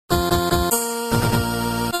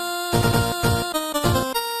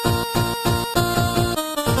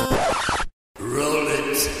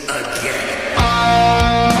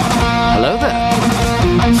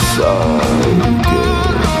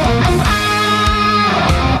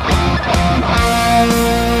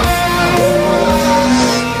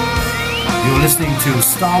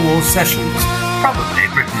Star Wars Sessions, probably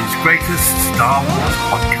Britain's greatest Star Wars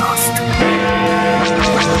podcast.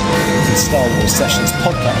 The Star Wars Sessions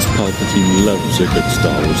podcast. Palpatine loves a good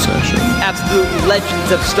Star Wars session. Absolute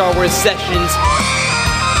legends of Star Wars Sessions.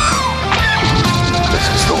 This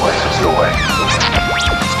is the way.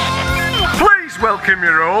 Please welcome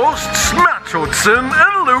your hosts, Matt Hudson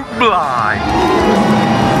and Luke Bly.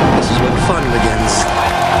 This is when fun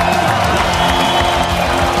begins.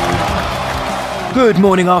 Good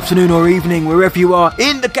morning, afternoon or evening, wherever you are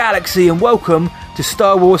in the galaxy, and welcome to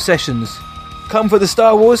Star Wars Sessions. Come for the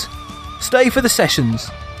Star Wars, stay for the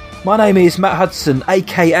sessions. My name is Matt Hudson,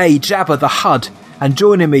 aka Jabba the Hutt, and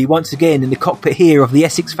joining me once again in the cockpit here of the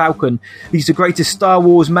Essex Falcon, he's the greatest Star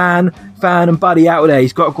Wars man, fan and buddy out there.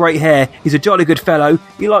 He's got great hair, he's a jolly good fellow,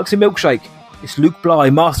 he likes a milkshake. It's Luke Bly,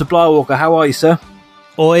 Master Blywalker. How are you, sir?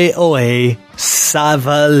 Oi, oi,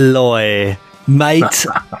 Savaloy. Mate,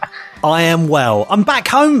 I am well. I'm back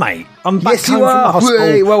home, mate. I'm back yes, home you are. from the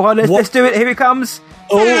hospital. Well, let's do it. Here he comes.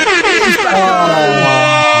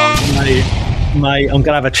 Mate, I'm going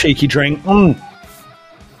to have a cheeky drink. Do you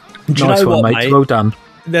Nice know one, what, mate? Well done.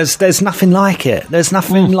 There's nothing like it. There's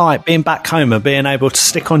nothing like being back home and being able to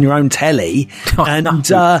stick on your own telly and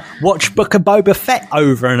watch Book of Boba Fett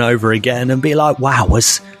over and over again and be like, wow,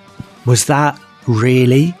 was that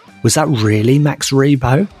really Max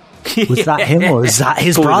Rebo? Was that him or was that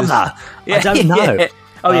his brother? I don't know. Yeah.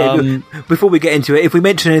 Oh yeah. Before we get into it, if we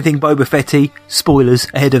mention anything Boba Fetty, spoilers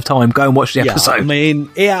ahead of time. Go and watch the episode.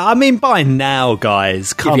 I mean, by now,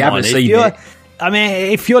 guys, come if you on. Haven't seen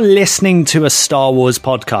it. If you're listening to a Star Wars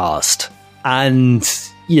podcast and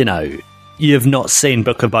you've not seen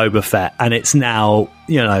Book of Boba Fett, and it's now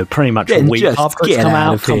pretty much a week after it's come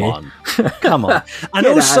out. Come on. And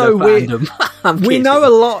also we know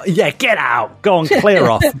a lot. Yeah, get out. Go on, clear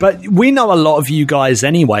off. But we know a lot of you guys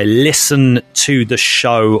anyway listen to the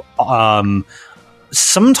show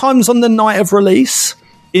sometimes on the night of release.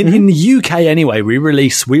 In the UK anyway, we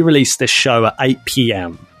release this show at 8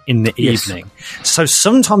 p.m. in the evening. So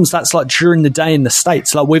sometimes that's like during the day in the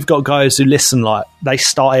States. Like we've got guys who listen, like they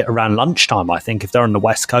start it around lunchtime, I think, if they're on the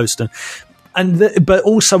West Coast. But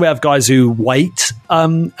also we have guys who wait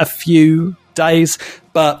a few days.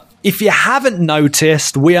 But if you haven't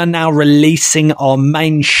noticed, we are now releasing our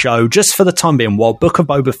main show just for the time being. While Book of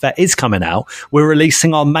Boba Fett is coming out, we're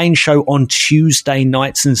releasing our main show on Tuesday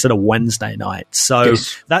nights instead of Wednesday nights. So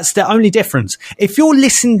that's the only difference. If you're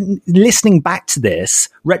listening back to this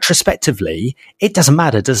retrospectively, it doesn't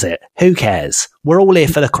matter, does it? Who cares? We're all here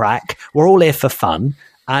for the crack. We're all here for fun.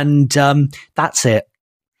 And that's it.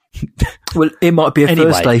 Well, it might be a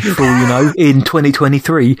Thursday for in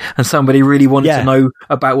 2023, and somebody really wanted to know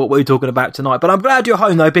about what we're talking about tonight. But I'm glad you're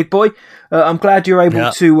home, though, big boy. I'm glad you're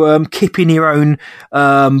able to kip in your own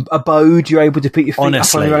abode. You're able to put your feet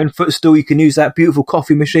up on your own footstool. You can use that beautiful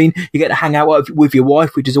coffee machine. You get to hang out with your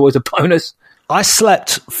wife, which is always a bonus. I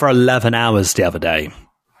slept for 11 hours the other day.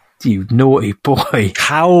 You naughty boy!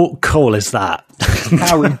 How cool is that?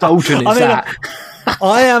 How indulgent is that?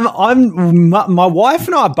 My wife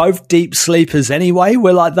and I are both deep sleepers anyway.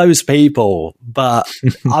 We're like those people. But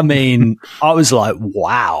I mean, I was like,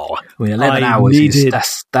 wow. 11 hours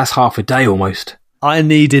that's half a day almost. I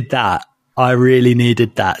needed that. I really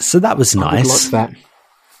needed that. So that was nice. I would like that.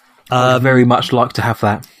 I would very much like to have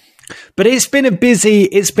that. But it's been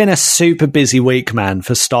a super busy week, man,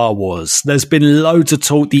 for Star Wars. There's been loads of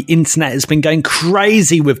talk. The internet has been going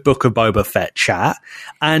crazy with Book of Boba Fett chat.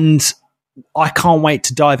 And I can't wait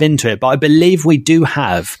to dive into it, but I believe we do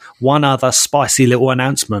have one other spicy little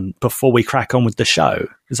announcement before we crack on with the show.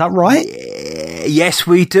 Is that right? Yes,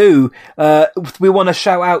 we do. We want to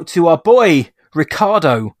shout out to our boy,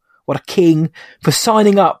 Ricardo, what a king, for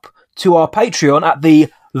signing up to our Patreon at the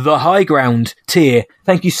High Ground tier.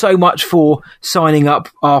 Thank you so much for signing up,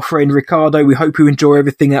 our friend Ricardo. We hope you enjoy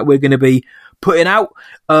everything that we're going to be putting out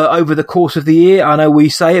over the course of the year. I know we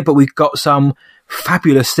say it, but we've got some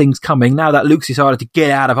fabulous things coming now that Luke's decided to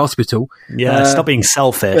get out of hospital. Stop being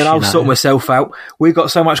selfish. And I'll sort myself out. We've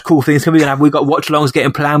got so much cool things coming. We've got watch alongs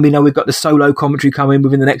getting planned. We know we've got the solo commentary coming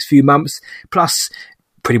within the next few months, plus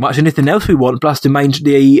pretty much anything else we want, plus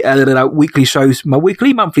the weekly shows,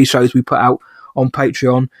 monthly shows we put out on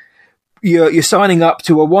Patreon. You're signing up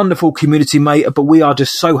to a wonderful community, mate, but we are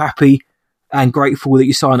just so happy and grateful that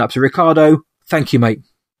you sign up. So Ricardo, thank you, mate.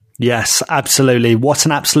 Yes, absolutely. What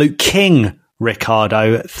an absolute king,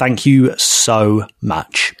 Ricardo. Thank you so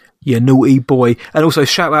much. You naughty boy. And also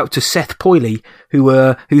shout out to Seth Poyley,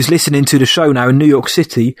 who's listening to the show now in New York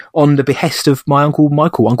City on the behest of my Uncle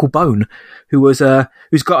Michael, Uncle Bone, who's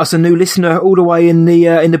got us a new listener all the way in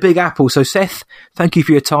the Big Apple. So Seth, thank you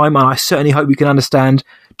for your time, and I certainly hope you can understand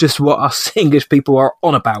just what us English people are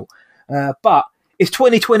on about. But it's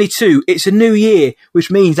 2022, it's a new year,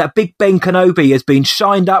 which means that Big Ben Kenobi has been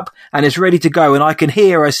shined up and is ready to go, and I can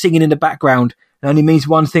hear her singing in the background. It only means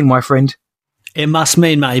one thing, my friend. It must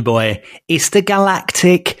mean, matey boy, it's the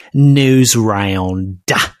Galactic News Round.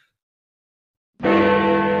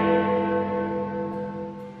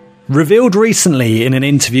 Revealed recently in an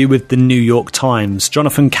interview with the New York Times,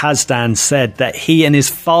 Jonathan Kasdan said that he and his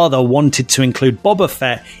father wanted to include Boba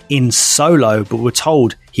Fett in Solo, but were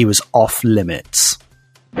told he was off limits.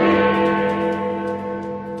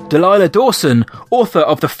 Delilah Dawson, author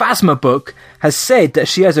of the Phasma book, has said that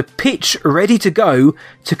she has a pitch ready to go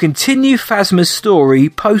to continue Phasma's story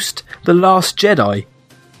post The Last Jedi.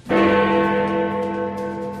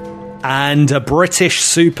 And a British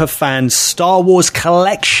superfan Star Wars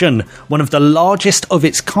collection, one of the largest of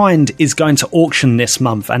its kind, is going to auction this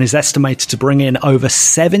month and is estimated to bring in over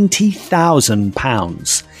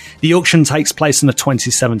 £70,000. The auction takes place on the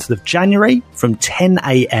 27th of January from 10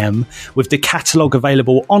 a.m, with the catalogue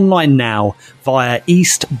available online now via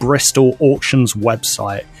East Bristol Auctions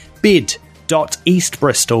website,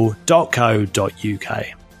 bid.eastbristol.co.uk.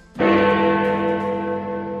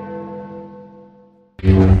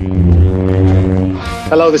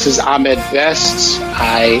 Hello, this is Ahmed Best.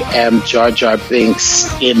 I am Jar Jar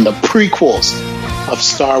Binks in the prequels of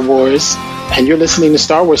Star Wars, and you're listening to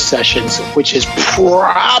Star Wars Sessions, which is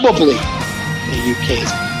probably the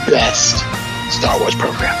UK's best Star Wars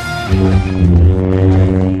program.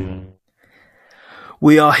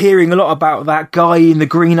 We are hearing a lot about that guy in the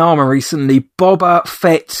green armour recently, Boba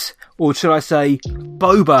Fett, or should I say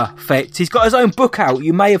Boba Fett. He's got his own book out.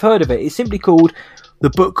 You may have heard of it. It's simply called The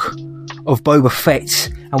Book of Boba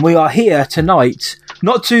Fett, and we are here tonight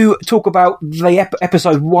not to talk about the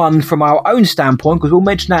episode 1 from our own standpoint, because we'll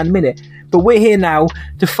mention that in a minute, but we're here now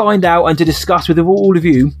to find out and to discuss with all of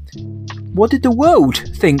you, what did the world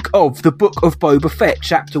think of The Book of Boba Fett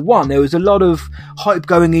Chapter 1? There was a lot of hype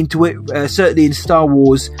going into it, certainly in Star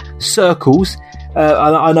Wars circles.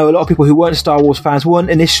 I know a lot of people who weren't Star Wars fans weren't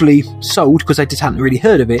initially sold because they just hadn't really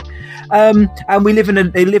heard of it. And we live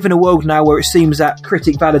in a world now where it seems that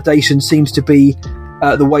critic validation seems to be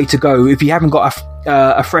the way to go. If you haven't got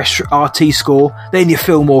a fresh RT score, then your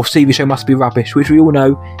film or TV show must be rubbish, which we all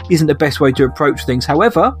know isn't the best way to approach things.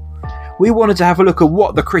 However, we wanted to have a look at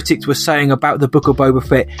what the critics were saying about the Book of Boba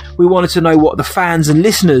Fett. We wanted to know what the fans and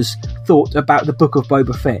listeners thought about the Book of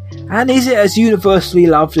Boba Fett. And is it as universally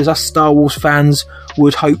loved as us Star Wars fans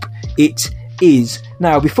would hope it is?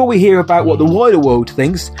 Now, before we hear about what the wider world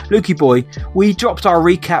thinks, Lukey boy, we dropped our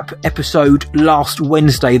recap episode last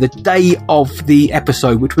Wednesday, the day of the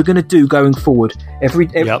episode, which we're going to do going forward.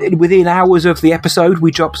 Within hours of the episode,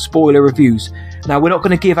 we drop spoiler reviews. Now, we're not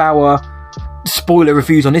going to give our spoiler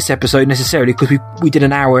reviews on this episode necessarily, because we did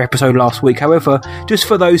an hour episode last week. However, just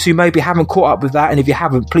for those who maybe haven't caught up with that, and if you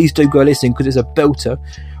haven't, please do go listen, because it's a belter.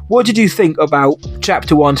 What did you think about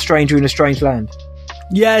Chapter 1, Stranger in a Strange Land?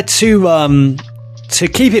 Yeah, to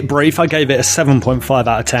keep it brief, I gave it a 7.5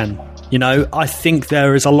 out of 10. You know, I think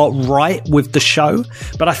there is a lot right with the show,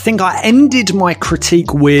 but I think I ended my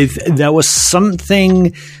critique with there was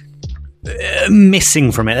something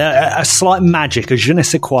missing from it, a slight magic, a je ne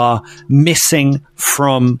sais quoi missing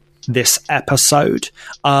from this episode.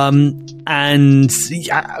 But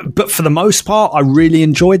for the most part, I really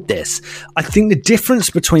enjoyed this. I think the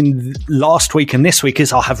difference between last week and this week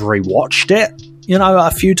is I have rewatched it, you know,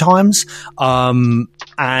 a few times.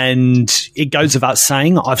 And it goes without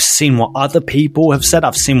saying, I've seen what other people have said.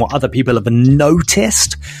 I've seen what other people have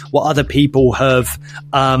noticed, what other people have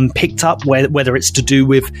picked up, whether it's to do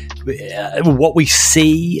with what we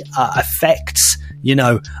see, effects, you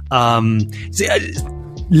know,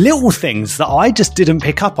 little things that I just didn't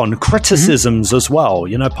pick up on, criticisms as well,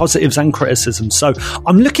 you know, positives and criticisms. So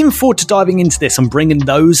I'm looking forward to diving into this and bringing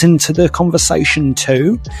those into the conversation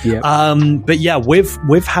too. Yeah. But yeah,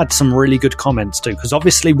 we've had some really good comments too, because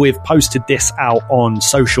obviously we've posted this out on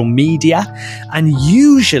social media, and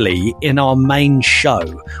usually in our main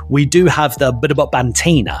show we do have the bit about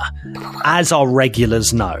Bantina, as our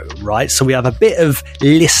regulars know, right? So we have a bit of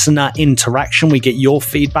listener interaction, we get your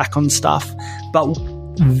feedback on stuff, but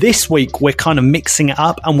this week we're kind of mixing it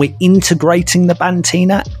up and we're integrating the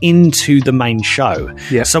Bantina into the main show.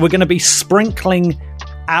 Yeah. So we're going to be sprinkling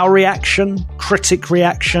our reaction, critic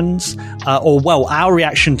reactions, our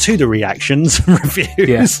reaction to the reactions and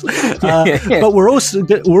reviews. But we're also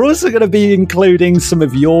going to be including some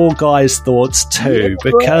of your guys' thoughts too,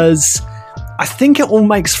 because I think it all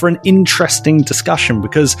makes for an interesting discussion.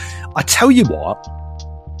 Because I tell you what,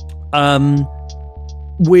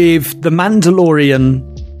 with The Mandalorian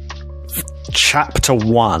Chapter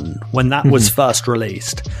 1, when that was first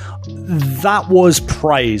released, that was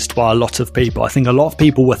praised by a lot of people. I think a lot of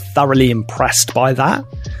people were thoroughly impressed by that.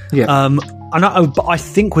 But I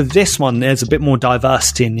think with this one, there's a bit more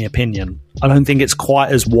diversity in the opinion. I don't think it's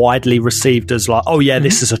quite as widely received as like, oh yeah,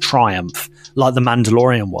 this is a triumph, like The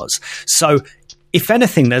Mandalorian was. So if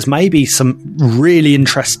anything, there's maybe some really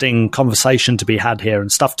interesting conversation to be had here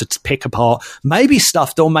and stuff to pick apart. Maybe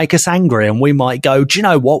stuff that'll make us angry, and we might go, do you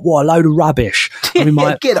know what? What a load of rubbish. And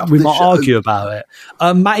we might argue about it.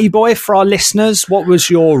 Matty boy, for our listeners, what was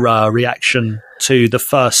your reaction to the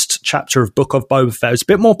first chapter of Book of Boba Fett? It was a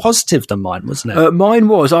bit more positive than mine, wasn't it? Mine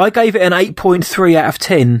was. I gave it an 8.3 out of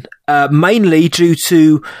 10, mainly due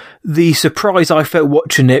to the surprise I felt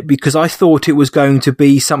watching it, because I thought it was going to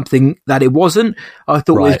be something that it wasn't. I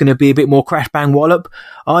thought it was going to be a bit more crash bang wallop.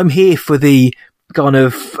 I'm here for the kind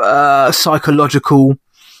of psychological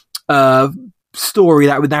story,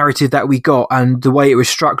 that narrative that we got and the way it was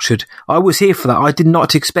structured. I was here for that. I did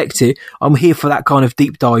not expect it. I'm here for that kind of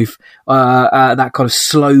deep dive, that kind of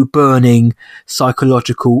slow burning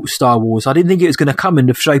psychological Star Wars. I didn't think it was going to come in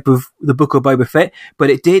the shape of the Book of Boba Fett, but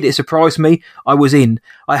it did. It surprised me. I was in.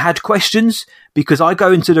 I had questions because I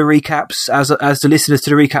go into the recaps, as the listeners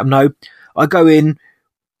to the recap know, I go in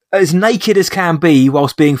as naked as can be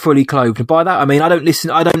whilst being fully clothed. And by that, I mean, I don't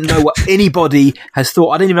know what anybody has thought.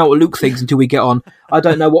 I don't even know what Luke thinks until we get on. I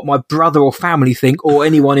don't know what my brother or family think, or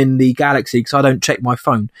anyone in the galaxy, because I don't check my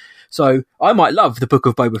phone. So I might love the Book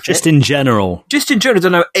of Boba Fett. Just in general, I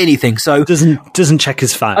don't know anything. So doesn't check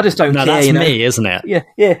his phone. I just don't care. That's me, isn't it?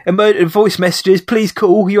 Yeah. Voice messages, please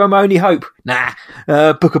call. You're my only hope. Nah.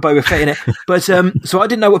 Book of Boba Fett in it. But so I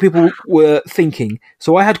didn't know what people were thinking.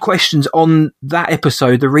 So I had questions on that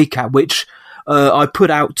episode, the recap, which I put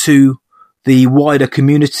out to the wider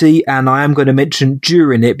community, and I am going to mention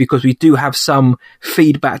during it because we do have some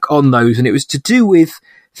feedback on those, and it was to do with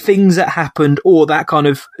things that happened or that kind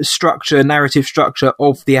of narrative structure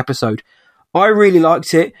of the episode. I really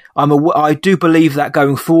liked it. I do believe that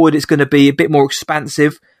going forward it's going to be a bit more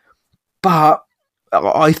expansive, but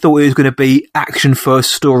I thought it was going to be action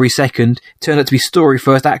first, story second. It turned out to be story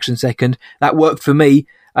first, action second. That worked for me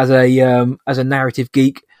as a narrative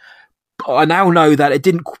geek. I now know that it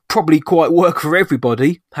didn't probably quite work for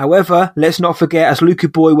everybody. However, let's not forget, as Luke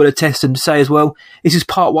Boy will attest and say as well, this is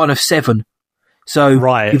part 1 of 7. So,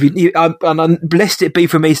 right. And blessed it be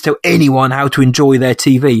for me to tell anyone how to enjoy their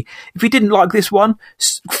TV. If you didn't like this one,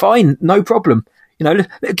 fine, no problem. You know,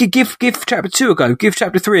 give chapter 2 a go, give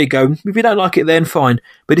chapter 3 a go. If you don't like it, then fine.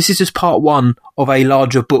 But this is just part 1 of a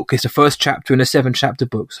larger book. It's the first chapter in a 7-chapter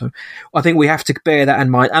book. So I think we have to bear that in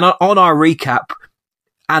mind. And on our recap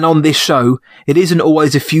and on this show, it isn't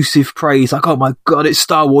always effusive praise like, oh my God, it's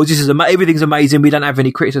Star Wars. This is everything's amazing. We don't have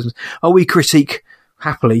any criticisms. We critique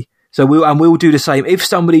happily. So we'll do the same. If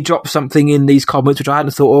somebody drops something in these comments, which I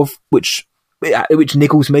hadn't thought of, which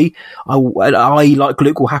niggles me, I like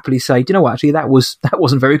Luke will happily say, do you know what, actually that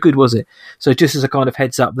wasn't very good, was it? So just as a kind of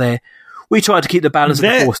heads up there, we try to keep the balance of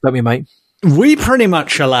the force, don't we, mate? We pretty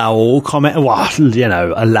much allow all comment. Well,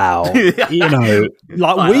 allow. We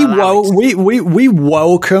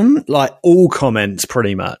welcome like all comments,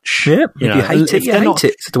 pretty much. Yeah. If you hate it, you hate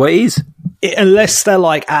it. It's the way it is. Unless they're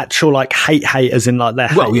like actual like haters in like their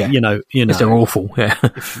they're awful.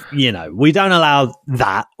 Yeah. We don't allow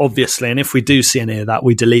that, obviously, and if we do see any of that,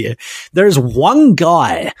 we delete it. There's one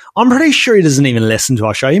guy, I'm pretty sure he doesn't even listen to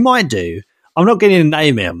our show. He might do. I'm not going to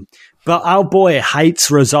name him, but our boy hates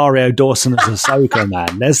Rosario Dawson as Ahsoka,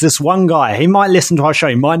 man. There's this one guy. He might listen to our show.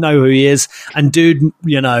 He might know who he is. And dude,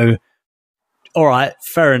 all right,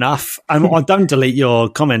 fair enough. And I don't delete your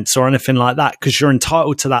comments or anything like that because you're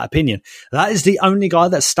entitled to that opinion. That is the only guy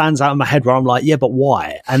that stands out in my head where I'm like, yeah, but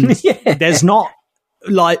why? And there's not,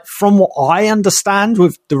 like, from what I understand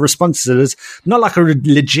with the responses, there's not like a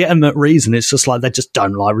legitimate reason. It's just like they just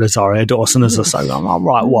don't like Rosario Dawson as Ahsoka. I'm like,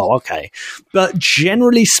 right, well, okay. But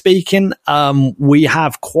generally speaking, we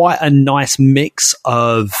have quite a nice mix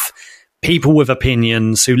of people with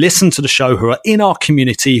opinions who listen to the show, who are in our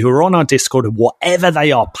community, who are on our Discord, whatever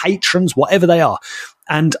they are, patrons, whatever they are.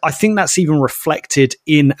 And I think that's even reflected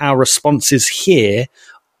in our responses here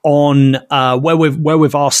on where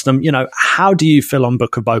we've asked them, how do you feel on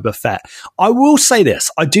Book of Boba Fett? I will say this: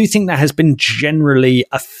 I do think there has been generally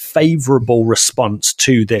a favourable response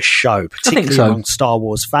to this show, particularly among Star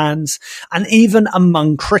Wars fans and even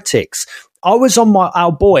among critics. I was on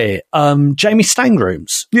our boy Jamie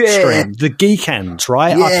Stangroom's stream, the Geekend,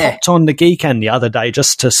 right? Yeah. I popped on the Geekend the other day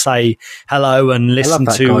just to say hello and listen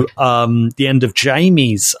to the end of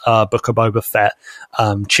Jamie's Book of Boba Fett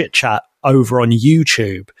chit chat over on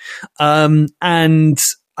YouTube. And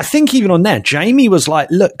I think even on there, Jamie was like,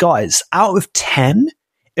 look, guys, out of 10,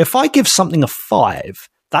 if I give something a 5,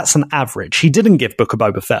 that's an average. He didn't give Book of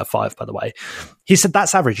Boba Fett a 5, by the way. He said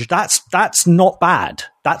that's average. That's not bad.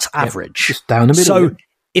 That's average. Just down the middle. So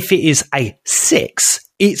if it is a 6,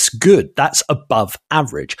 it's good. That's above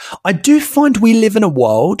average. I do find we live in a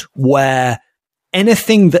world where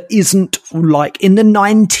anything that isn't like in the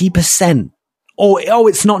 90%, or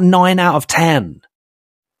it's not 9 out of 10,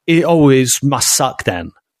 it always must suck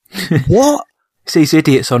then. What? It's these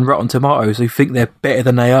idiots on Rotten Tomatoes who think they're better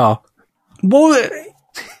than they are. Well,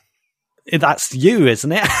 that's you,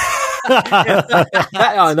 isn't it?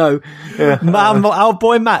 I know. Yeah. Our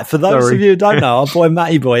boy Matt, for those of you who don't know, our boy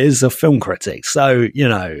Matty Boy is a film critic. So,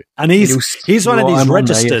 and he's one of these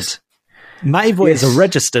registered. Matty Boy is a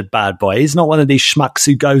registered bad boy. He's not one of these schmucks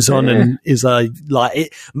who goes on and is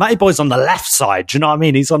Matty Boy's on the left side. Do you know what I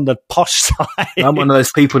mean? He's on the posh side. I'm one of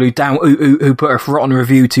those people who put a rotten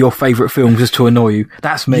review to your favourite film just to annoy you.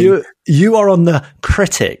 That's me. You are on the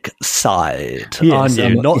critic side, aren't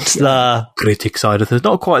you? Not the critic side of things.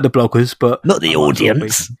 Not quite the bloggers, but not the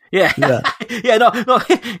audience. Yeah. Not the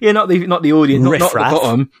audience. Not the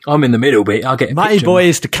bottom. I'm in the middle bit. I'll get Matty Boy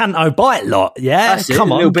is the Canto Bite lot. Yeah, that's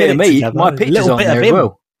come on, a little bit of me. My picture's on there as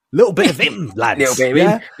well. Little bit of him, lads. Little bit of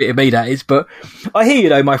him. Bit of me, that is. But I hear you,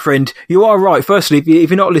 though, my friend. You are right. Firstly, if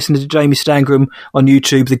you're not listening to Jamie Stangroom on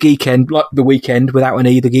YouTube, The Geekend, like The Weekend, without an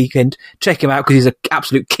E, The Geekend, check him out because he's an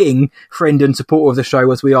absolute king, friend and supporter of the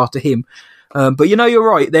show, as we are to him. But you're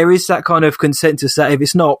right. There is that kind of consensus that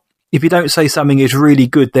if you don't say something is really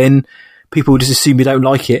good, then people just assume you don't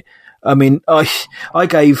like it. I mean,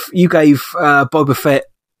 you gave Boba Fett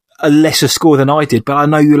a lesser score than I did, but I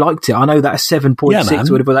know you liked it. I know that a 7.6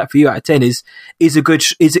 or whatever that for you out of 10 is a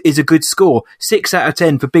good score. 6 out of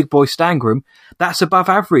 10 for Big Boy Stangroom. That's above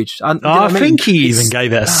average. I think he even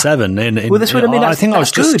gave it a 7. Well, that's what I mean. I think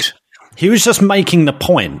that's good. He was just making the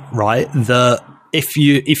point, right? That if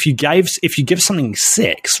you give something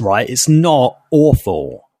 6, right, it's not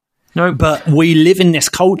awful. No, but we live in this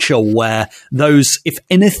culture where if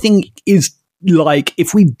anything is like,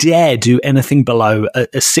 if we dare do anything below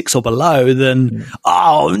a 6 or below, then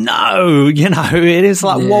oh no, it is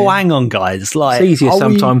like, whoa, hang on, guys. Like, it's easier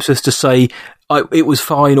sometimes just to say it was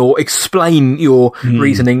fine, or explain your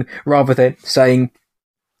reasoning rather than saying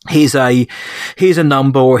here's a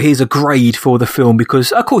number or here's a grade for the film,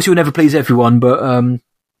 because of course you'll never please everyone, but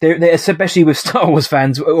they're especially with Star Wars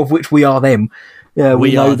fans, of which we are them.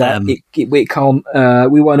 We know that we can't.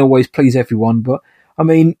 We won't always please everyone, but I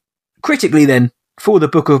mean, critically, then, for the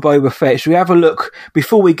Book of Boba Fett, should we have a look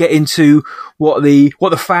before we get into what the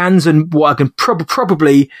fans and what I can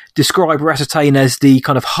probably describe or ascertain as the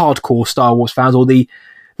kind of hardcore Star Wars fans, or the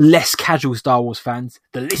less casual Star Wars fans,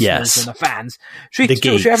 the listeners and the fans. Should we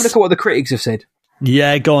have a look at what the critics have said?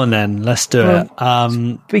 Yeah, go on then. Let's do it.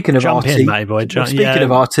 Speaking of jump RT, in, mate, boy. Speaking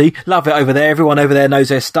of RT, love it over there. Everyone over there knows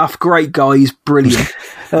their stuff. Great guys, brilliant.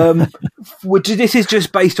 This is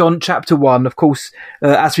just based on Chapter 1. Of course,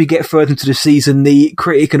 as we get further into the season, the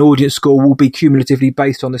critic and audience score will be cumulatively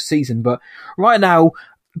based on the season. But right now,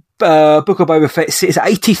 Book of Boba Fett sits at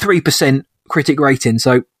 83% critic rating.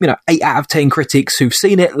 So, 8 out of 10 critics who've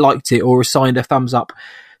seen it, liked it, or assigned a thumbs up.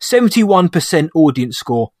 71% audience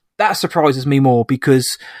score. That surprises me more,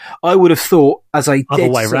 because I would have thought, as a other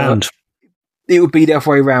way round, it would be the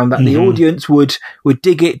other way around, that the audience would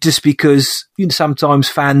dig it, just because sometimes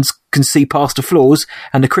fans can see past the flaws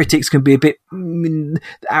and the critics can be a bit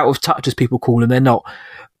out of touch, as people call them. They're not.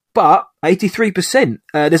 But 83%.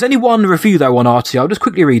 There's only one review though on RT. I'll just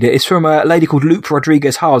quickly read it. It's from a lady called Luke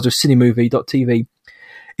Rodriguez-Haas of Cinemovie.tv.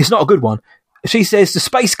 It's not a good one. She says, the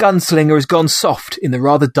space gunslinger has gone soft in the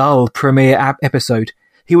rather dull premiere episode.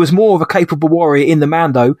 He was more of a capable warrior in the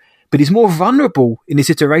Mando, but he's more vulnerable in this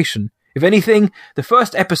iteration. If anything, the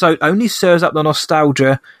first episode only serves up the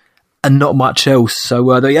nostalgia and not much else.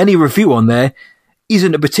 So the only review on there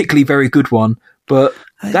isn't a particularly very good one. But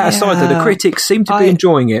that aside, though, the critics seem to be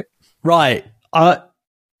enjoying it. Right.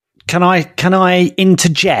 Can I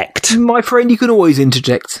interject? My friend, you can always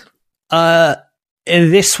interject.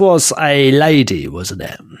 This was a lady, wasn't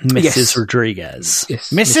it? Mrs. Yes. Rodriguez.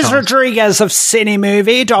 Yes, Mrs. Miss Rodriguez of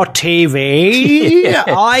cinemovie.tv. Yeah.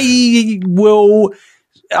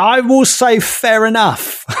 I will say fair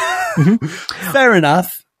enough. Fair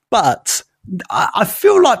enough. But I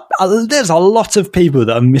feel like there's a lot of people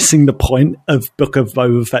that are missing the point of Book of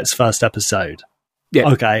Boba Fett's first episode.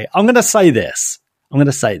 Yeah. Okay, I'm going to say this. And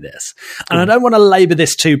I don't want to labour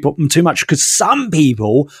this too much because some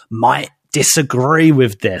people might disagree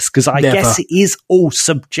with this because I guess it is all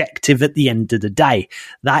subjective at the end of the day.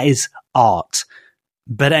 That is art.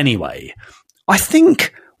 But anyway, I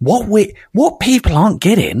think what people aren't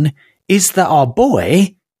getting is that our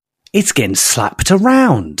boy is getting slapped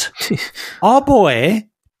around. Our boy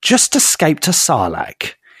just escaped a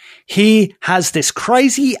Sarlacc. He has this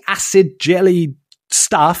crazy acid jelly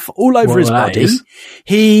stuff all over his body.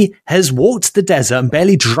 He has walked the desert and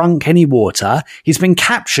barely drunk any water. He's been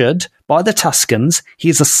captured by the Tuskens.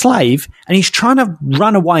 He's a slave and he's trying to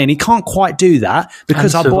run away and he can't quite do that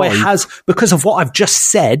because our boy has, because of what I've just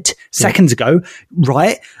said seconds ago,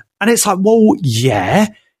 right? And it's like, well, yeah,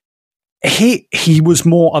 he was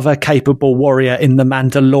more of a capable warrior in The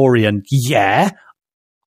Mandalorian. Yeah,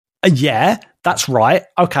 that's right.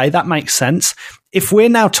 Okay, that makes sense. If we're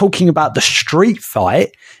now talking about the street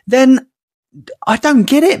fight, then I don't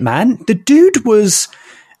get it, man. The dude was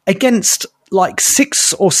against like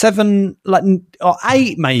 6 or 7, or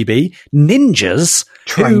 8 maybe, ninjas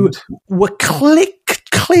Trained. who were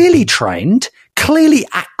clearly trained, clearly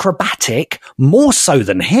acrobatic, more so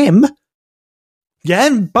than him. Yeah,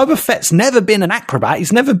 and Boba Fett's never been an acrobat.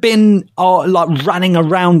 He's never been running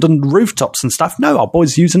around on rooftops and stuff. No, our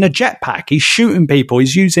boy's using a jetpack. He's shooting people.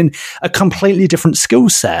 He's using a completely different skill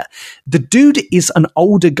set. The dude is an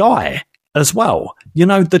older guy as well. You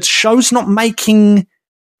know, the show's not making,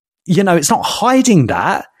 it's not hiding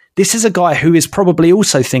that. This is a guy who is probably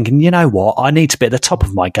also thinking, you know what, I need to be at the top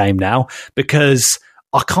of my game now because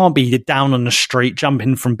I can't be down on the street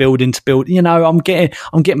jumping from building to building. I'm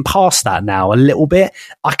getting past that now a little bit.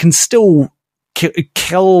 I can still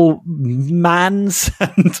kill mans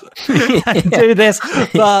and do this,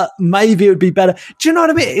 but maybe it would be better. Do you know what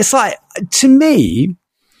I mean? It's like, to me,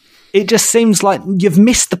 it just seems like you've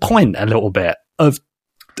missed the point a little bit of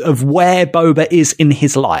where Boba is in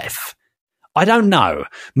his life. I don't know.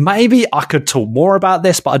 Maybe I could talk more about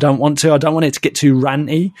this, but I don't want to. I don't want it to get too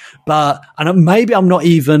ranty. Maybe I'm not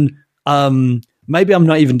even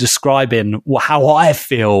describing how I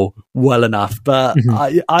feel well enough. But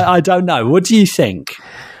I don't know. What do you think?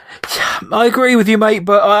 I agree with you, mate.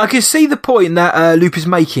 But I can see the point that Loop is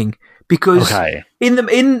making because the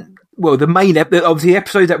main obviously the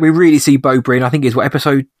episode that we really see Boba in, I think is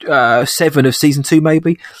episode 7 of season 2,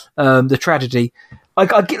 maybe the tragedy.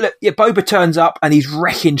 Boba turns up and he's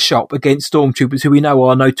wrecking shop against stormtroopers who we know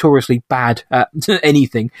are notoriously bad at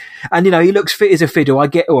anything. And, he looks fit as a fiddle.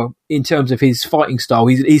 In terms of his fighting style,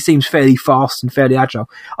 he seems fairly fast and fairly agile.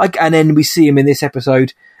 And then we see him in this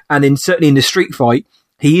episode and certainly in the street fight,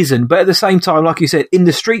 he isn't. But at the same time, like you said, in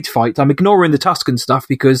the street fight, I'm ignoring the Tusken stuff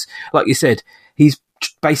because, like you said, he's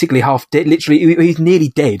basically half dead. Literally, he's nearly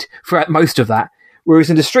dead throughout most of that. Whereas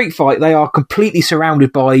in the street fight, they are completely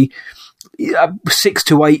surrounded by 6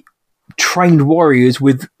 to 8 trained warriors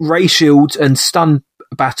with ray shields and stun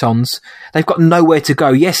batons. They've got nowhere to go.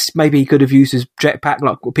 Yes, maybe he could have used his jetpack,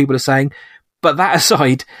 like what people are saying. But that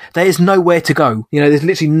aside, there's nowhere to go. There's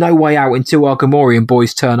literally no way out until our Gamorrean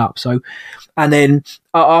boys turn up. And then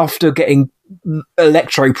after getting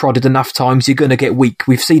electro-prodded enough times, you're going to get weak.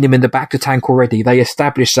 We've seen him in the Bacta tank already. They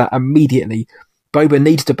established that immediately. Boba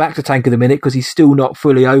needs to Bacta tank in a minute because he's still not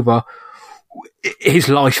fully over his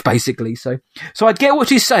life, basically. So I get what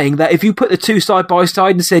she's saying, that if you put the two side by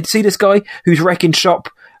side and said, see this guy who's wrecking shop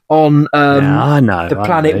on the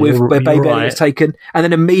planet where Baby Elliot was taken, and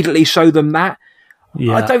then immediately show them that.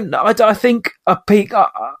 Yeah. I don't know. I think a peak.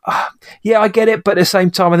 I get it, but at the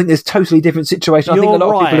same time, I think there's totally different situation. I think a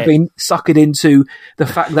lot of people have been suckered into the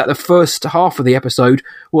fact that the first half of the episode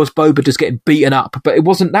was Boba just getting beaten up, but that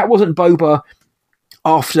wasn't Boba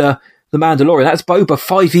after The Mandalorian. That's Boba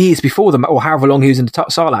 5 years before them, or however long he was in the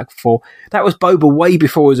Sarlacc for. That was Boba way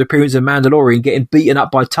before his appearance in Mandalorian, getting beaten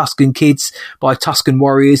up by Tusken kids, by Tusken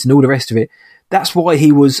warriors, and all the rest of it. That's why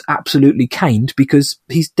he was absolutely caned, because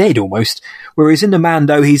he's dead almost. Whereas in the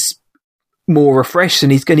Mando, he's more refreshed,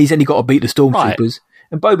 and he's only got to beat the stormtroopers. Right.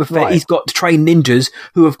 And Boba Fett, he's got trained ninjas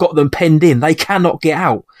who have got them penned in. They cannot get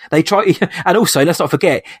out. They try, and also let's not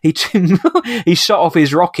forget he shot off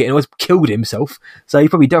his rocket and almost killed himself. So he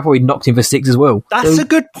probably knocked him for 6 as well. That's a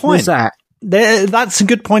good point. That's a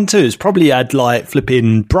good point too. He's probably had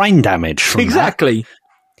flipping brain damage from exactly. That.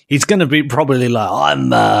 He's going to be probably like,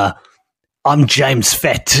 I'm James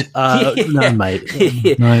Fett. No, mate.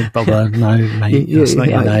 No, Boba. No, mate. That's not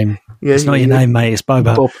your name. It's not your name, mate. It's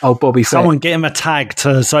Boba. Bobby Fett. Someone get him a tag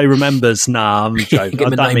so he remembers. Nah, I'm joking. I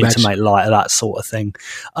don't mean to make light of that sort of thing.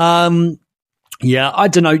 Yeah, I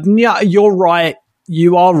don't know. Yeah, you're right.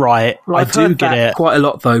 You are right. I do get it. Quite a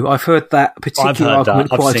lot, though. I've heard that particular argument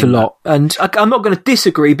quite a lot. And I'm not going to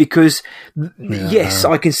disagree because, yes,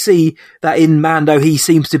 I can see that in Mando he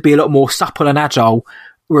seems to be a lot more supple and agile,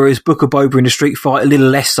 whereas Book of Boba in the street fight a little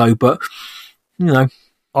less so. But, you know.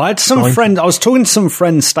 I had some friends. I was talking to some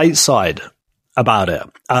friends stateside about it.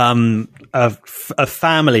 A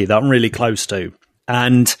family that I'm really close to.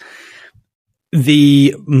 And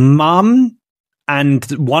the mum and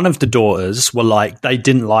one of the daughters were like, they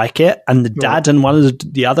didn't like it. And the dad and one of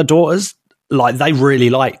the other daughters, like, they really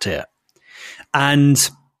liked it. And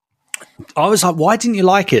I was like, why didn't you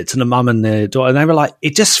like it? To the mum and the daughter. And they were like,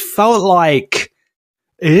 it just felt like,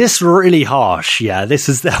 it is really harsh. Yeah, this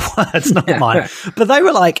is their words, not mine. But they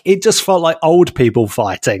were like, it just felt like old people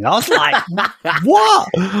fighting. I was like, what?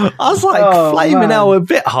 I was like, flaming hell, a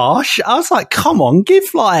bit harsh. I was like, come on,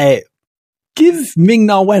 give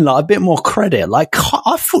Ming-Na Wen like a bit more credit. Like,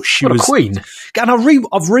 I thought she was a queen, and I've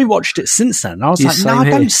rewatched it since then. And I was like, no, I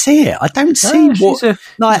don't see it. I don't see what.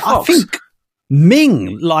 I think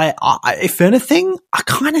Ming, like, if anything, I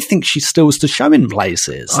kind of think she steals the show in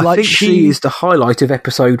places. I think she is the highlight of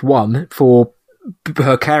episode 1 for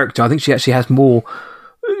her character. I think she actually has more.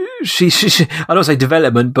 She I don't say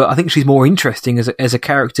development, but I think she's more interesting as a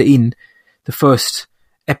character in the first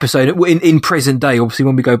episode in present day. Obviously,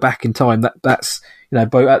 when we go back in time, that's you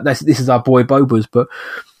know, this is our boy Boba's. But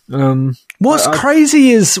what's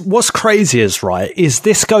crazy is right is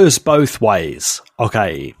this goes both ways.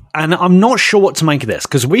 Okay, and I'm not sure what to make of this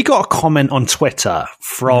because we got a comment on Twitter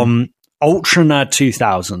from Ultra Nerd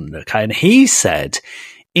 2000. Okay, and he said,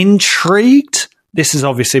 intrigued. This is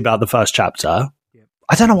obviously about the first chapter.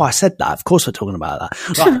 I don't know why I said that. Of course we're talking about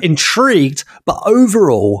that. Like, intrigued, but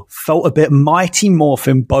overall felt a bit Mighty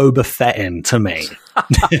Morphin Boba Fett to me.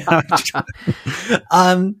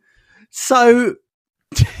 So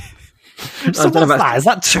what's that? Is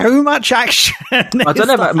that too much action? I don't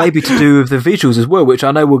know about maybe to do with the visuals as well, which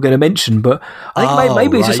I know we're going to mention, but I think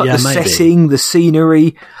maybe it's just like the setting, the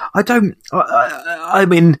scenery. I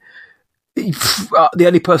mean, the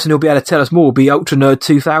only person who'll be able to tell us more will be Ultra Nerd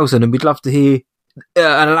 2000, and we'd love to hear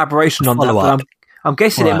an elaboration on that. But I'm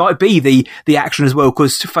guessing it might be the action as well,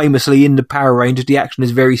 because famously in the Power Rangers, the action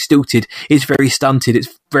is very stilted, it's very stunted,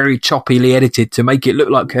 it's very choppily edited to make it look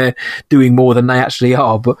like they're doing more than they actually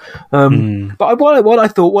are. But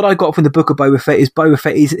what I got from the Book of Boba Fett is Boba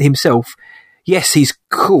Fett is himself. Yes, he's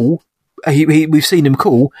cool. We've seen him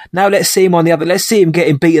cool. Now let's see him on the other. Let's see him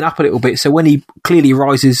getting beaten up a little bit. So when he clearly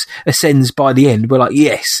ascends by the end, we're like,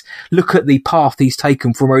 yes, look at the path he's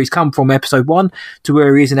taken from where he's come from episode 1 to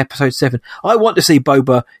where he is in episode 7. I want to see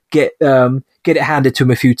Boba get it handed to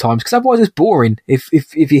him a few times, because otherwise it's boring if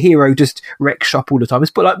your hero just wrecks shop all the time.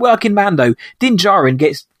 It's like in Mando, Din Djarin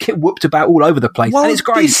gets whooped about all over the place, and it's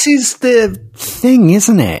great. This is the thing,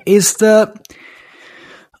 isn't it? Is that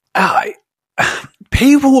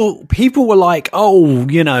People were like, oh,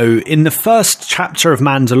 you know, in the first chapter of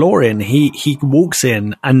Mandalorian, he walks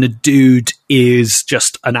in and the dude is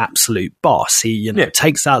just an absolute boss. He,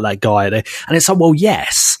 takes out that guy. And it's like, well,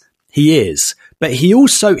 yes, he is. But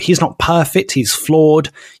he's not perfect. He's flawed.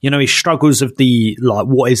 You know, he struggles with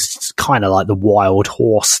what is kind of like the wild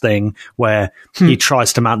horse thing, where he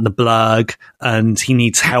tries to mount the blurg and he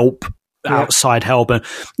needs help, outside help. And,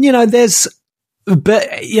 but,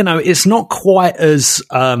 it's not quite as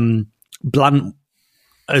blunt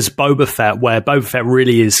as Boba Fett, where Boba Fett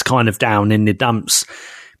really is kind of down in the dumps.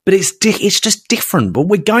 But it's just different. But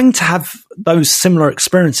we're going to have those similar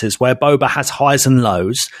experiences where Boba has highs and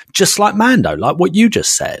lows, just like Mando, like what you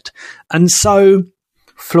just said. And so...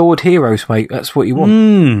 flawed heroes, mate. That's what you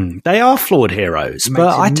want. They are flawed heroes.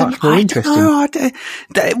 But I don't know.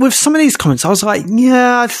 With some of these comments, I was like,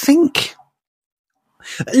 yeah, I think...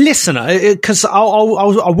 Listen, because I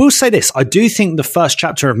will say this. I do think the first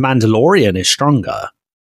chapter of Mandalorian is stronger.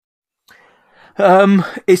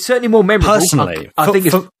 It's certainly more memorable. Personally, I think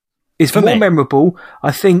it's more memorable.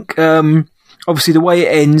 I think, obviously, the way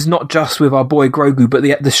it ends, not just with our boy Grogu, but the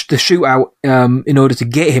shootout in order to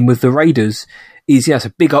get him with the Raiders is it's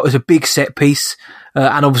a big set piece.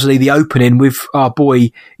 And obviously the opening with our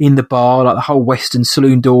boy in the bar, like the whole Western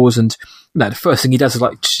saloon doors, and the first thing he does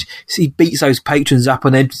is he beats those patrons up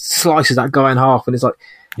and then slices that guy in half, and it's like,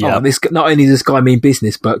 this not only does this guy mean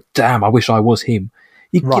business, but damn, I wish I was him.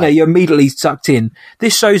 You know, you're immediately sucked in.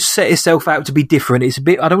 This show's set itself out to be different. It's a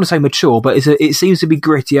bit, I don't want to say mature, but it seems to be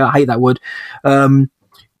grittier. I hate that word.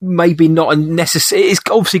 Maybe not unnecessary. It's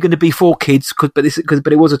obviously going to be for kids, but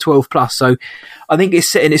it was a 12+. So I think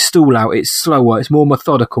it's setting its stall out. It's slower. It's more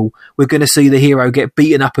methodical. We're going to see the hero get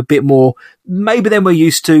beaten up a bit more, maybe than we're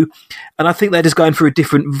used to. And I think they're just going for a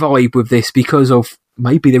different vibe with this because of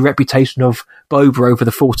maybe the reputation of Boba over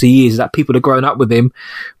the 40 years that people have grown up with him.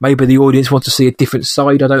 Maybe the audience wants to see a different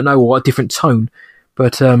side. I don't know, or a different tone.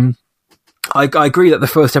 But I agree that the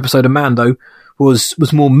first episode of Mando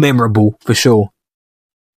was more memorable for sure.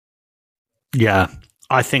 Yeah,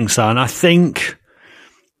 I think so. And I think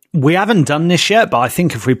we haven't done this yet, but I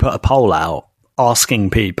think if we put a poll out asking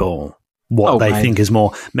people what they think is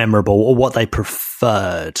more memorable or what they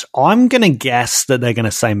preferred, I'm going to guess that they're going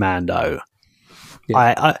to say Mando.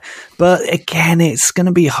 Yeah. But again, it's going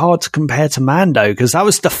to be hard to compare to Mando because that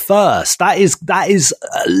was the first. That is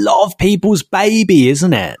a lot of people's baby,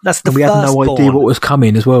 isn't it? That's the first. We had no idea what was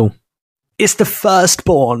coming as well. It's the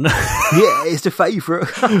firstborn. Yeah, it's the favourite.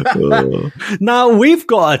 Now, we've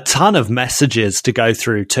got a ton of messages to go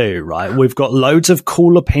through too, right? We've got loads of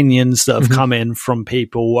cool opinions that have come in from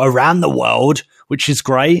people around the world, which is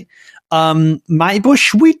great. Maybe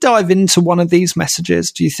should we dive into one of these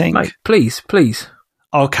messages, do you think? Mate, please.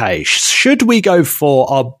 Okay, should we go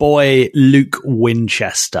for our boy Luke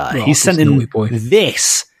Winchester? Oh, he sent in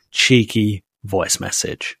this cheeky voice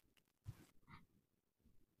message.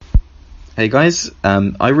 Hey guys,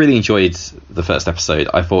 I really enjoyed the first episode.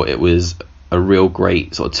 I thought it was a real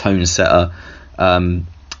great sort of tone setter and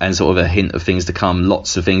sort of a hint of things to come.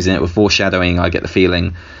 Lots of things in it with foreshadowing, I get the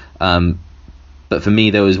feeling. But for me,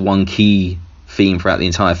 there was one key theme throughout the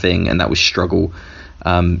entire thing, and that was struggle.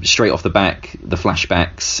 Straight off the back, the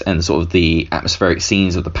flashbacks and sort of the atmospheric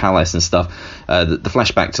scenes of the palace and stuff. The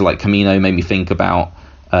flashback to like Kamino made me think about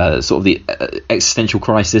sort of the existential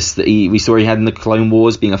crisis that we saw he had in the Clone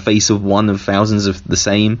Wars, being a face of one of thousands of the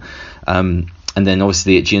same. And then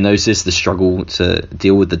obviously at Geonosis, the struggle to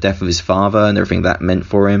deal with the death of his father and everything that meant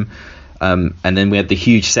for him. And then we had the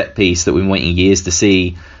huge set piece that we've been waiting years to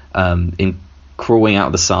see in crawling out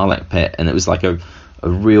of the Sarlacc pit. And it was like a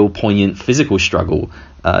real poignant physical struggle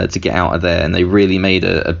to get out of there. And they really made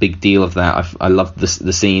a big deal of that. I loved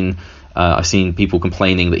the scene. I've seen people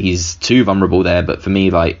complaining that he's too vulnerable there, but for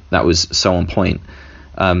me, like, that was so on point.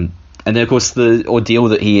 And then, of course, the ordeal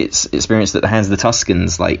that he experienced at the hands of the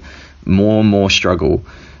Tuskens, like, more and more struggle.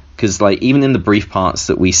 Because, like, even in the brief parts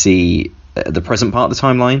that we see at the present part of the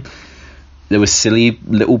timeline, there were silly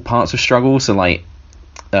little parts of struggle. So, like,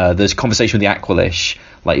 there's conversation with the Aqualish.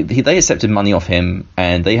 Like, they accepted money off him,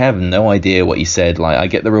 and they have no idea what he said. Like, I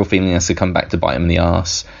get the real feeling that's to come back to bite him in the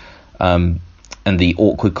arse. And the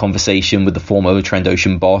awkward conversation with the former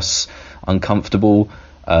Trandoshan boss, uncomfortable.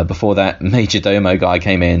 Before that, Major Domo guy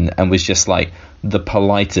came in and was just like the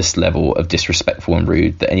politest level of disrespectful and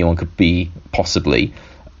rude that anyone could be, possibly.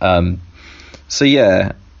 So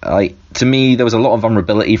yeah, to me, there was a lot of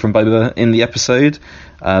vulnerability from Boba in the episode.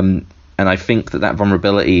 And I think that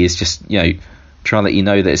vulnerability is just, trying to let you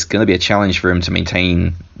know that it's going to be a challenge for him to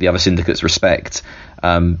maintain the other syndicate's respect.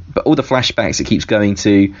 But all the flashbacks it keeps going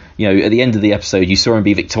to, at the end of the episode, you saw him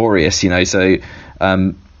be victorious, so,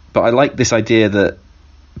 but I like this idea that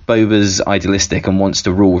Boba's idealistic and wants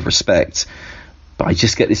to rule with respect. But I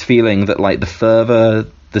just get this feeling that, like, the further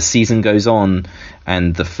the season goes on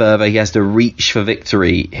and the further he has to reach for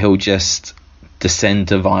victory, he'll just descend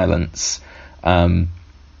to violence.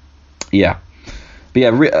 Yeah. But yeah,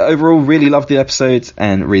 overall, really loved the episode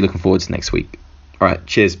and really looking forward to next week. All right,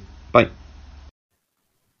 cheers. Bye.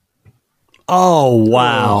 Oh,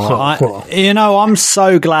 wow. I'm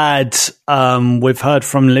so glad we've heard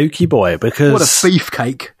from Lukey Boy, because... What a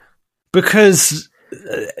beefcake. Because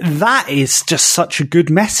that is just such a good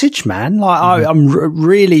message, man. Like, I'm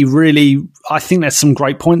really, really... I think there's some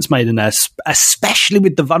great points made in there, especially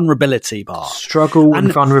with the vulnerability part. Struggle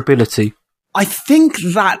and vulnerability. I think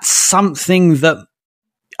that's something that...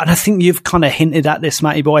 And I think you've kind of hinted at this,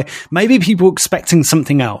 Matty Boy. Maybe people are expecting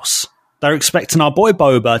something else. They're expecting our boy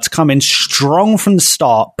Boba to come in strong from the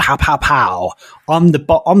start. Pow, pow, pow.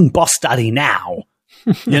 I'm boss daddy now.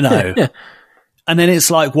 Yeah. And then it's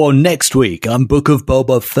like, well, next week I'm Book of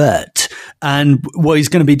Boba Fett. And, well, he's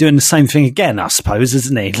going to be doing the same thing again, I suppose,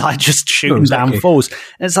 isn't he? Like, just shooting down falls.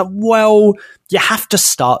 And it's like, well, you have to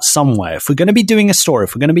start somewhere. If we're going to be doing a story,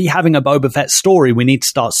 if we're going to be having a Boba Fett story, we need to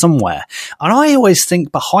start somewhere. And I always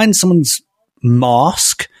think behind someone's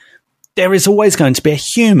mask, there is always going to be a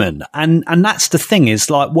human. And that's the thing, is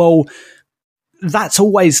like, well, that's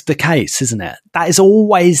always the case, isn't it? That is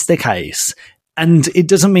always the case. And it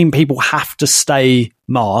doesn't mean people have to stay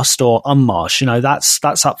masked or unmasked. You know, that's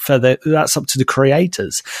up to the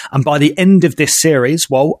creators. And by the end of this series,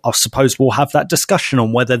 well, I suppose we'll have that discussion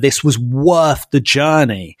on whether this was worth the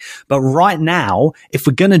journey. But right now, if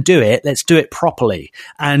we're going to do it, let's do it properly.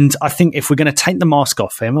 And I think if we're going to take the mask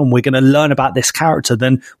off him and we're going to learn about this character,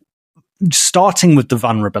 then starting with the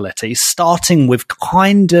vulnerability, starting with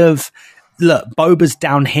kind of, look, Boba's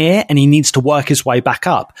down here and he needs to work his way back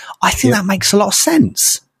up. I think that makes a lot of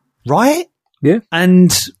sense, right? Yeah.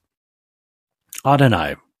 And I don't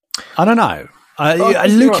know.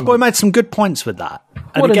 Lukey Boy made some good points with that.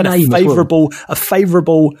 And What again, a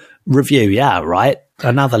favorable review. Yeah, right.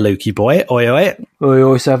 Another Lukey Boy. Oi. We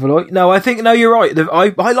always have a look. No, I think, no, you're right.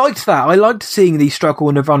 I liked that. I liked seeing the struggle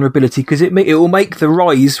and the vulnerability because it will make the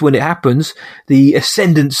rise, when it happens, the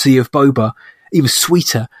ascendancy of Boba even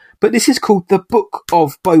sweeter. But this is called The Book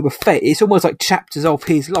of Boba Fett. It's almost like chapters of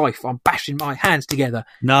his life. I'm bashing my hands together.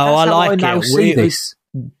 No, I like it.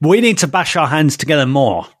 We need to bash our hands together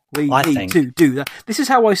more. We need to do that. This is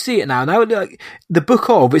how I see it now. Now, like, the Book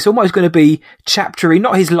of, it's almost going to be chaptery,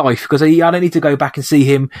 not his life, because I don't need to go back and see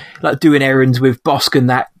him like doing errands with Bosk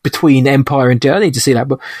and that between Empire and Jedi. I need to see that.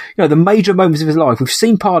 But, you know, the major moments of his life, we've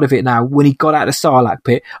seen part of it now when he got out of the Sarlacc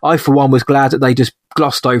pit. I, for one, was glad that they just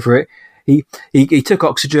glossed over it. He took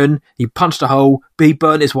oxygen, he punched a hole, he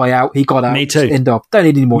burnt his way out, he got out. Me too. End of. Don't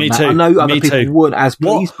need any more than that. I know other people weren't as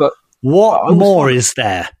pleased, but what more is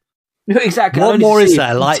there? Exactly. What more is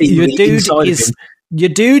there? Like, your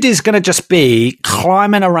dude is going to just be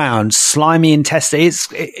climbing around, slimy intestines.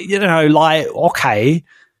 It's, you know, like, okay.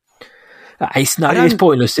 It's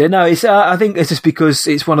pointless. Yeah, no, it's. I think it's just because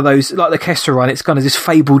it's one of those, like the Kessel Run. It's kind of this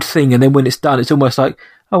fabled thing, and then when it's done, it's almost like,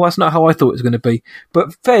 oh, that's not how I thought it was going to be.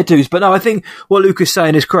 But fair dues. But no, I think what Luke is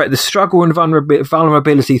saying is correct. The struggle and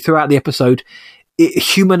vulnerability throughout the episode, it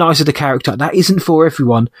humanises the character. That isn't for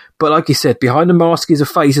everyone. But like you said, behind the mask is a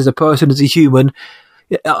face, as a person, as a human.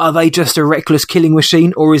 Are they just a reckless killing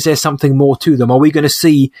machine, or is there something more to them? Are we going to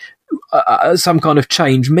see some kind of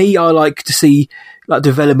change? Me, I like to see like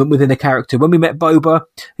development within a character. When we met Boba,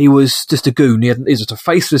 he was just a goon. He was just a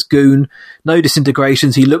faceless goon, no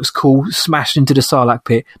disintegrations. He looks cool, smashed into the Sarlacc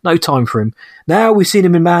pit. No time for him. Now we've seen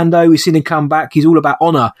him in Mando. We've seen him come back. He's all about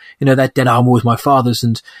honor. You know, that dead armor was my father's,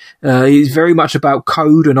 and he's very much about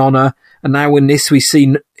code and honor. And now in this, we've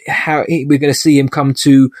seen how we're going to see him come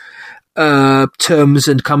to terms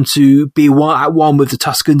and come to be at one with the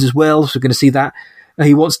Tuskens as well. So we're going to see that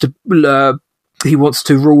he wants to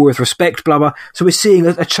rule with respect, blah blah. So we're seeing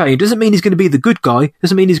a change. Doesn't mean he's going to be the good guy.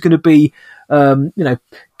 Doesn't mean he's going to be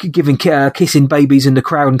giving kissing babies in the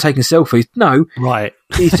crowd and taking selfies. No, right.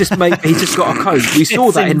 He's just got a code. We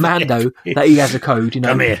saw that in Mando, that he has a code. You know,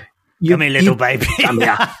 come here. Come here, little baby. Come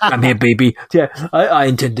here, baby. Yeah, I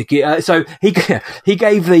intend to get. So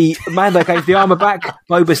Mando gave the armor back.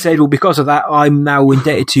 Boba said, "Well, because of that, I'm now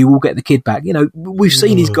indebted to you. We'll get the kid back." You know, we've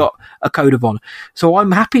seen he's got a code of honor, so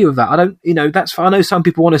I'm happy with that. I don't, that's. I know some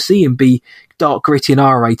people want to see him be dark, gritty, and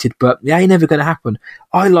R-rated, but it ain't never going to happen.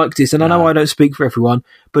 I like this, and I know I don't speak for everyone,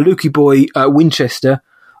 but Lukey Boy Winchester,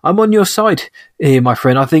 I'm on your side here, my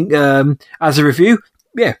friend. I think as a review,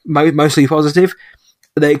 yeah, mostly positive.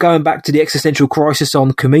 They're going back to the existential crisis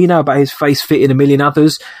on Kamino about his face fitting a million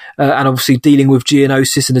others, and obviously dealing with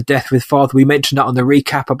Geonosis and the death of his father. We mentioned that on the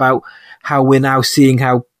recap about how we're now seeing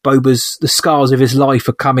how Boba's, the scars of his life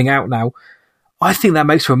are coming out now. I think that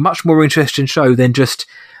makes for a much more interesting show than just,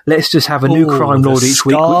 let's just have a new crime lord each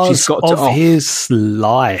week, which he's got to off. His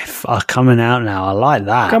life are coming out now. I like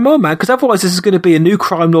that. Come on, man, because otherwise this is going to be a new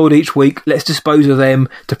crime lord each week. Let's dispose of them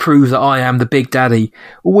to prove that I am the big daddy.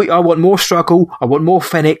 I want more struggle. I want more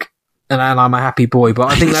Fennec, and I'm a happy boy. But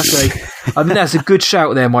I think that's a good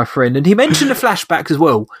shout there, my friend. And he mentioned the flashbacks as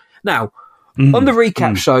well. Now, on the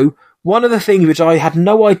recap show, one of the things which I had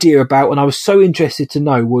no idea about, and I was so interested to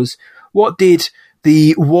know, was what did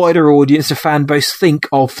the wider audience, the fan base, think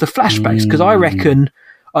of the flashbacks? Because I reckon,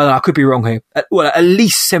 I could be wrong here, at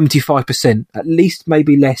least 75%, at least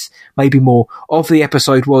maybe less, maybe more, of the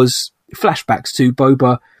episode was flashbacks to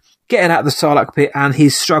Boba getting out of the Sarlacc pit and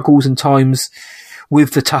his struggles and times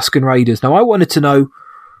with the Tusken Raiders. Now, I wanted to know,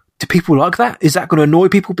 do people like that? Is that going to annoy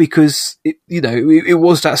people? Because, it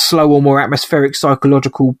was that slower, more atmospheric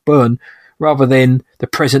psychological burn rather than the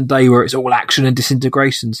present day where it's all action and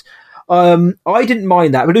disintegrations. I didn't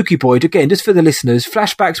mind that. But Lukey Boy, again, just for the listeners,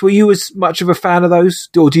 flashbacks, were you as much of a fan of those?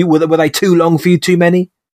 Or were they too long for you, too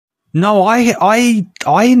many? No, I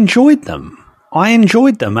enjoyed them. And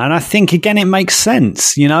I think, again, it makes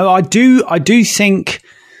sense. I do think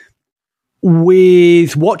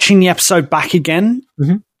with watching the episode back again,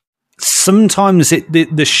 sometimes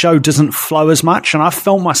the show doesn't flow as much, and I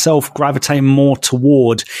felt myself gravitating more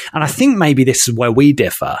toward, and I think maybe this is where we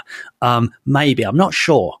differ. Maybe, I'm not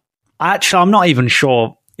sure. Actually, I'm not even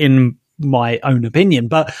sure in my own opinion,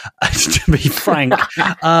 but to be frank,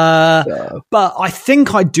 but I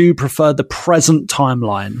think I do prefer the present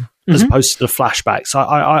timeline as opposed to the flashbacks.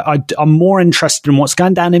 I'm more interested in what's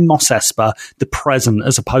going down in Mos Espa, the present,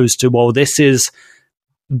 as opposed to, well, this is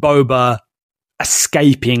Boba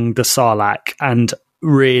escaping the Sarlacc, and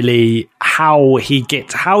really how he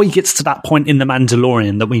gets to that point in the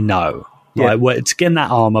Mandalorian that we know, right? Where it's getting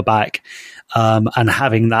that armor back, and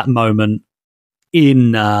having that moment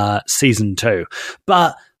in season 2.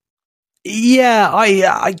 But yeah,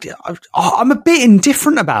 I'm a bit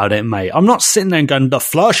indifferent about it, mate. I'm not sitting there and going, the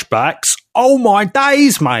flashbacks, oh my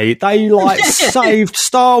days, mate, they like saved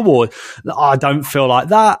Star Wars. I don't feel like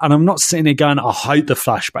that, and I'm not sitting there going, I hate the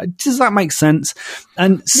flashback. Does that make sense?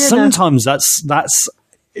 And sometimes that's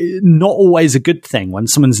not always a good thing when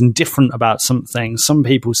someone's indifferent about something. Some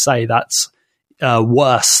people say that's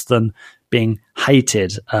worse than being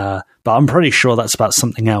hated, but I'm pretty sure that's about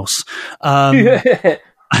something else.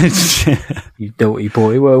 You naughty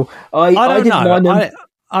boy. Well, I don't know.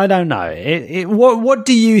 I don't know. What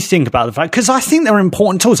do you think about the fact? Because I think they're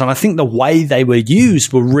important tools, and I think the way they were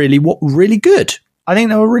used were really good. I think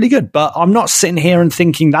they were really good, but I'm not sitting here and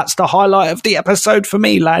thinking that's the highlight of the episode for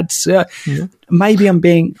me, lads. Maybe I'm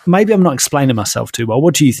not explaining myself too well.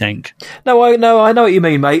 What do you think? No, I know what you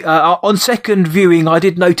mean, mate. On second viewing, I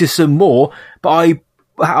did notice some more, but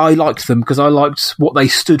I liked them because I liked what they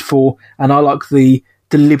stood for, and I like the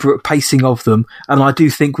deliberate pacing of them. And I do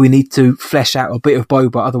think we need to flesh out a bit of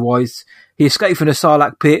Boba. Otherwise, he escaped from the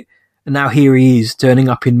Sarlacc pit, and now here he is turning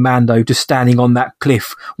up in Mando, just standing on that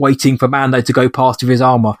cliff, waiting for Mando to go past with his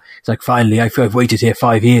armor. It's like, finally, I've waited here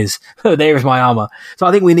 5 years. There is my armor. So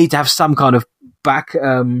I think we need to have some kind of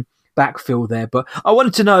backfill there. But I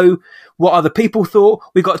wanted to know what other people thought.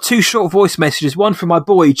 We got 2 short voice messages, one from my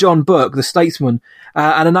boy John Burke, the statesman,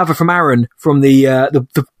 and another from Aaron, from the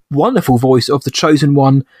wonderful voice of the Chosen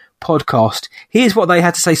One podcast. Here's what they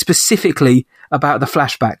had to say specifically about the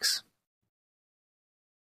flashbacks.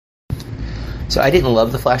 So I didn't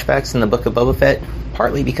love the flashbacks in the Book of Boba Fett,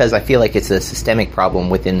 partly because I feel like it's a systemic problem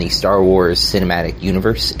within the Star Wars cinematic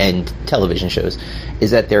universe and television shows,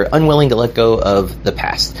 is that they're unwilling to let go of the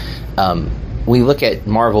past. We look at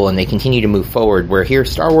Marvel and they continue to move forward, where here,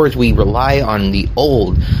 Star Wars, we rely on the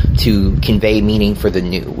old to convey meaning for the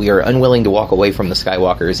new. We are unwilling to walk away from the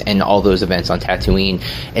Skywalkers and all those events on Tatooine.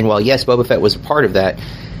 And while, yes, Boba Fett was a part of that,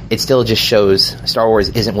 it still just shows Star Wars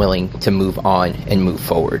isn't willing to move on and move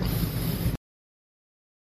forward.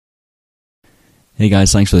 Hey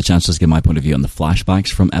guys, thanks for the chance to give my point of view on the flashbacks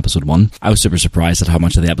from episode 1. I was super surprised at how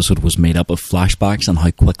much of the episode was made up of flashbacks and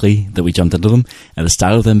how quickly that we jumped into them. And the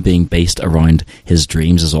style of them being based around his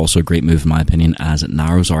dreams is also a great move in my opinion, as it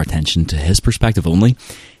narrows our attention to his perspective only,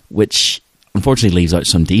 which unfortunately leaves out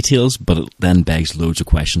some details, but it then begs loads of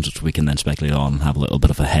questions which we can then speculate on and have a little bit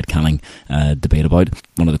of a headcanon debate about.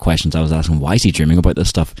 One of the questions I was asking, why is he dreaming about this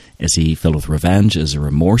stuff? Is he filled with revenge? Is there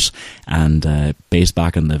remorse? And based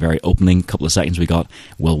back on the very opening couple of seconds we got,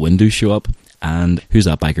 will Windu show up? And who's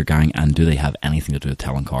that biker gang? And do they have anything to do with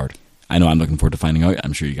Talon Card? I know I'm looking forward to finding out.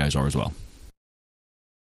 I'm sure you guys are as well.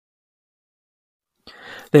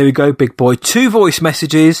 There we go, big boy. 2 voice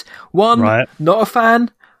messages. One, not a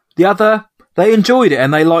fan. The other, they enjoyed it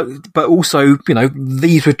and they liked, but also,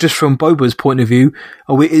 these were just from Boba's point of view.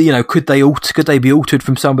 Could they be altered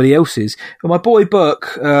from somebody else's? But my boy Burke,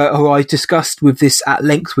 who I discussed with this at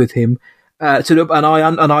length with him, I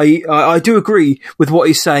do agree with what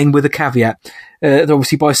he's saying, with a caveat.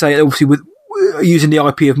 Obviously, with using the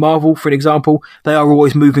IP of Marvel, for an example, they are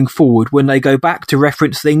always moving forward. When they go back to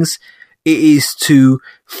reference things, it is to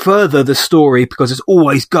further the story because it's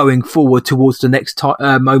always going forward towards the next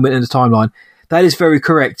moment in the timeline. That is very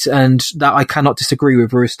correct, and that I cannot disagree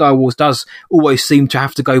with, whereas Star Wars does always seem to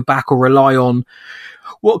have to go back or rely on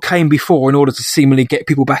what came before in order to seemingly get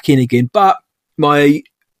people back in again. But my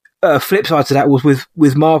flip side to that was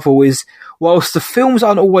with Marvel is, whilst the films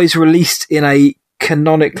aren't always released in a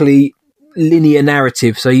canonically linear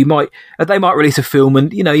narrative, so they might release a film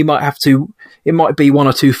and it might be 1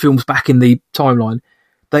 or 2 films back in the timeline.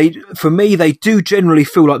 For me, they do generally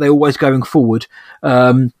feel like they're always going forward.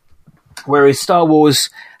 Whereas Star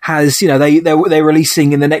Wars has, they're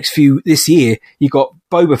releasing in the next this year. You got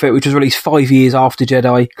Boba Fett, which was released 5 years after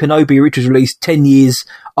Jedi, Kenobi, which was released 10 years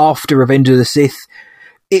after Revenge of the Sith.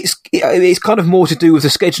 It's kind of more to do with the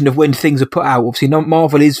scheduling of when things are put out. Obviously,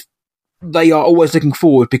 Marvel they are always looking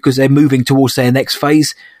forward because they're moving towards their next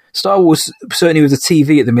phase. Star Wars, certainly with the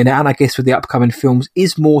TV at the minute, and I guess with the upcoming films,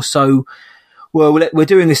 is more so, well, we're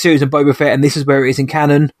doing a series of Boba Fett, and this is where it is in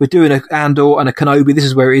canon. We're doing an Andor and a Kenobi, this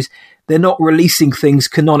is where it is. They're not releasing things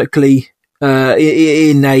canonically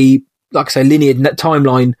in a, like I say, linear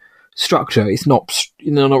timeline structure. It's not,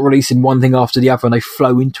 not releasing one thing after the other and they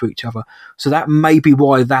flow into each other. So that may be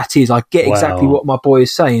why that is. I get exactly what my boy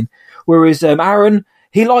is saying. Whereas Aaron,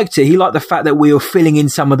 he liked it. He liked the fact that we were filling in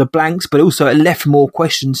some of the blanks, but also it left more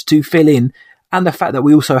questions to fill in, and the fact that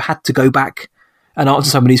we also had to go back and answer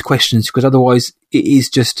some of these questions, because otherwise it is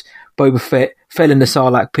just Boba Fett fell in the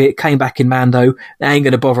Sarlacc pit, came back in Mando, they ain't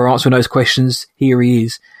going to bother answering those questions, here he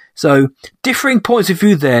is. So, differing points of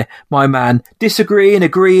view there, my man. Disagreeing,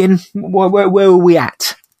 agreeing, where are we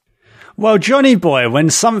at? Well, Johnny boy, when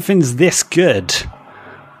something's this good,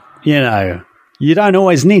 you don't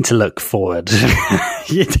always need to look forward.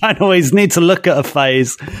 You don't always need to look at a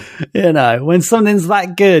phase. When something's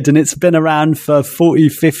that good and it's been around for 40,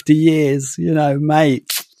 50 years,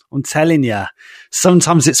 mate, I'm telling you,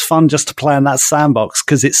 sometimes it's fun just to play in that sandbox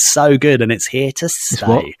because it's so good and it's here to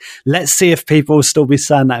stay. Let's see if people will still be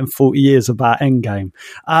saying that in 40 years about Endgame.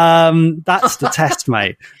 That's the test,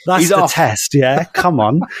 mate. That's the test, yeah? Come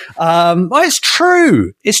on. Well, it's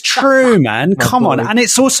true. It's true, man. Come on. And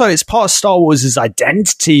it's part of Star Wars'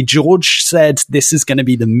 identity. George said, this is going to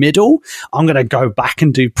be the middle. I'm going to go back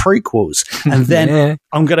and do prequels. And then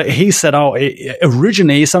he said,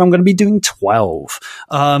 originally he said, I'm going to be doing 12.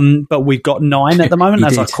 But we've got 9 at the moment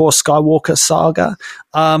as our core Skywalker saga.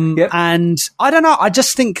 And I don't know. I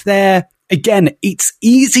just think it's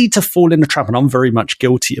easy to fall in the trap, and I'm very much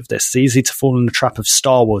guilty of this. It's easy to fall in the trap of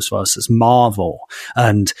Star Wars versus Marvel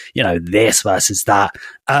and, this versus that.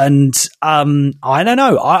 And I don't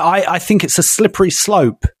know. I think it's a slippery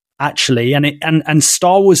slope, actually. And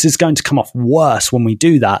Star Wars is going to come off worse when we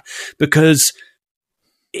do that because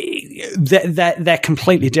they're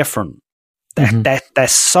completely different. They're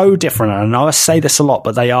so different. And I know I say this a lot,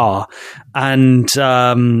 but they are. And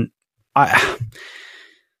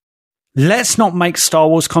let's not make Star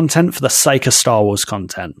Wars content for the sake of Star Wars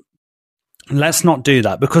content. Let's not do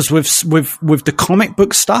that, because with the comic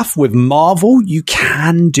book stuff, with Marvel, you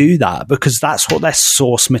can do that because that's what their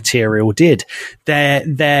source material did.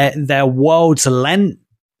 Their worlds lent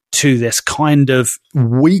to this kind of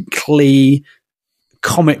weekly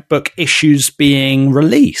comic book issues being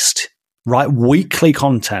released. Right, weekly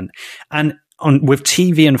content, and with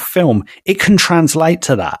TV and film, it can translate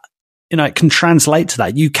to that. It can translate to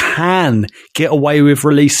that. You can get away with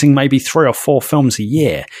releasing maybe 3 or 4 films a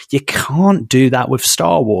year. You can't do that with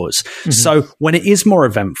Star Wars. Mm-hmm. So when it is more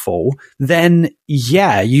eventful, then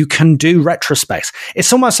you can do retrospects.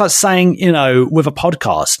 It's almost like saying, with a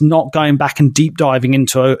podcast, not going back and deep diving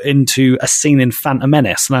into a scene in Phantom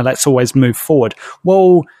Menace. No, let's always move forward.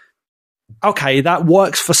 Well, okay, that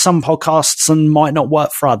works for some podcasts and might not work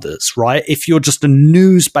for others, right? If you're just a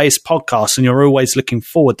news-based podcast and you're always looking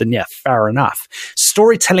forward, then fair enough.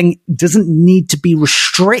 Storytelling doesn't need to be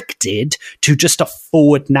restricted to just a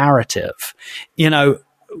forward narrative. That's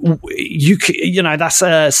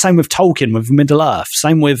same with Tolkien, with Middle-earth,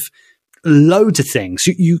 same with loads of things.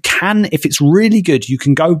 You can, if it's really good, you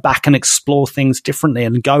can go back and explore things differently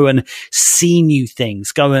and go and see new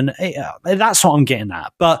things. That's what I'm getting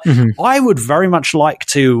at. But I would very much like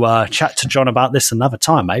to chat to John about this another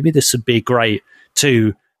time. Maybe this would be great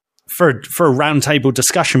for a roundtable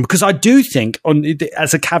discussion, because I do think,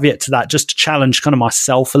 as a caveat to that, just to challenge kind of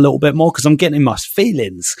myself a little bit more, because I'm getting in my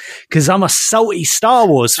feelings, because I'm a salty Star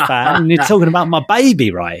Wars fan and you're talking about my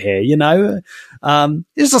baby right here,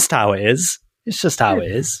 it's just how it is. It's just how it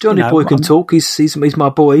is. Johnny boy can talk. He's my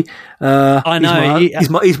boy. I know.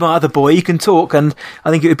 He's my other boy. He can talk, and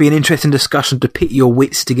I think it would be an interesting discussion to pit your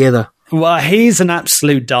wits together. Well, he's an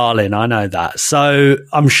absolute darling. I know that. So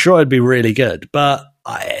I'm sure it'd be really good. But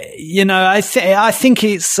I think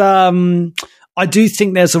it's. I do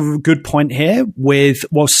think there's a good point here with,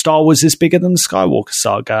 Star Wars is bigger than the Skywalker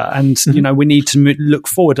saga, and we need to look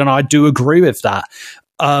forward. And I do agree with that.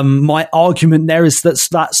 My argument there is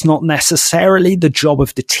that's not necessarily the job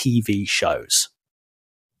of the TV shows.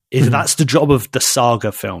 That's the job of the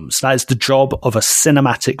saga films. That is the job of a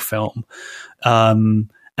cinematic film.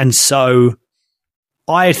 And so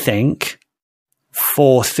I think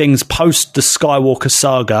for things post the Skywalker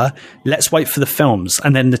saga, let's wait for the films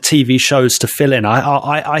and then the TV shows to fill in.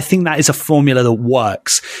 I think that is a formula that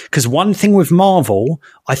works, because one thing with Marvel,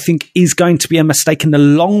 I think, is going to be a mistake in the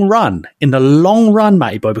long run,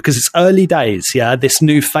 Matty Boy, because it's early days. Yeah. This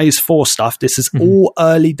new phase 4 stuff, this is all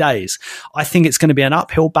early days. I think it's going to be an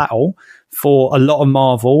uphill battle for a lot of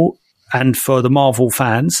Marvel and for the Marvel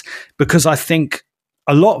fans, because I think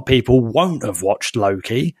a lot of people won't have watched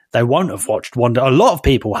Loki. They won't have watched Wanda. A lot of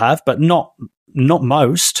people have, but not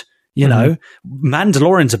most. You know,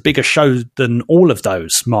 Mandalorian's a bigger show than all of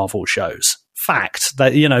those Marvel shows. Fact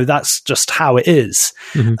that, you know, that's just how it is.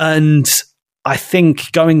 And I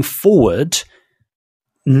think going forward,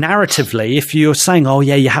 narratively, if you're saying, oh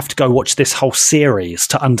yeah, you have to go watch this whole series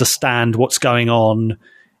to understand what's going on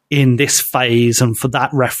in this phase and for that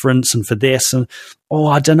reference and for this, and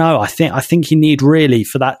I don't know. I think you need really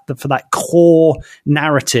for that core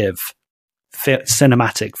narrative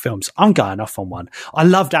cinematic films. I'm going off on one. I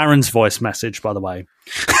loved Aaron's voice message, by the way.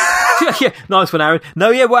 Yeah, nice one, Aaron. No,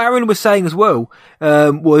 yeah, what Aaron was saying as well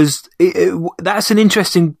was that's an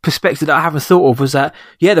interesting perspective that I haven't thought of. Was that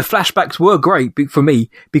the flashbacks were great for me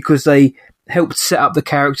because they helped set up the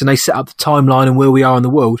character and they set up the timeline and where we are in the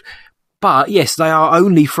world. But yes, they are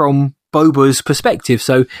only from Boba's perspective.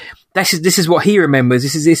 So this is what he remembers.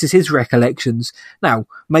 This is his recollections. Now,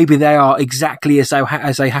 maybe they are exactly as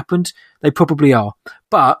they happened. They probably are.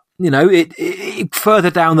 But, you know, it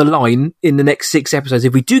further down the line in the next 6 episodes,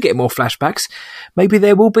 if we do get more flashbacks, maybe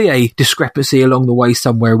there will be a discrepancy along the way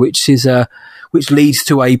somewhere, which leads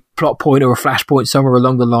to a plot point or a flashpoint somewhere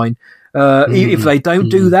along the line. If they don't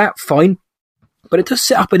do that, fine. But it does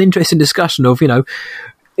set up an interesting discussion of, you know,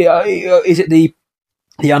 is it the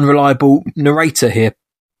unreliable narrator here?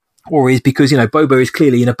 Or is because, you know, Boba is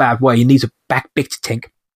clearly in a bad way. He needs a bacta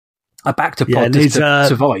tank. A bacta pod to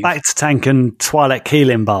survive. Bacta tank and Twi'lek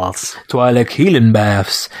healing baths. Twi'lek healing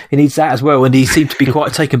baths. He needs that as well. And he seemed to be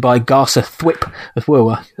quite taken by Garsa Thwip as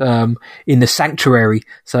well in the Sanctuary.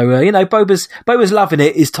 So, you know, Boba's loving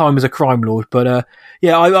it, his time as a crime lord. But,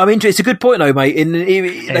 yeah, I'm interested. It's a good point, though, mate. And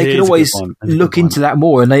they can always look into that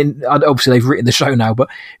more. And obviously they've written the show now, but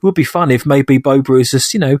it would be fun if maybe Boba is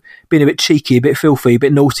just, you know, being a bit cheeky, a bit filthy, a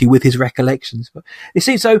bit naughty with his recollections. But it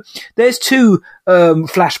seems so. There's 2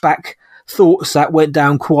 flashback thoughts that went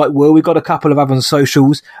down quite well. We got a couple of other on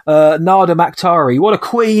socials. Nada Makhtari, what a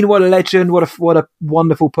queen, what a legend, what a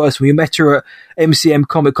wonderful person. We met her at MCM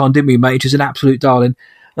Comic Con, didn't we, mate? She's an absolute darling.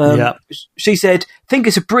 She said, think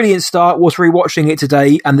it's a brilliant start, was rewatching it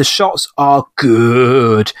today, and the shots are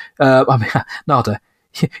good. I mean, Nada,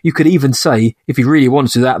 you could even say, if you really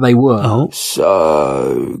wanted to, that they were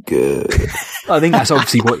so good. I think that's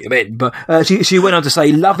obviously what you meant. But she went on to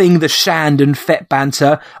say, loving the Shand and Fett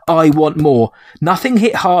banter. I want more. Nothing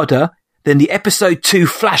hit harder than the episode 2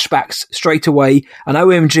 flashbacks straight away. And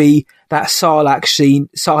OMG, that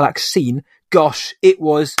Sarlacc scene. Gosh, it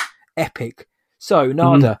was epic. So,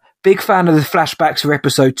 Nada, big fan of the flashbacks for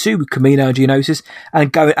episode 2 with Kamino and Geonosis,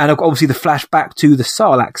 and obviously the flashback to the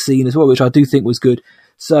Sarlacc scene as well, which I do think was good.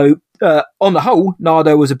 So, on the whole,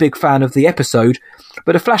 Nada was a big fan of the episode,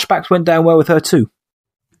 but the flashbacks went down well with her too.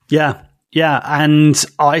 Yeah, and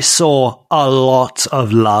I saw a lot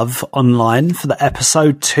of love online for the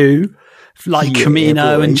episode 2, like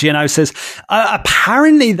Kamino and Geonosis.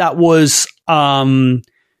 Apparently that was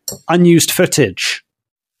unused footage.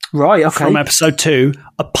 Right, okay. From episode 2,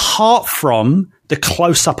 apart from the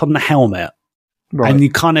close-up on the helmet. Right. And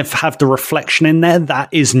you kind of have the reflection in there. That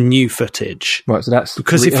is new footage. Right, so that's...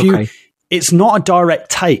 Because it's not a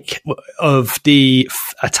direct take of the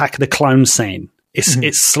Attack of the Clones scene.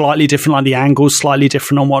 It's slightly different, like the angle's slightly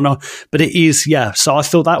different and whatnot. But it is, so I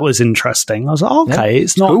thought that was interesting. I was like, okay,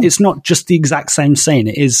 it's not just the exact same scene.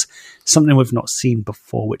 It is something we've not seen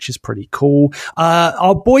before, which is pretty cool.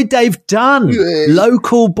 Our boy Dave Dunn,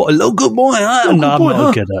 local boy.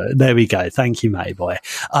 There we go. Thank you, mate boy.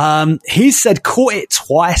 He said, caught it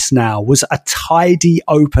twice now, was a tidy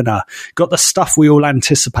opener. Got the stuff we all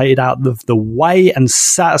anticipated out of the way and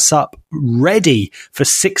set us up ready for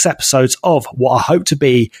 6 episodes of what I hope to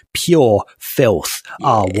be pure filth.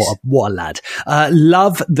 Yes. What a lad.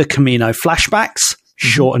 Love the Kamino flashbacks.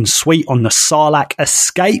 Short and sweet on the Sarlacc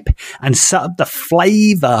escape and set up the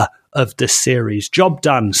flavour of the series. Job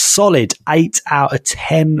done. Solid 8 out of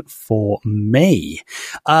 10 for me.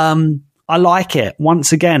 I like it.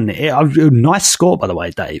 Once again, nice score, by the way,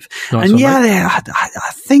 Dave. Nice and I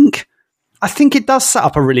think it does set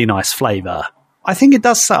up a really nice flavour. And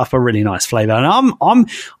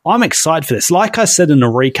I'm excited for this. Like I said in the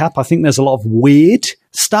recap, I think there's a lot of weird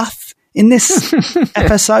stuff in this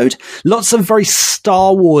episode. Lots of very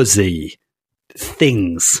Star Wars-y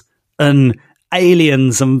things and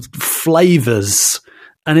aliens and flavors.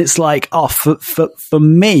 And it's like, for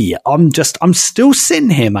me, I'm still sitting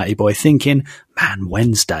here, matey boy, thinking, man,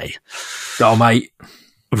 Wednesday. Oh, mate.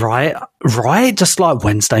 Right. Just like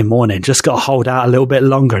Wednesday morning. Just got to hold out a little bit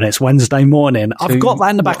longer and it's Wednesday morning. I've got that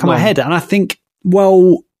in the back of my head and I think,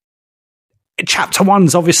 well, chapter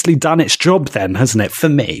 1's obviously done its job then, hasn't it? For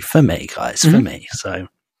me, guys, for me. So,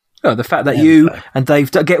 the fact that you and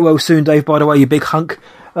Dave, get well soon, Dave, by the way, you big hunk.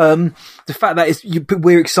 The fact that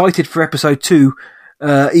we're excited for episode 2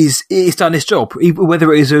 it's done its job.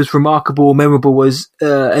 Whether it is as remarkable or memorable as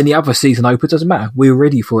any other season opener, doesn't matter. We're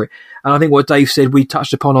ready for it. And I think what Dave said, we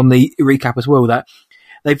touched upon on the recap as well, that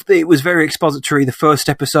it was very expository, the first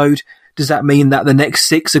episode. Does that mean that the next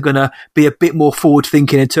 6 are going to be a bit more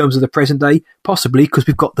forward-thinking in terms of the present day? Possibly, because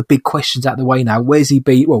we've got the big questions out of the way now. Where's he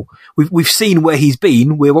been? Well, we've seen where he's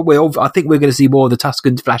been. I think we're going to see more of the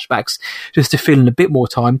Tusken flashbacks just to fill in a bit more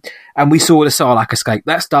time. And we saw the Sarlacc escape.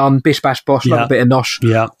 That's done. Bish, bash, bosh. Love a bit of nosh.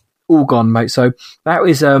 Yeah. All gone, mate. So that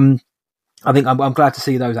was, I think I'm glad to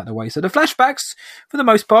see those out of the way. So the flashbacks, for the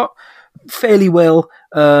most part, fairly well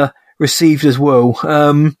received as well.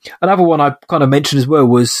 Another one I kind of mentioned as well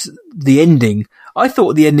was the ending. I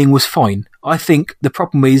thought the ending was fine. I think the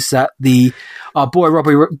problem is that our boy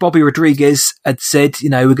Bobby Rodriguez had said,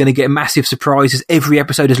 we're going to get massive surprises. Every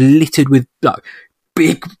episode is littered with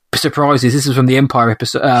big surprises. This is from the Empire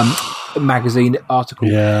episode magazine article.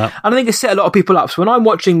 Yeah. And I think it set a lot of people up. So when I'm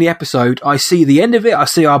watching the episode, I see the end of it. I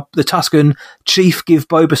see the Tusken chief give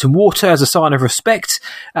Boba some water as a sign of respect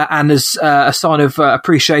and as a sign of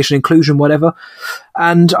appreciation, inclusion, whatever.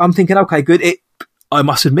 And I'm thinking, okay, good. I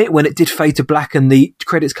must admit, when it did fade to black and the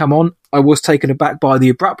credits come on, I was taken aback by the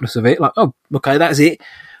abruptness of it. Like, oh, okay, that's it.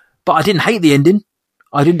 But I didn't hate the ending.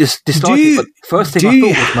 I didn't dislike it. But first thing I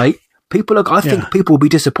thought was, mate, I think people will be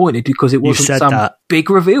disappointed because it wasn't some big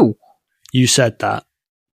reveal. You said that.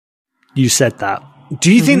 Do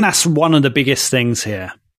you think that's one of the biggest things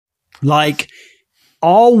here? Like,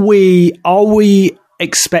 are we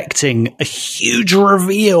expecting a huge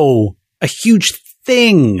reveal, a huge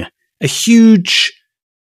thing, a huge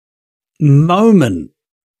moment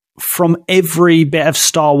from every bit of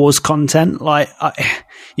Star Wars content? Like,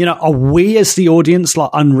 are we as the audience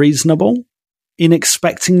unreasonable in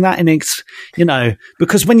expecting that?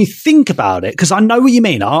 Because when you think about it, because I know what you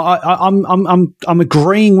mean, I'm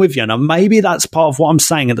agreeing with you, and maybe that's part of what I'm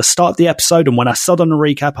saying at the start of the episode. And when I saw it on the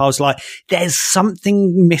recap, I was like, "There's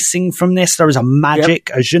something missing from this. There is a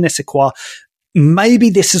magic, a je ne sais quoi."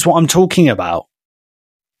 Maybe this is what I'm talking about.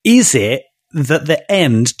 Is it that the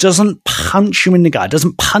end doesn't punch you in the gut,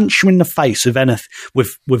 doesn't punch you in the face with anything,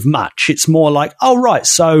 with much? It's more like, oh, right,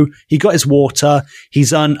 so he got his water,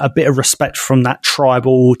 he's earned a bit of respect from that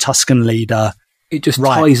tribal Tusken leader. It just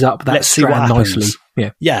ties up that strand nicely.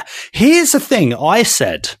 Yeah. Here's the thing I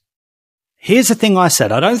said.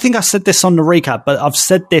 I don't think I said this on the recap, but I've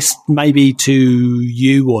said this maybe to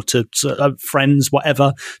you or to friends,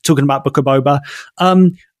 whatever, talking about Book of Boba.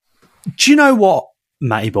 Do you know what,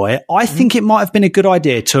 Matty boy? I think it might have been a good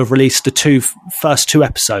idea to have released the first two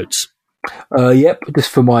episodes. Yep, just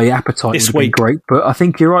for my appetite this would week. Be great. But I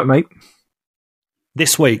think you're right, mate.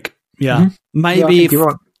 This week, yeah. Mm-hmm. Maybe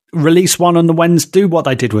release one on the Wednesday, do what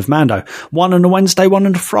they did with Mando. One on the Wednesday, one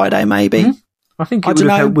on the Friday, maybe. Mm-hmm. I think it would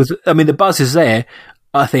have helped with. I mean, the buzz is there,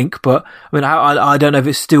 I think, but I mean, I don't know if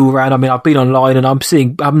it's still around. I mean, I've been online and I'm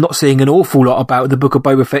not seeing an awful lot about the Book of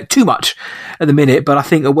Boba Fett too much at the minute. But I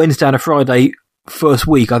think a Wednesday and a Friday first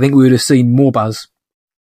week, I think we would have seen more buzz.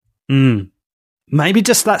 Maybe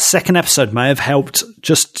just that second episode may have helped,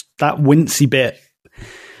 just that wincy bit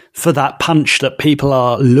for that punch that people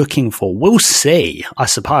are looking for. We'll see, I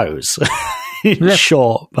suppose.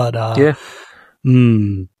 Short, but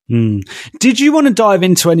Did you want to dive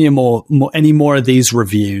into any more of these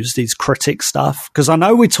reviews, these critic stuff? Because I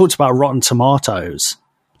know we talked about Rotten Tomatoes.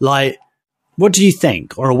 Like, what do you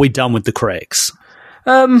think? Or are we done with the critics?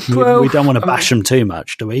 We don't want to bash them too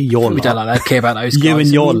much, do we? We don't like care about those guys. You and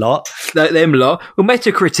your lot. Them lot. Well,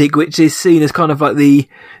 Metacritic, which is seen as kind of like the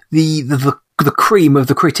cream of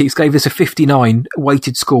the critics, gave us a 59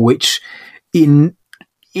 weighted score, which in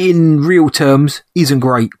real terms isn't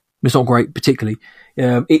great. It's not great particularly.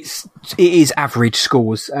 It is average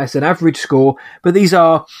scores. It's an average score, but these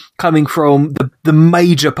are coming from the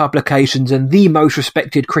major publications and the most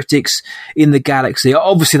respected critics in the galaxy.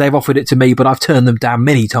 Obviously, they've offered it to me, but I've turned them down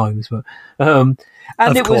many times. But, and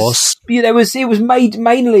it was made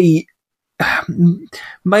mainly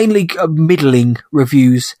middling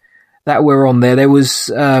reviews that were on there. There was,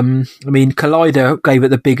 Collider gave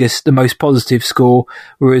it the most positive score,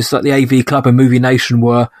 whereas like the AV Club and Movie Nation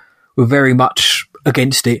were very much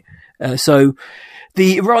against it. So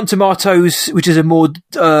the Rotten Tomatoes, which is a more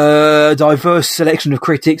diverse selection of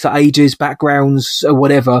critics, like ages, backgrounds,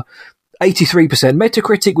 whatever, 83%.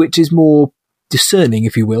 Metacritic, which is more discerning,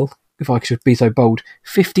 if you will, if I should be so bold,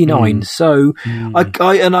 59. So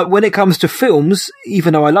when it comes to films,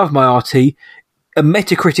 even though I love my RT, a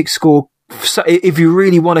Metacritic score so if you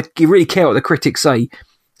really you really care what the critics say,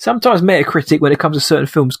 sometimes Metacritic, when it comes to certain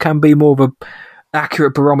films, can be more of a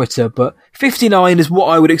accurate barometer. But 59 is what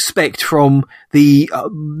I would expect from the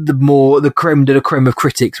creme de la creme of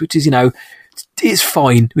critics, which is, it's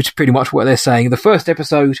fine, which is pretty much what they're saying. The first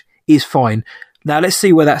episode is fine. Now let's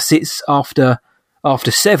see where that sits after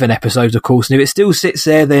 7 episodes, of course. And if it still sits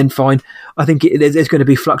there, then fine. I think there's going to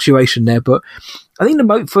be fluctuation there. But I think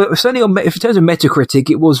certainly in terms of Metacritic,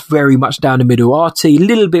 it was very much down the middle. RT, a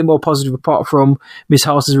little bit more positive apart from Miss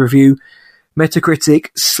Haas's review. Metacritic,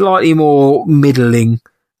 slightly more middling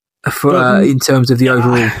in terms of the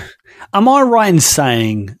overall. Am I right in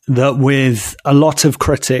saying that with a lot of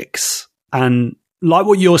critics, and like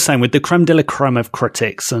what you're saying, with the creme de la creme of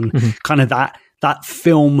critics and kind of that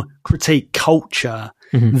film critique culture,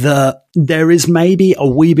 that there is maybe a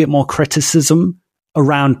wee bit more criticism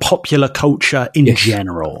around popular culture in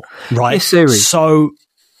general, right? Yes, there is. So,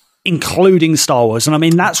 including Star Wars. And I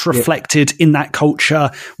mean, that's reflected in that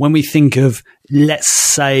culture when we think of, let's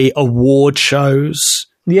say, award shows.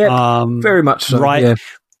 Yeah, very much so. Right?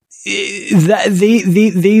 Yeah.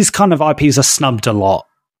 These kind of IPs are snubbed a lot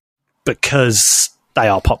because they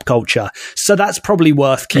are pop culture. So that's probably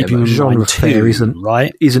worth keeping in mind too,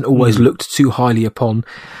 isn't always looked too highly upon.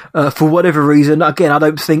 For whatever reason, again, I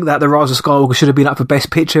don't think that The Rise of Skywalker should have been up for Best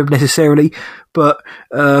Picture necessarily, but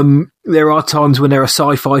there are times when there are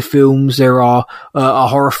sci-fi films, there are a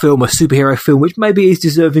horror film, a superhero film, which maybe is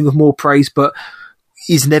deserving of more praise, but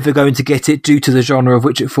is never going to get it due to the genre of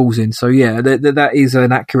which it falls in. So yeah, that is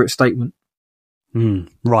an accurate statement.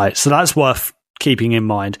 Right, so that's worth keeping in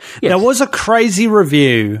mind. Yes. There was a crazy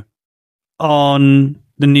review on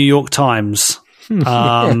the New York Times.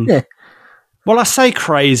 Well, I say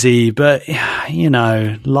crazy, but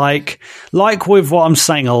like with what I'm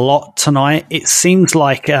saying a lot tonight, it seems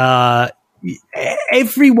like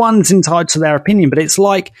everyone's entitled to their opinion, but it's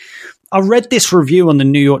like I read this review on the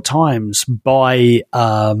New York Times by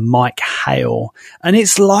Mike Hale, and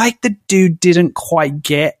it's like the dude didn't quite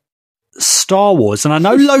get Star Wars. And I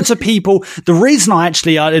know loads of people, the reason I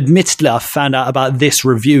found out about this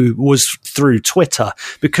review was through Twitter,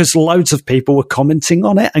 because loads of people were commenting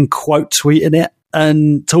on it and quote tweeting it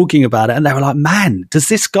and talking about it. And they were like, man,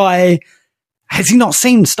 has he not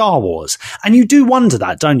seen Star Wars? And you do wonder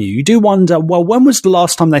that, don't you? You do wonder, well, when was the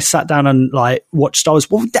last time they sat down and watched Star Wars?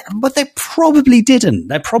 Well, but they probably didn't.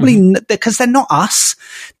 They're probably, because they're not us.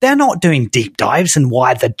 They're not doing deep dives and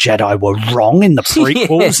why the Jedi were wrong in the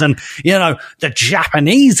prequels and, the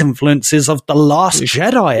Japanese influences of The Last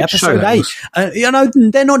Jedi, Episode 8.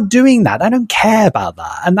 They're not doing that. They don't care about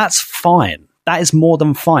that. And that's fine. That is more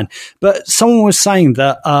than fine. But someone was saying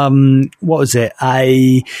that, what was it?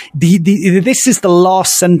 This is the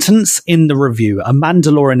last sentence in the review. A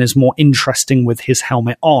Mandalorian is more interesting with his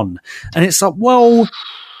helmet on. And it's like, well,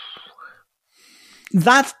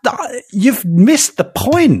 you've missed the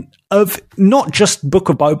point of not just Book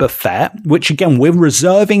of Boba Fett, which again, we're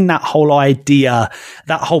reserving that whole idea,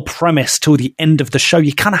 that whole premise till the end of the show.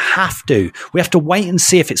 You kind of have to. We have to wait and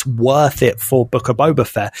see if it's worth it for Book of Boba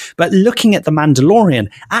Fett. But looking at The Mandalorian,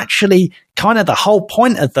 actually, kind of the whole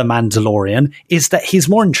point of The Mandalorian is that he's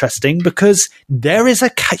more interesting because there is a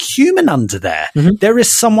human under there. There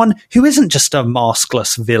is someone who isn't just a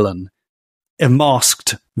maskless villain, a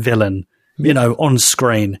masked villain, on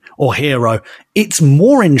screen or hero. It's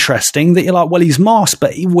more interesting that you're like, well, he's masked,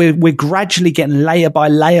 but we're gradually getting layer by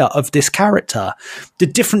layer of this character. The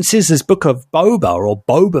difference is Book of Boba, or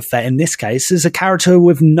Boba Fett in this case, is a character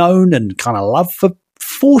we've known and kind of loved for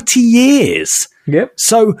 40 years. Yep.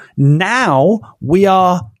 So now we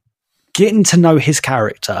are getting to know his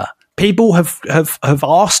character. People have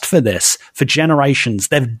asked for this for generations.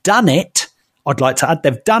 They've done it. I'd like to add,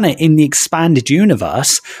 they've done it in the expanded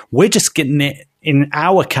universe. We're just getting it in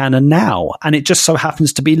our canon now, and it just so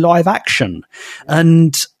happens to be live action.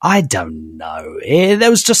 And I don't know.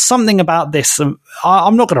 There was just something about this.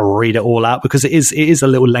 I'm not going to read it all out because it is a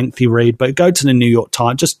little lengthy read, but go to the New York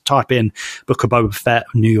Times, just type in Book of Boba Fett,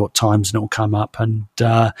 New York Times, and it'll come up. And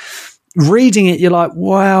reading it, you're like,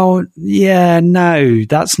 well, yeah, no,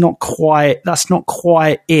 that's not quite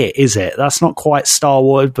it, is it? That's not quite Star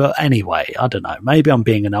Wars. But anyway, I don't know. Maybe I'm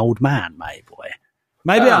being an old man, maybe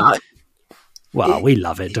well, we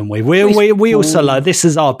love it, don't we? We also love, this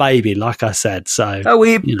is our baby, like I said. So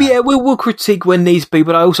we'll critique when needs be,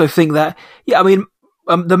 but I also think that the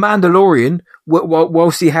Mandalorian,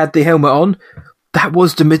 whilst he had the helmet on, that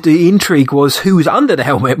was the intrigue was who was under the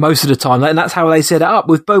helmet most of the time, and that's how they set it up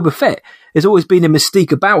with Boba Fett. There's always been a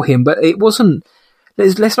mystique about him, but it wasn't.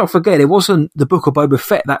 Let's not forget, it wasn't the Book of Boba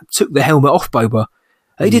Fett that took the helmet off Boba.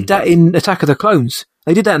 They did that in Attack of the Clones.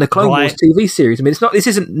 They did that in the Clone Wars TV series. I mean, this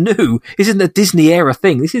isn't new. This isn't a Disney era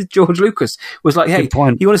thing. This is George Lucas was like, hey, you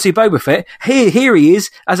want to see Boba Fett? Here he is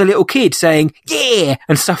as a little kid saying, yeah,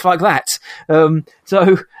 and stuff like that.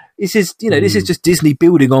 So this is, this is just Disney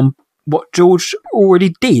building on what George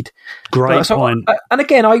already did. Great point. And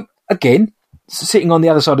again, sitting on the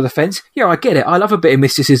other side of the fence, yeah, I get it. I love a bit of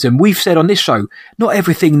mysticism. We've said on this show, not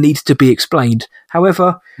everything needs to be explained.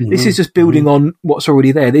 However, this is just building on what's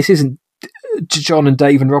already there. This isn't John and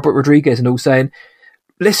Dave and Robert Rodriguez and all saying,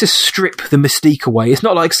 let's just strip the mystique away. It's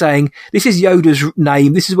not like saying, this is Yoda's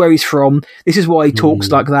name, this is where he's from, this is why he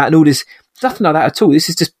talks like that, and all this. Nothing like that at all.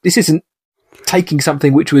 This isn't taking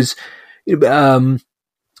something which was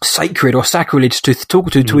sacred or sacrilege to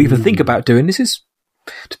talk to even think about doing. This is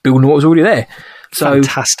just building what was already there. So,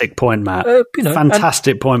 fantastic point, Matt.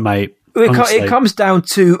 Fantastic point, mate. It comes down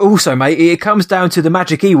to also, mate. It comes down to the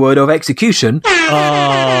magic E word of execution.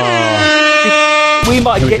 We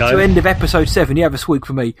might get to the end of episode 7. You have a squeak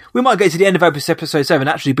for me. We might get to the end of episode 7 and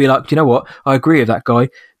actually be like, do you know what? I agree with that guy.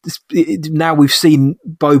 Now we've seen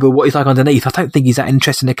Boba, what he's like underneath. I don't think he's that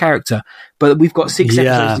interesting a character, but we've got 6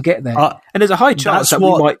 episodes to get there. And there's a high chance that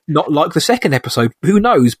we might not like the second episode. Who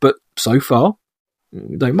knows? But so far,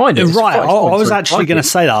 don't mind it. Right. I was actually going to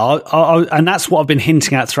say that. And that's what I've been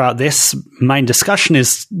hinting at throughout this main discussion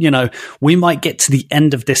is, we might get to the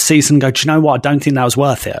end of this season and go, do you know what? I don't think that was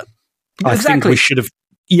worth it. I think we should have.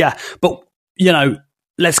 Yeah. But,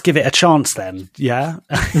 let's give it a chance then. Yeah.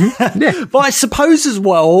 Yeah. But I suppose as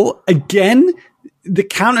well, again, the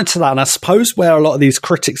counter to that, and I suppose where a lot of these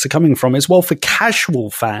critics are coming from is, well, for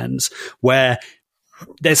casual fans where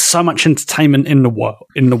there's so much entertainment in the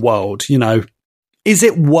world, is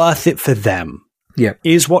it worth it for them? Yeah.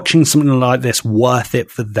 Is watching something like this worth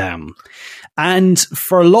it for them? And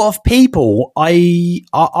for a lot of people, I'm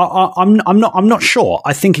not sure.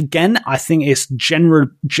 I think it's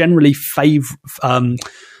generally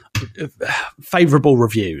favorable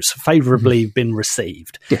reviews, favorably been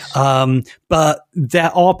received. Yes. But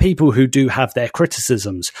there are people who do have their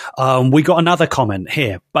criticisms. We got another comment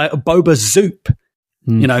here. Boba Zoop.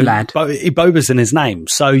 Lad. Boba's in his name,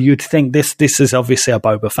 so you'd think this is obviously a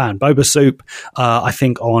Boba fan. Boba Soup, I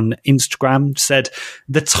think on Instagram said,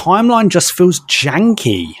 the timeline just feels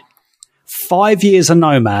janky. 5 years a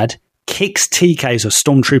nomad, kicks TKs of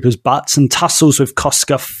stormtroopers' butts and tussles with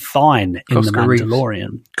Koska Fine in The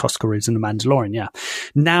Mandalorian. Koska Reeves in The Mandalorian, yeah.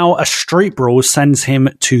 Now a street brawl sends him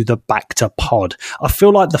to the Bacta pod. I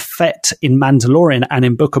feel like the Fett in Mandalorian and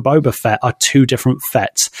in Book of Boba Fett are two different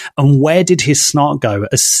Fetts. And where did his snark go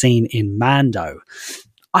as seen in Mando?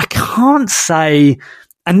 I can't say...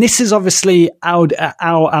 And this is obviously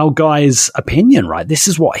our guy's opinion, right? This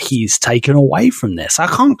is what he's taken away from this. I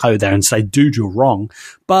can't go there and say, dude, you're wrong.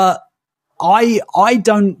 But I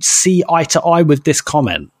don't see eye to eye with this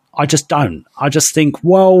comment. I just don't. I just think,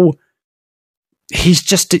 well, he's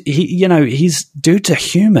dude's a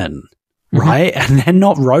human, right? And they're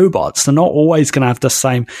not robots. They're not always going to have the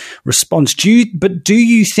same response. Do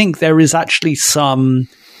you think there is actually some...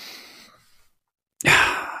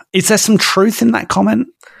 Is there some truth in that comment?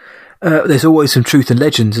 There's always some truth in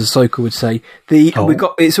legends, as Ahsoka would say.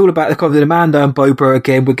 It's all about the Mando and Boba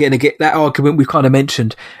again. We're going to get that argument we've kind of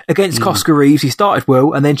mentioned against Koska Reeves. He started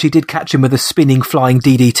well, and then she did catch him with a spinning, flying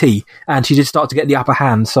DDT, and she did start to get the upper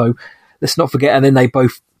hand. So let's not forget. And then they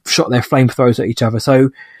both shot their flamethrowers at each other. So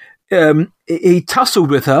he tussled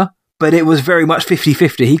with her, but it was very much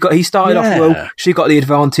 50-50. He started off well. She got the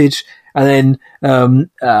advantage. And then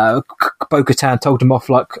Bo-Katan told him off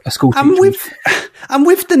like a school teacher. And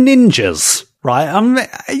with the ninjas, right?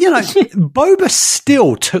 Boba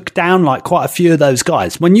still took down like quite a few of those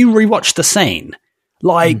guys. When you rewatch the scene,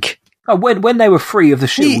 like when they were free of the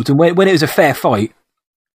shields and when it was a fair fight.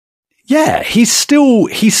 Yeah, he still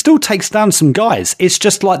takes down some guys. It's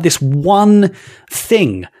just like this one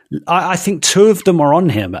thing. I think 2 of them are on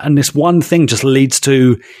him, and this one thing just leads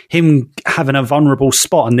to him having a vulnerable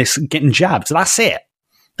spot and this getting jabbed. That's it.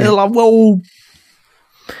 They're like, well,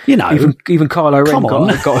 even Kylo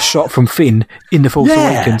Ren got a shot from Finn in The Force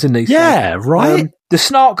Awakens, didn't he? Yeah, right. The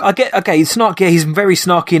snark, I get. Okay, snark. Yeah, he's very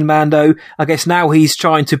snarky in Mando. I guess now he's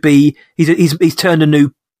trying to be. He's turned a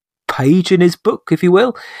new page in his book, if you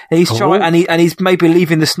will. And he's trying, and he's maybe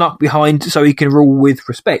leaving the snark behind so he can rule with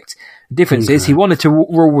respect. The difference is he wanted to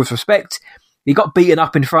rule with respect. He got beaten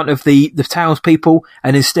up in front of the townspeople,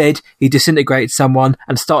 and instead he disintegrated someone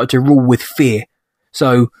and started to rule with fear.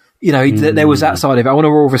 So there was that side of it. I want to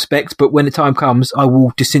rule with respect, but when the time comes, I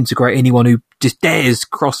will disintegrate anyone who just dares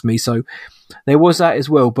cross me. So there was that as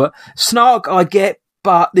well. But snark, I get,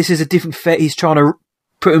 but this is a different Fett. He's trying to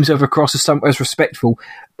put himself across as respectful.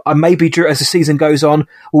 Maybe as the season goes on,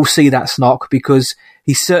 we'll see that snark, because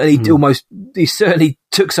he certainly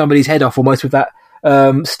took somebody's head off almost with that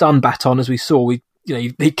stun baton, as we saw.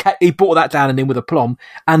 He brought that down and in with aplomb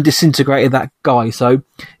and disintegrated that guy. So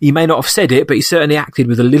he may not have said it, but he certainly acted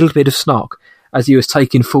with a little bit of snark as he was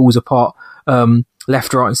taking fools apart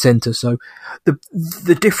left, right, and centre. So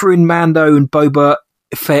the differing Mando and Boba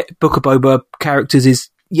Fett, Book of Boba characters is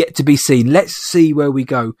yet to be seen. Let's see where we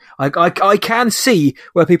go. I can see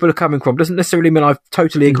where people are coming from. Doesn't necessarily mean I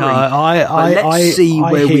totally agree. Let's see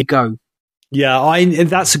where we go. Yeah,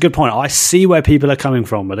 that's a good point. I see where people are coming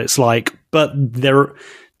from, but it's like, but there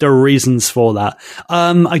are reasons for that.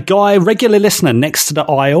 A guy, regular listener next to the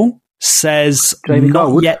aisle, says Jamie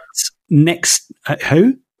Garwood. Yet next.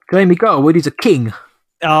 Who? Jamie Garwood. He's a king.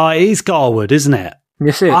 He's Garwood, isn't it?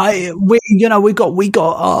 Yes, it. We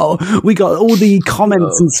got all the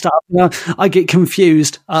comments and stuff. I get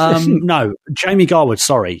confused. No, Jamie Garwood.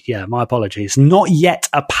 Sorry, yeah, my apologies. Not yet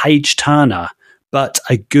a page turner, but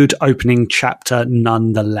a good opening chapter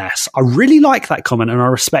nonetheless. I really like that comment and I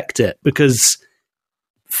respect it, because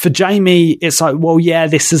for Jamie, it's like, well, yeah,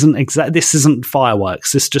 this isn't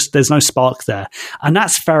fireworks. There's no spark there, and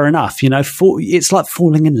that's fair enough. It's like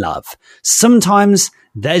falling in love. Sometimes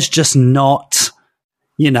there's just not,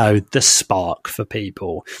 the spark for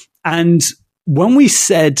people. And when we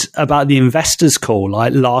said about the investors call,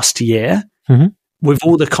 like last year, with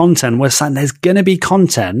all the content, we're saying there's going to be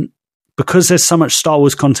content, because there's so much Star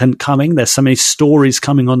Wars content coming. There's so many stories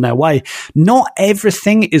coming on their way. Not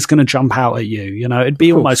everything is going to jump out at you. It'd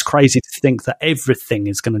be almost crazy to think that everything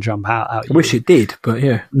is going to jump out at you. I wish it did, but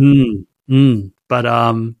yeah. But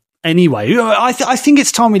anyway, I think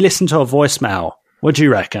it's time we listen to a voicemail. What do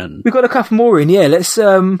you reckon? We've got a couple more in, yeah. Let's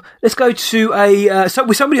go to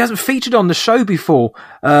somebody who hasn't featured on the show before,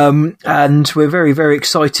 and we're very, very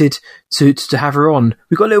excited to have her on.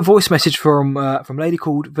 We've got a little voice message from a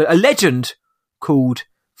legend called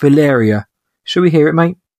Valeria. Shall we hear it,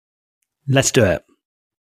 mate? Let's do it.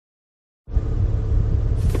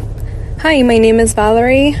 Hi, my name is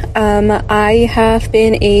Valerie. I have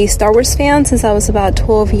been a Star Wars fan since I was about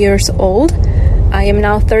 12 years old. I am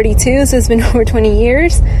now 32, so it's been over 20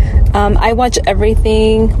 years. I watch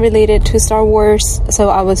everything related to Star Wars, so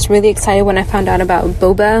I was really excited when I found out about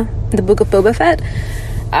the Book of Boba Fett.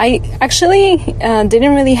 I actually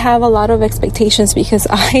didn't really have a lot of expectations, because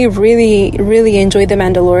I really, really enjoyed The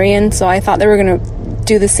Mandalorian, so I thought they were going to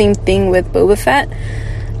do the same thing with Boba Fett.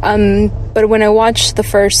 But when I watched the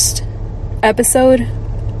first episode,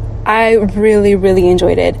 I really, really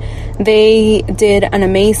enjoyed it. They did an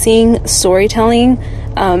amazing storytelling.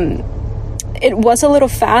 It was a little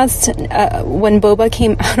fast when Boba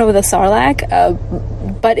came out of the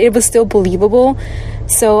Sarlacc, but it was still believable.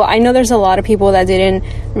 So I know there's a lot of people that didn't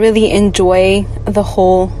really enjoy the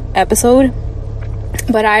whole episode,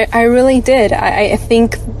 but I really did. I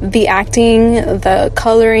think the acting, the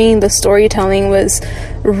coloring, the storytelling was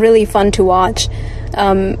really fun to watch.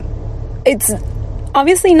 It's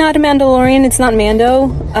obviously not a Mandalorian, it's not Mando,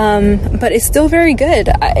 but it's still very good.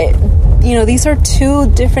 These are two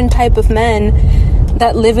different type of men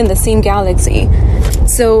that live in the same galaxy.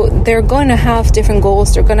 So they're going to have different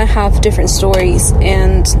goals, they're going to have different stories,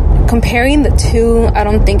 and comparing the two, I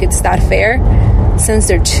don't think it's that fair, since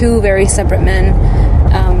they're two very separate men.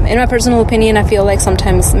 In my personal opinion, I feel like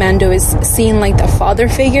sometimes Mando is seen like the father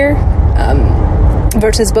figure,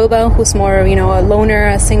 versus Boba, who's more, a loner,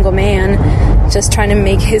 a single man, just trying to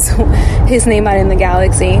make his name out in the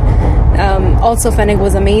galaxy. Also, Fennec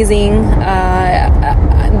was amazing.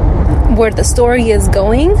 Where the story is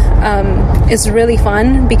going is really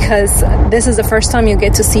fun, because this is the first time you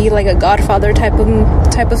get to see like a Godfather type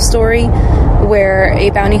of story, where a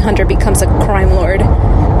bounty hunter becomes a crime lord.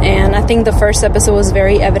 And I think the first episode was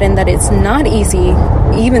very evident that it's not easy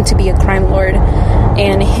even to be a crime lord.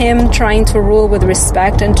 And him trying to rule with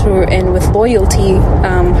respect and with loyalty,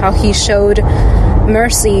 how he showed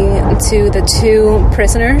mercy to the two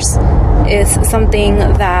prisoners, is something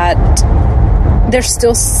that there's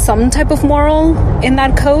still some type of moral in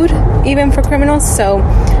that code, even for criminals. So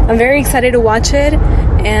I'm very excited to watch it.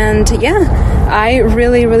 And yeah, I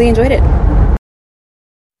really, really enjoyed it.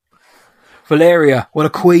 Valeria, what a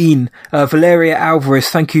queen. Valeria Alvarez,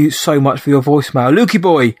 thank you so much for your voicemail. Lukey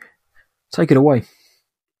boy, take it away.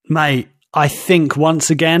 Mate, I think once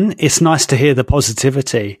again, it's nice to hear the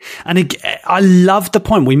positivity. And I love the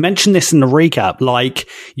point. We mentioned this in the recap. Like,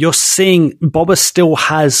 you're seeing Boba still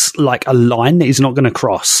has like a line that he's not going to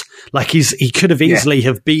cross. Like, he could have easily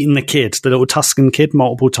have beaten the little Tusken kid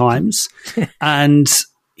multiple times. And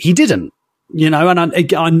he didn't. And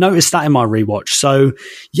I noticed that in my rewatch. So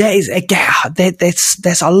yeah,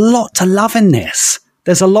 there's a lot to love in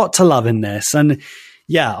this. And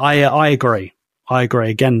yeah, I agree.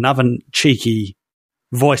 Again, another cheeky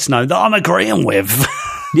voice note that I'm agreeing with.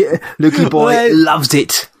 Yeah, Lukey boy loves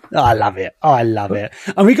it. I love it.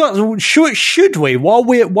 And we got. Should we while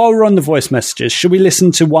we're on the voice messages? Should we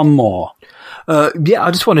listen to one more? Yeah,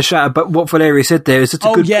 I just want to shout about what Valeria said there. It's just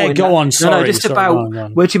a good point. Go on. Sorry,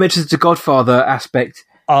 about when she mentions the Godfather aspect.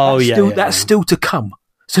 That's still to come.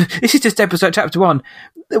 So this is just chapter 1.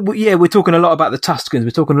 Yeah, we're talking a lot about the Tuscans.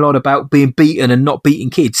 We're talking a lot about being beaten and not beating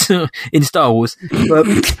kids in Star Wars. But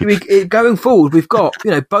going forward, we've got,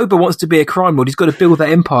 Boba wants to be a crime lord. He's got to build that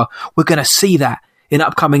empire. We're going to see that in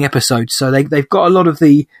upcoming episodes. So they've got a lot of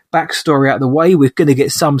the backstory out of the way. We're going to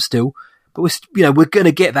get some still, but we're going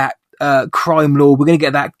to get that crime lord. We're going to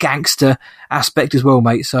get that gangster aspect as well,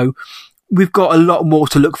 mate. So we've got a lot more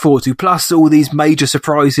to look forward to, plus all these major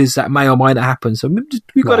surprises that may or may not happen. So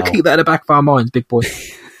we've got to keep that in the back of our minds, big boy.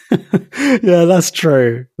 Yeah, that's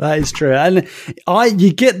true. That is true. And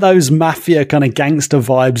you get those mafia kind of gangster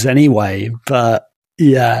vibes anyway, but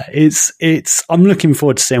yeah, I'm looking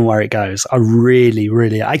forward to seeing where it goes. I really,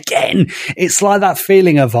 really, again, it's like that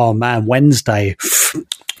feeling of, oh man, Wednesday.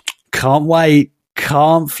 Can't wait.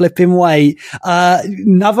 Can't flipping wait.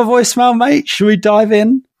 Another voicemail, mate. Should we dive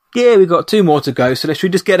in? Yeah, we've got 2 more to go, so should we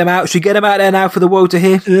just get them out? Should we get them out there now for the world to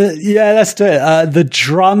hear? Yeah, let's do it. The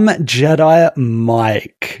Drum Jedi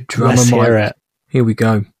Mike. Let's hear it. Here we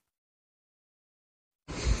go.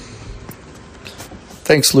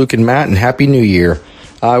 Thanks, Luke and Matt, and Happy New Year.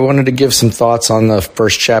 I wanted to give some thoughts on the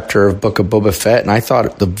first chapter of Book of Boba Fett, and I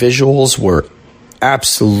thought the visuals were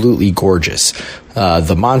absolutely gorgeous.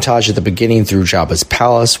 The montage at the beginning through Jabba's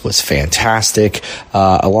palace was fantastic,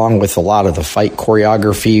 along with a lot of the fight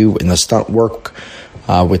choreography and the stunt work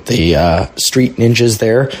with the street ninjas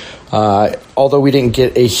there. Although we didn't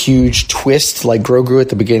get a huge twist like Grogu at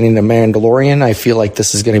the beginning of Mandalorian, I feel like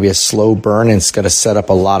this is going to be a slow burn and it's going to set up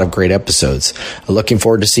a lot of great episodes. Looking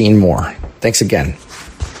forward to seeing more. Thanks again.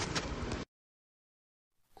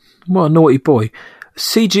 What a naughty boy.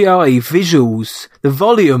 CGI, visuals, the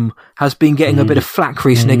volume has been getting a bit of flack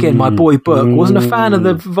recently. Again, my boy Burke wasn't a fan of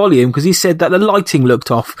the volume because he said that the lighting looked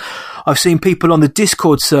off. I've seen people on the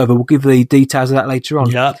Discord server, we'll give the details of that later on,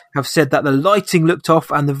 have said that the lighting looked off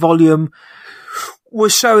and the volume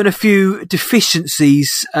was showing a few deficiencies.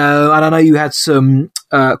 And I know you had some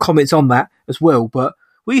comments on that as well, but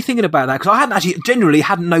what are you thinking about that? Because I genuinely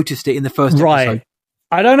hadn't noticed it in the first episode.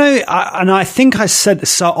 I don't know, and I think I said this.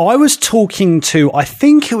 So I was talking to, I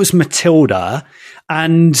think it was Matilda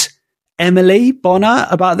and Emily Bonner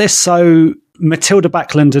about this. So Matilda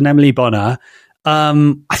Backlund and Emily Bonner.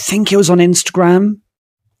 I think it was on Instagram.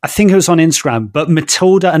 But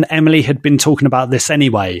Matilda and Emily had been talking about this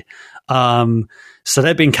anyway. So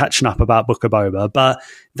they've been catching up about Book of Boba, but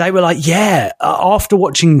they were like, yeah, after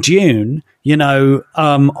watching Dune, I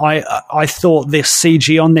thought this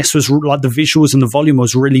CG on this was like the visuals and the volume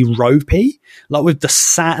was really ropey, like with the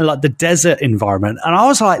sand, like the desert environment. And I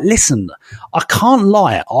was like, listen, I can't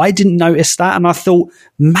lie. I didn't notice that. And I thought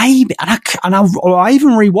maybe, and I even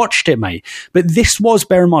rewatched it, mate. But this was,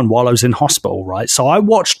 bear in mind, while I was in hospital, right? So I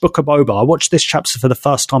watched Book of Boba. I watched this chapter for the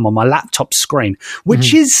first time on my laptop screen,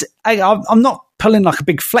 which is, I'm not pulling like a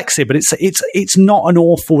big flex here, but it's not an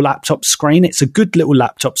awful laptop screen. It's a good little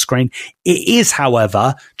laptop screen. It is,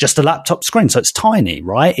 however, just a laptop screen, so it's tiny,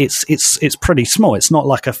 right? It's pretty small. It's not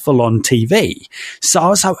like a full-on TV. So I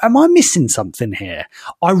was like, am I missing something here?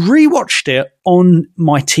 I rewatched it on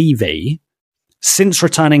my TV since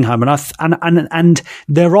returning home, and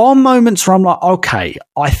there are moments where I'm like, okay,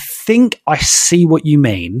 I think I see what you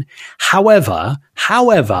mean. However,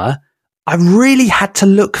 I really had to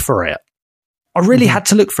look for it.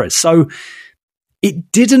 So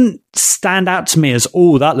it didn't stand out to me as,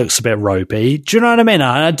 oh, that looks a bit ropey. Do you know what I mean?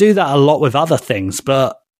 I do that a lot with other things,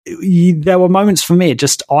 but there were moments for me,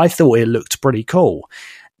 I thought it looked pretty cool.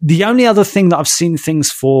 The only other thing that I've seen things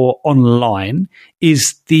for online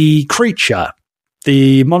is the creature,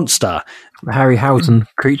 the monster. The Harryhausen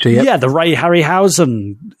creature, Yeah, the Ray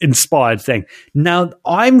Harryhausen inspired thing. Now,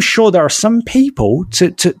 I'm sure there are some people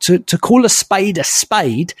to call a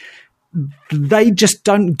spade, they just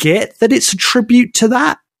don't get that it's a tribute to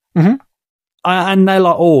that. Mm-hmm. And they're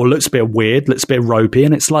like, oh, looks a bit weird, looks a bit ropey.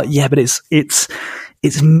 And it's like, yeah, but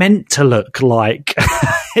it's meant to look like,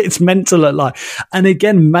 and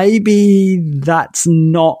again, maybe that's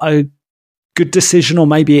not a good decision, or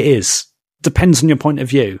maybe it is. Depends on your point of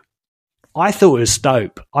view. I thought it was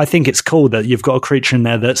dope. I think it's cool that you've got a creature in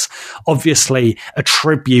there that's obviously a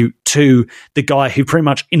tribute to the guy who pretty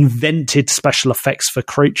much invented special effects for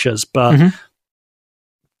creatures.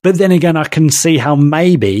 But then again, I can see how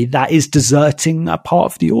maybe that is deserting a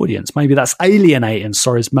part of the audience. Maybe that's alienating.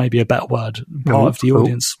 Sorry, is maybe a better word. Part of the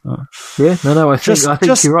audience. Yeah, no. I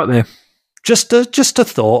think you're right there. Just a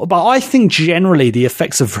thought, but I think generally the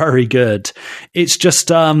effects are very good. It's just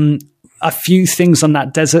a few things on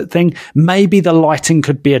that desert thing. Maybe the lighting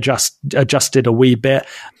could be adjusted a wee bit.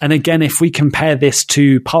 And again, if we compare this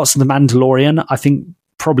to parts of The Mandalorian, I think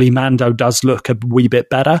probably Mando does look a wee bit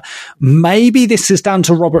better. Maybe this is down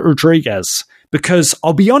to Robert Rodriguez, because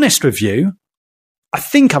I'll be honest with you, I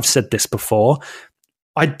think I've said this before,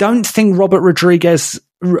 I don't think Robert Rodriguez,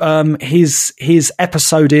 his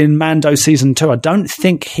episode in Mando season 2, I don't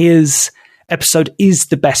think his episode is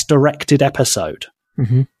the best directed episode.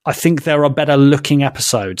 Mm-hmm. I think there are better looking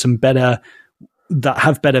episodes and that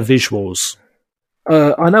have better visuals.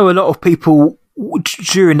 I know a lot of people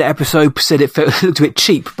during the episode said it looked a bit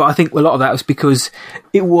cheap, but I think a lot of that was because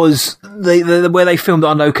it was where they filmed it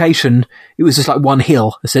on location. It was just like one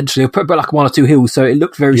hill, essentially, but like one or two hills, so it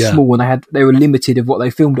looked very small, and they were limited of what they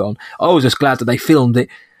filmed it on. I was just glad that they filmed it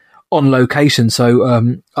on location,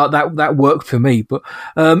 so that worked for me. But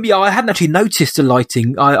I hadn't actually noticed the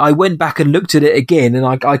lighting. I went back and looked at it again, and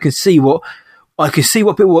I could see what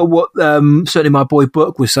certainly my boy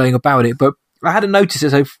Burke was saying about it, but I hadn't noticed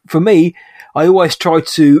it. So for me, I always try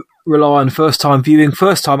to rely on first time viewing.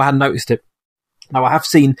 First time I hadn't noticed it. Now I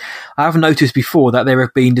have noticed before that there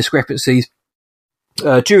have been discrepancies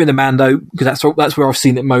during the Mando, because that's where I've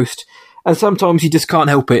seen it most. And sometimes you just can't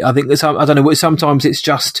help it. I think I don't know. Sometimes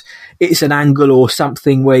it's an angle or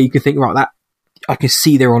something where you can think, right, that I can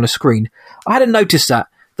see there on a screen. I hadn't noticed that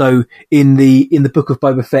though in the Book of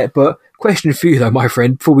Boba Fett. But question for you though, my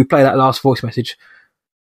friend, before we play that last voice message.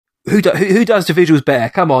 Who does the visuals better?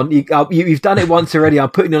 Come on, you've done it once already.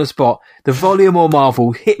 I'm putting you on the spot. The volume or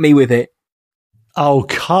Marvel? Hit me with it. Oh,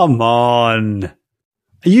 come on.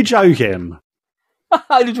 Are you joking?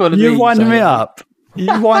 I just want to. You wind me up.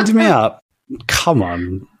 You wind me up. Come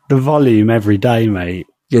on. The volume every day, mate.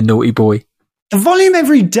 You naughty boy. The volume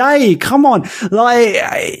every day. Come on. Like,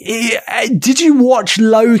 did you watch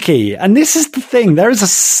Loki? And this is the thing. There is a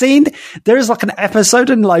scene, there is like an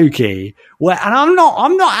episode in Loki where, and I'm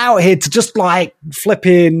not out here to just like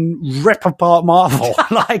flipping rip apart Marvel.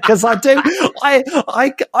 Like, cause I do,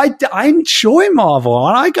 I enjoy Marvel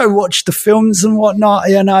and I go watch the films and whatnot.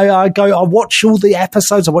 You know, I watch all the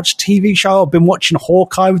episodes. I watch TV show. I've been watching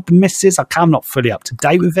Hawkeye with the missus. I'm not fully up to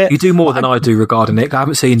date with it. You do more than I do regarding it. I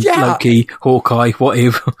haven't seen Loki, Hawkeye,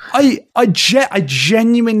 whatever. I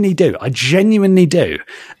genuinely do. I genuinely do.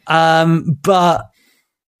 But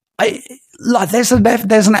there's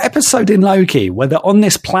an episode in Loki where they're on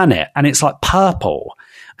this planet and it's like purple,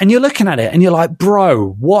 and you're looking at it and you're like,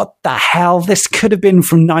 bro, what the hell? This could have been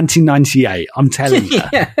from 1998. I'm telling you.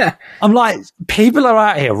 Yeah. I'm like, people are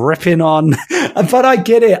out here ripping on, but I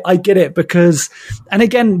get it because, and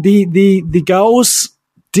again, the girls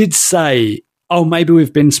did say, oh, maybe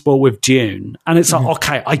we've been spoiled with Dune. And it's like,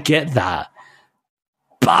 okay, I get that.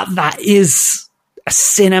 But that is a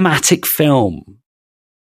cinematic film.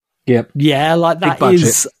 Yep. Yeah, like that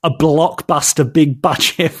is a blockbuster, big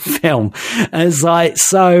budget film. And it's like,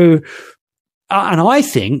 so, and I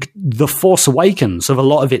think The Force Awakens, of a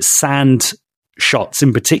lot of its sand shots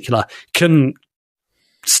in particular, can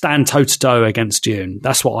stand toe-to-toe against Dune.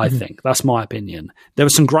 That's what I think. That's my opinion. There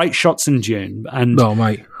were some great shots in Dune. And, oh,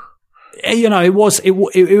 mate. You know, it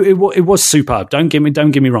was superb. Don't get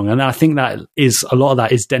me wrong, and I think that is a lot of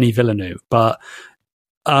that is Denis Villeneuve. But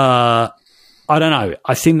I don't know.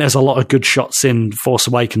 I think there's a lot of good shots in Force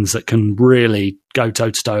Awakens that can really go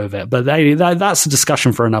toe to toe with it. But that's a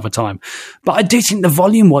discussion for another time. But I do think the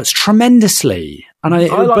volume works tremendously, and I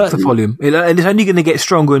like the volume. And it's only going to get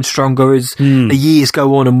stronger and stronger as the years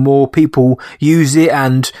go on, and more people use it,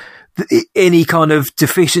 and any kind of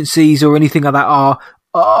deficiencies or anything like that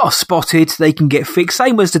are spotted, they can get fixed.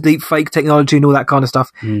 Same as the deep fake technology and all that kind of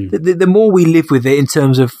stuff. The more we live with it in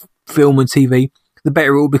terms of film and TV, the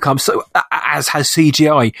better it will become. So, as has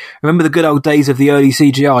CGI. Remember the good old days of the early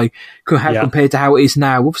CGI compared to how it is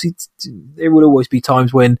now. Obviously, there will always be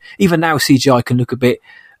times when, even now, CGI can look a bit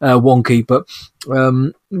wonky, but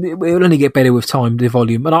it will only get better with time, the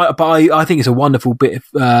volume. And I think it's a wonderful bit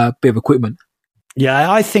of equipment.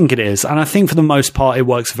 Yeah, I think it is. And I think for the most part, it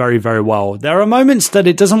works very, very well. There are moments that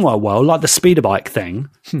it doesn't work well, like the speeder bike thing.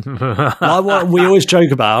 Like what we always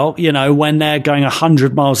joke about, you know, when they're going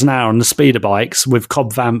 100 miles an hour on the speeder bikes with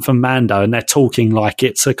Cobb Vanth and Mando, and they're talking like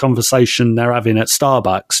it's a conversation they're having at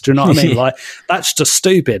Starbucks. Do you know what I mean? Like, that's just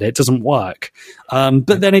stupid. It doesn't work.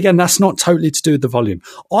 But then again, that's not totally to do with the volume.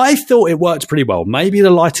 I thought it worked pretty well. Maybe the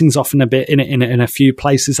lighting's off in a bit in a few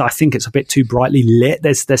places. I think it's a bit too brightly lit.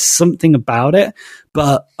 There's something about it.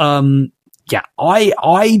 But yeah,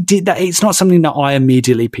 I did that. It's not something that I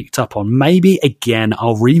immediately picked up on. Maybe again,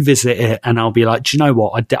 I'll revisit it and I'll be like, do you know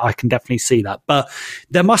what? I can definitely see that. But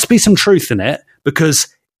there must be some truth in it because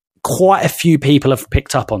quite a few people have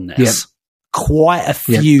picked up on this. Yep. Quite a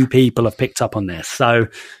few people have picked up on this. So,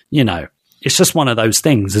 you know, it's just one of those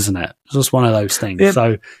things, isn't it? It's just one of those things. Yep.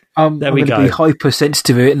 So there we go. I'm going to be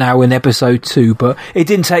hypersensitive to it now in episode 2, but it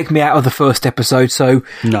didn't take me out of the first episode, so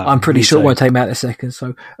no, I'm pretty sure it won't take me out the second.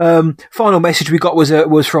 So, final message we got was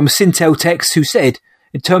from Sintel Text, who said,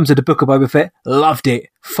 in terms of the Book of Boba Fett, loved it.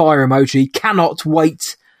 Fire emoji. Cannot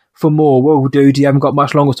wait for more. Well, dude, you haven't got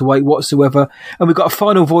much longer to wait whatsoever. And we got a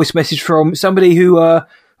final voice message from somebody who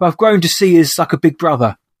I've grown to see as like a big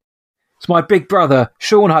brother. It's my big brother,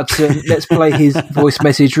 Sean Hudson. Let's play his voice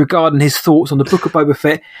message regarding his thoughts on the Book of Boba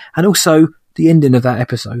Fett and also the ending of that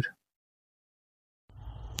episode.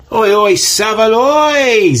 Oi, oi,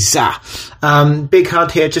 Savaloys! Big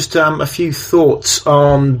Hud here, just a few thoughts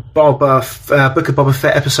on Book of Boba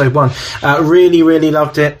Fett episode 1. Really, really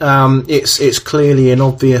loved it. It's clearly an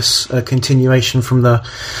obvious continuation from the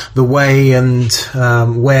way and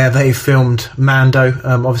where they filmed Mando.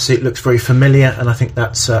 Obviously, it looks very familiar, and I think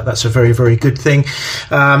that's a very, very good thing.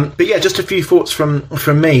 But yeah, just a few thoughts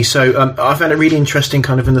from me. So I found it really interesting,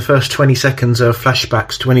 kind of in the first 20 seconds of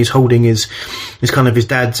flashbacks to when he's holding his kind of his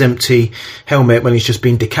dad's empty helmet when he's just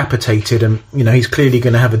been decapitated, and you know he's clearly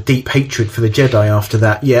going to have a deep hatred for the Jedi after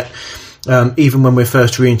that. Yet even when we're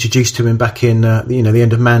first reintroduced to him back in the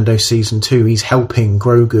end of Mando season 2, he's helping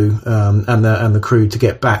Grogu and the crew to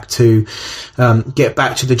get back to the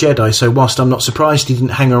Jedi. So whilst I'm not surprised he didn't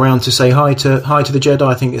hang around to say hi to the Jedi,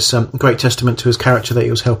 I think it's a great testament to his character that he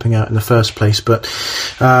was helping out in the first place. But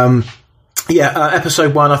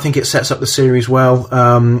episode 1, I think it sets up the series well.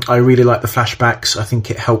 I really like the flashbacks. I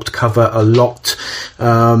think it helped cover a lot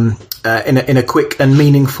in a quick and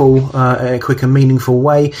meaningful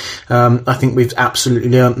way. I think we've absolutely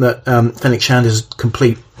learned that Fennec Shand is a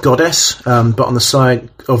complete goddess. But on the side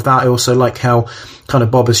of that, I also like how kind of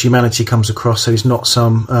Boba's humanity comes across. So he's not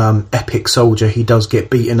some epic soldier. He does get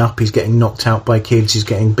beaten up. He's getting knocked out by kids. He's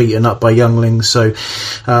getting beaten up by younglings. So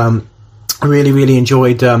I really, really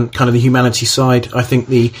enjoyed kind of the humanity side. I think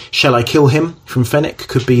the "Shall I Kill Him" from Fennec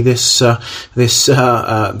could be could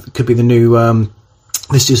be the new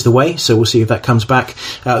 "This Is the Way." So we'll see if that comes back.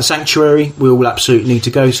 Sanctuary, we will absolutely need to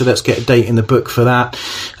go. So let's get a date in the book for that.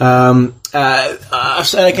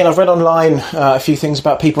 Again, I've read online a few things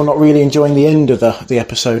about people not really enjoying the end of the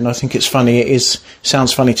episode, and I think it's funny. It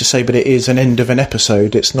sounds funny to say, but it is an end of an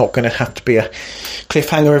episode. It's not going to have to be a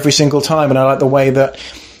cliffhanger every single time, and I like the way that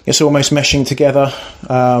it's almost meshing together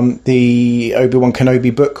the Obi-Wan Kenobi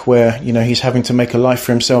book, where he's having to make a life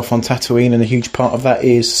for himself on Tatooine, and a huge part of that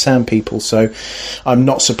is Sand People. So I'm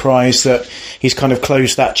not surprised that he's kind of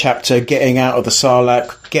closed that chapter, getting out of the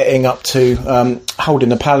Sarlacc, getting up to holding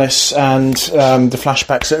the palace, and the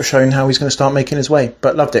flashbacks that have shown how he's going to start making his way.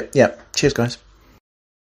 But loved it. Yeah, cheers, guys.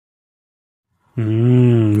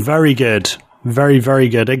 Very good. Very, very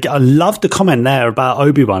good. I love the comment there about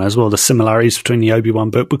Obi-Wan as well, the similarities between the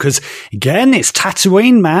Obi-Wan book, because, again, it's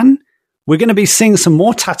Tatooine, man. We're going to be seeing some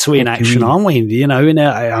more Tatooine action, aren't we? In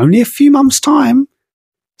only a few months' time.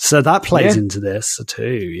 So that plays into this,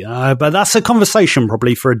 too. But that's a conversation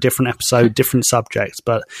probably for a different episode, different subjects,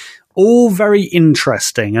 but all very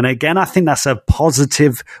interesting. And, again, I think that's a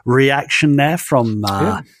positive reaction there from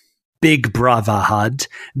Big Brother Hud.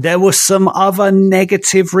 There were some other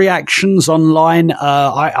negative reactions online.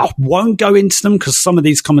 I won't go into them because some of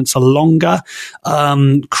these comments are longer.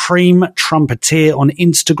 Cream Trumpeteer on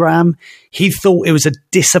Instagram, he thought it was a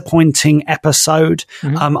disappointing episode.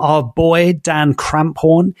 Our boy, Dan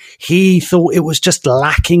Cramphorn, he thought it was just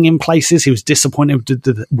lacking in places. He was disappointed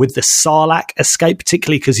with the Sarlacc escape,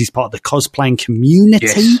 particularly because he's part of the cosplaying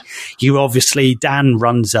community. Yes. Dan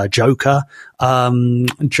runs Joker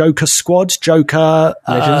Squad, Joker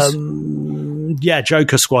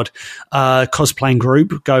Squad, cosplaying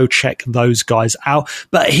group. Go check those guys out.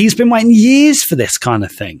 But he's been waiting years for this kind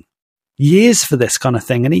of thing.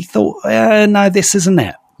 And he thought, no, this isn't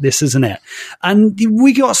it. And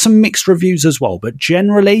we got some mixed reviews as well, but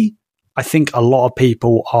generally, I think a lot of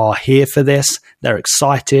people are here for this. They're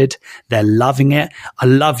excited. They're loving it. I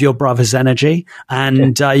love your brother's energy.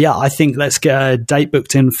 And I think let's get a date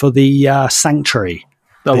booked in for the Sanctuary.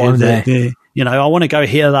 I want to go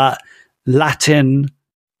hear that Latin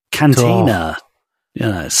cantina,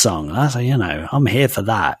 song. I'm here for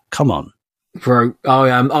that. Come on. Bro, I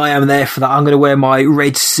am there for that. I'm going to wear my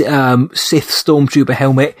red Sith Stormtrooper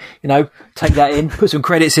helmet, take that in, put some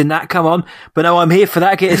credits in that, come on. But no, I'm here for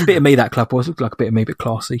that. It's a bit of me, that club was. Looked like a bit of me, a bit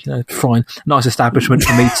classy, fine. Nice establishment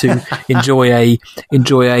for me to enjoy I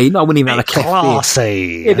wouldn't even have a Kef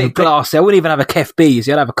classy. beer. A bit classy. I wouldn't even have a Kef beer.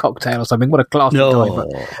 I'd have a cocktail or something. What a classy guy.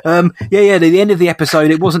 But, the end of the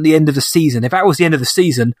episode, it wasn't the end of the season. If that was the end of the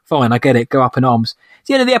season, fine, I get it, go up in arms. It's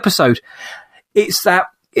the end of the episode.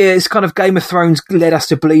 It's kind of Game of Thrones led us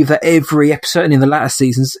to believe that every episode, and in the latter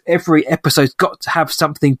seasons, every episode's got to have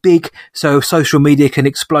something big so social media can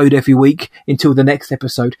explode every week until the next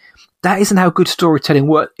episode. That isn't how good storytelling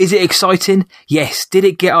works. Is it exciting? Yes. Did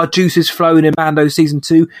it get our juices flowing in Mando Season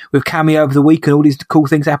 2 with cameo of the week and all these cool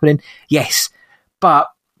things happening? Yes. But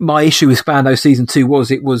my issue with Mando Season 2 was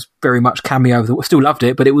it was very much cameo of the week. Still loved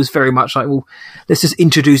it, but it was very much like, well, let's just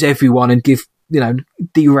introduce everyone and give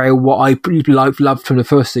derail what I loved from the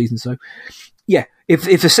first season. So, yeah, if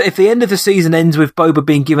the end of the season ends with Boba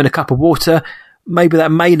being given a cup of water, maybe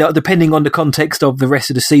that may not, depending on the context of the rest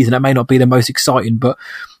of the season, that may not be the most exciting. But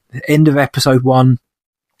the end of episode 1,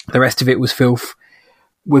 the rest of it was filth.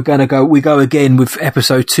 We go again with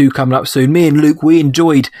episode 2 coming up soon. Me and Luke, we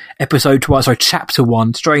enjoyed chapter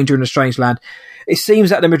 1, Stranger in a Strange Land. It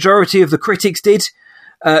seems that the majority of the critics did.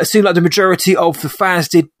 It seemed like the majority of the fans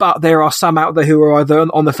did, but there are some out there who are either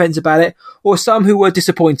on the fence about it or some who were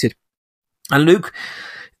disappointed. And Luke,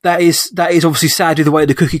 that is obviously sadly the way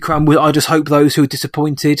the cookie crumbled. I just hope those who are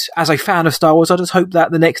disappointed, as a fan of Star Wars, I just hope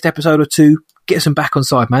that the next episode or 2 gets them back on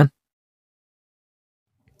side, man.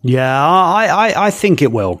 Yeah, I think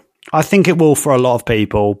it will. I think it will for a lot of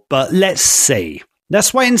people, but let's see.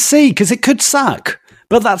 Let's wait and see, because it could suck.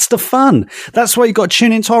 But that's the fun. That's why you got to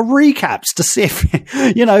tune into our recaps to see if,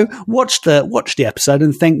 watch the episode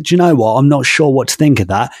and think, do you know what? I'm not sure what to think of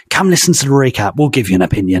that. Come listen to the recap. We'll give you an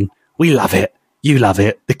opinion. We love it. You love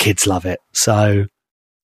it. The kids love it. So,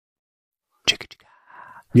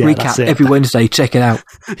 yeah, recap every Wednesday. Check it out.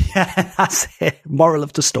 Yeah, that's it. Moral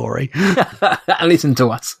of the story. Listen to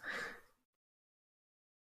us.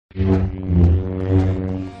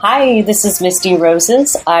 Hi, this is Misty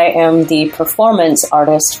Roses. I am the performance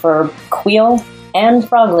artist for Queel and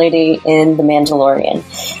Frog Lady in The Mandalorian.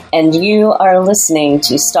 And you are listening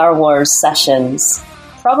to Star Wars Sessions,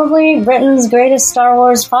 probably Britain's greatest Star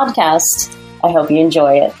Wars podcast. I hope you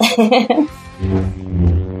enjoy it.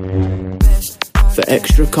 For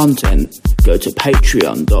extra content, go to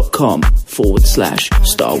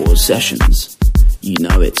patreon.com/Star Wars Sessions. You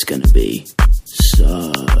know it's going to be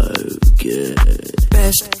so good.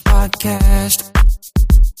 Best podcast.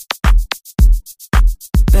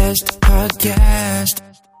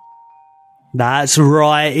 That's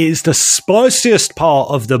right. It's the spiciest part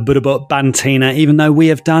of the Buddha Bantina, even though we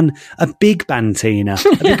have done a big Bantina,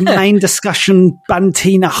 a big main discussion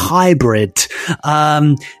Bantina hybrid.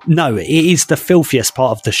 No, it is the filthiest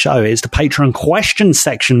part of the show. It's the Patreon question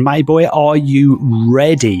section. Mayboy, are you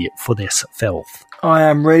ready for this filth? I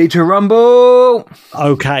am ready to rumble.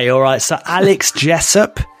 Okay, all right. So Alex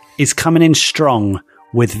Jessup is coming in strong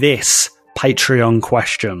with this Patreon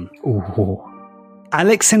question. Ooh.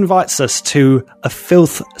 Alex invites us to a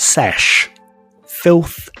filth sesh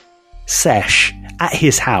at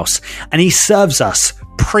his house, and he serves us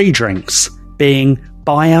pre-drinks, being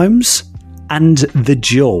Biomes and the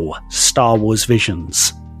Duel Star Wars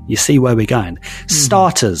Visions. You see where we're going.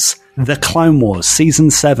 Starters, The Clone Wars, Season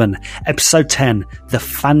 7, Episode 10, The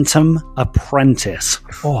Phantom Apprentice.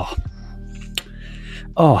 Oh,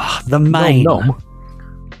 the main.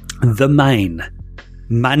 The main.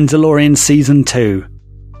 Mandalorian Season 2,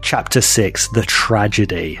 Chapter 6, The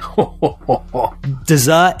Tragedy.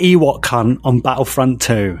 Dessert Ewok cunt on Battlefront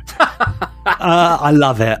 2. I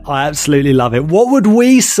love it. I absolutely love it. What would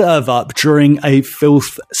we serve up during a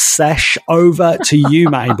filth sesh? Over to you,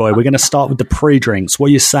 Matty Boy. We're going to start with the pre-drinks. What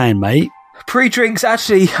are you saying, mate? Pre-drinks,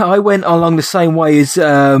 actually, I went along the same way as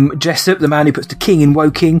Jessup, the man who puts the king in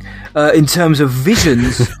Woking. In terms of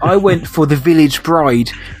visions, I went for The Village Bride,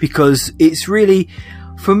 because it's really...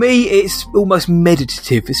 For me, it's almost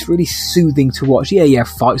meditative. It's really soothing to watch. Yeah,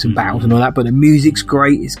 fights and battles and all that, but the music's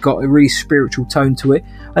great. It's got a really spiritual tone to it.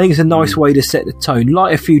 I think it's a nice way to set the tone.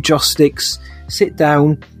 Light a few joss sticks, sit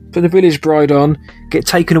down, put The Village Bride on, get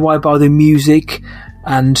taken away by the music,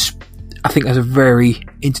 and I think that's a very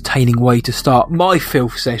entertaining way to start my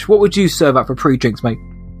filth sesh. What would you serve up for pre-drinks, mate?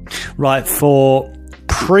 Right, for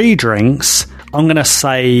pre-drinks, I'm going to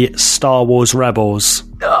say Star Wars Rebels.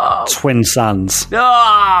 Twin Suns.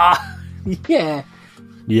 Yeah.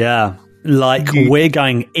 Yeah. Like, we're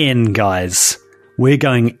going in, guys. We're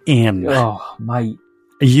going in. Oh, mate.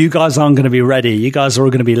 You guys aren't going to be ready. You guys are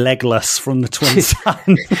all going to be legless from the Twin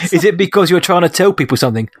Suns. Is it because you're trying to tell people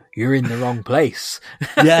something? You're in the wrong place.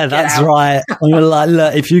 Yeah, that's right. I'm like,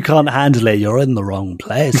 look, if you can't handle it, you're in the wrong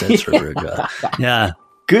place. Yeah.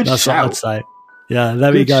 Good that's shout. What I'd say. Yeah,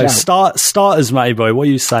 there we go. Starters, matey boy. What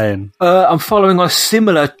are you saying? I'm following a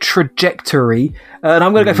similar trajectory, and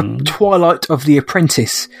I'm going to go for Twilight of the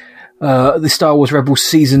Apprentice, the Star Wars Rebels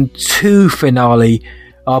Season 2 finale.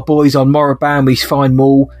 Our boys on Moraband, we find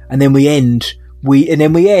Maul, and then we end.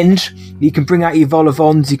 You can bring out your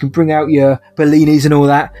Volivons, you can bring out your Bellinis and all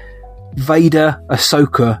that. Vader,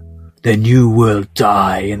 Ahsoka, then you will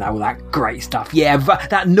die, and all that great stuff. Yeah,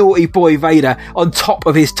 that naughty boy Vader on top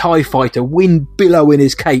of his TIE fighter, wind billowing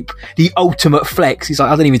his cape, the ultimate flex. He's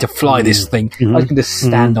like, I don't even need to fly this thing. I can just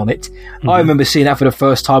stand on it. I remember seeing that for the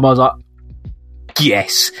first time. I was like,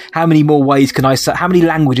 yes. How many more ways can I say? How many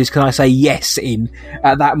languages can I say yes in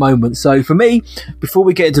at that moment? So for me, before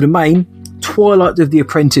we get into the main, Twilight of the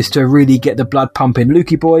Apprentice to really get the blood pumping.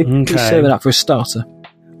 Lukey boy, who's serving up for a starter?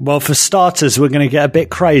 Well, for starters, we're going to get a bit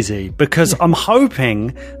crazy because I'm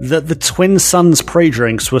hoping that the Twin Suns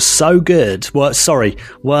pre-drinks were so good.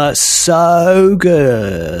 So good.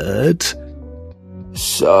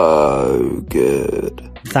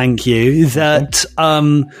 Thank you. That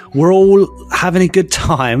we're all having a good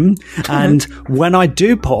time, and when I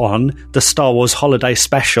do put on the Star Wars Holiday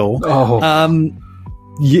Special, we're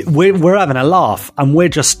having a laugh, and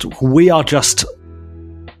we are just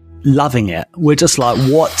loving it. We're just like,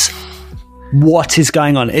 what is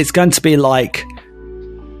going on? It's going to be like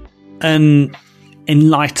an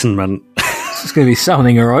enlightenment. It's going to be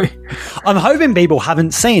something, all right. I'm hoping people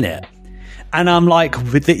haven't seen it. And I'm like,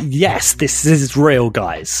 yes, this is real,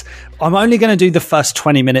 guys. I'm only going to do the first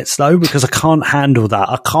 20 minutes, though, because I can't handle that.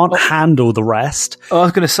 I can't handle the rest. I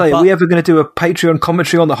was going to say, are we ever going to do a Patreon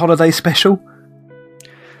commentary on the holiday special?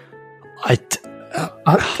 I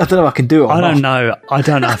don't know if I can do it. I don't know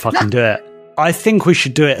if I can do it. I think we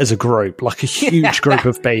should do it as a group, like a huge group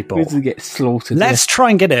of people. We're going to get slaughtered. Let's try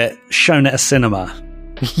and get it shown at a cinema.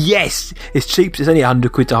 Yes! It's cheap. It's only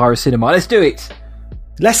 £100 to hire a cinema. Let's do it.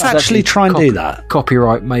 Let's actually try and do that.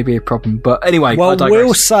 Copyright may be a problem, but anyway. Well,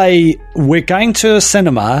 we'll say we're going to a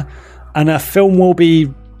cinema and a film will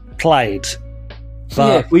be played.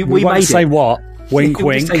 But we won't made say it. what. Wink,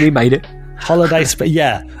 wink. Say we made it. Holiday,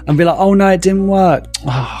 and be like, oh no, it didn't work.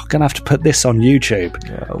 Oh, I'm gonna have to put this on YouTube.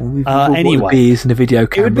 Anyway, in the video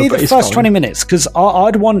camera, it would be the first 20 minutes because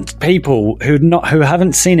I'd want people who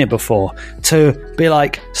haven't seen it before to be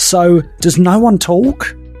like, so does no one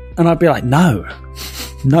talk? And I'd be like, no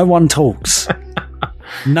one talks.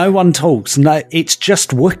 No one talks. No, it's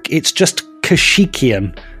just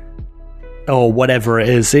Kashyyykian or whatever it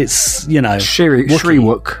is. It's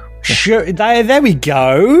Shriwook. Sure, there we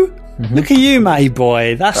go. Look at you, mate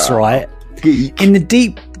boy. That's right. In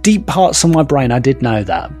the deep parts of my brain, I did know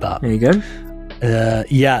that. But there you go.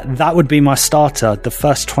 Yeah, that would be my starter. The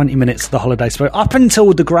first 20 minutes of the holiday special, up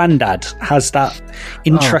until the granddad has that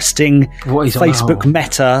interesting Facebook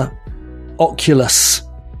Meta Oculus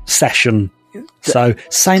session. So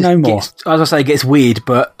say no more. As I say, it gets weird,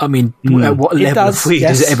 but I mean, at what level of weird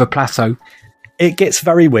does it ever plateau? It gets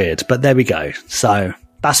very weird, but there we go. So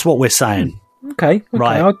that's what we're saying. Okay,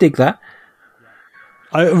 right. I'll dig that.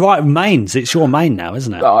 Right, mains. It's your main now,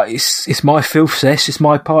 isn't it? It's my filth sesh. It's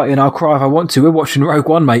my party, and I'll cry if I want to. We're watching Rogue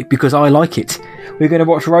One, mate, because I like it. We're going to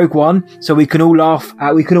watch Rogue One, so we can all laugh.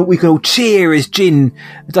 We can all cheer as Jyn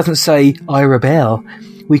doesn't say "I rebel."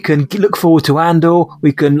 We can look forward to Andor.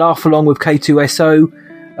 We can laugh along with K2SO,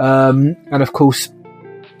 and of course,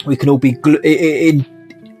 we can all be in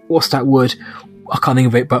what's that word? I can't think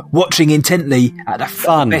of it, but watching intently at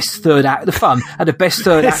the best third act, the best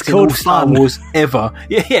third act in all Star Wars ever.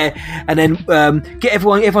 Yeah. And then get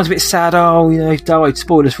everyone's a bit sad. Oh, they've died.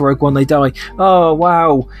 Spoilers for Rogue One, they die. Oh,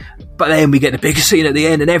 wow. But then we get the biggest scene at the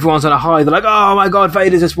end and everyone's on a high. They're like, oh my God,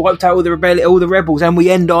 Vader's just wiped out all the rebels, and we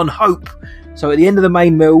end on hope. So at the end of the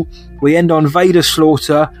main meal, we end on Vader's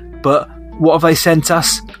slaughter, but what have they sent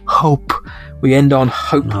us? Hope. We end on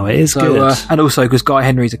hope. Oh, it is good. And also because Guy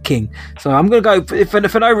Henry's a king. So I'm going to go,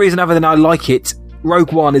 for no reason other than I like it,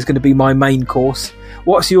 Rogue One is going to be my main course.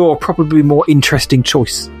 What's your probably more interesting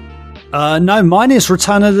choice? No, mine is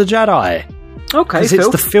Return of the Jedi. Okay,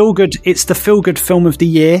 it's the feel good film of the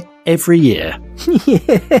year. every year.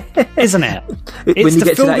 Isn't it? It's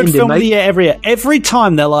the feel-good film of the year every year. Every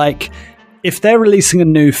time they're like, if they're releasing a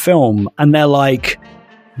new film and they're like,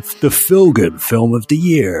 the feel-good film of the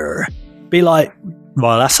year, be like,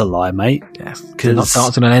 well, that's a lie, mate. Yeah, they're not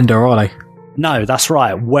dancing an ender, are they? No, that's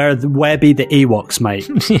right. Where be the Ewoks, mate?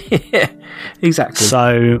 Yeah, exactly.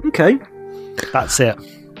 So, okay, that's it.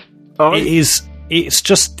 It's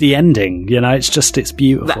just the ending, you know. It's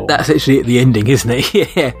beautiful. That's actually at the ending, isn't it?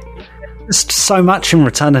 Yeah. There's so much in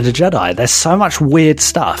Return of the Jedi. There's so much weird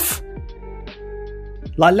stuff.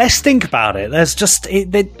 Like, let's think about it. There's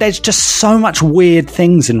just so much weird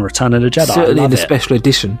things in Return of the Jedi. Certainly in the special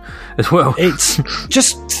edition as well. It's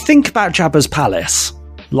just think about Jabba's palace.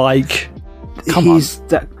 Like, come on.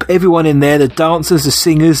 Everyone in there, the dancers, the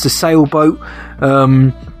singers, the sailboat,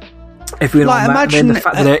 everyone like, on that, and the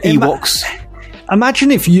fact that they're Ewoks.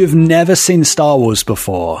 Imagine if you've never seen Star Wars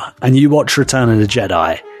before and you watch Return of the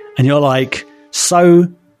Jedi and you're like,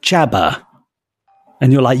 so Jabba?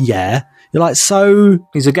 And you're like, yeah. You're like, so...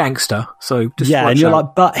 He's a gangster, so just yeah, and you're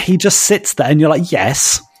like, but he just sits there, and you're like,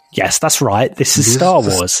 yes, that's right, this is Star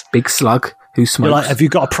Wars. Big slug who smokes. You're like, have you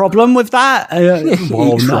got a problem with that?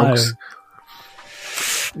 Well, no.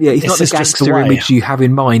 Yeah, he's not the gangster image you have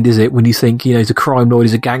in mind, is it? When you think, you know, he's a crime lord,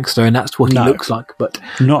 he's a gangster, and that's what he looks like. But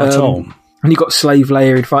not at all. And you've got Slave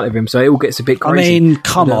Leia in front of him, so it all gets a bit crazy. I mean,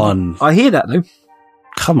 come on. I hear that, though.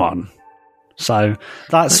 Come on. So,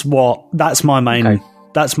 that's my main... Okay.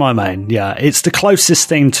 That's my main, yeah. It's the closest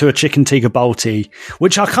thing to a chicken tikka balti,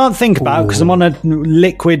 which I can't think about because I'm on a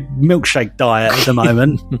liquid milkshake diet at the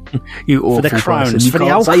moment. You awful for the crowns, for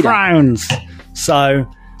the old crowns. So,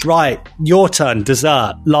 right, your turn.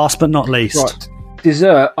 Dessert, last but not least. Right,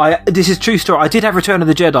 dessert. This is a true story. I did have Return of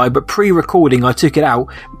the Jedi, but pre-recording I took it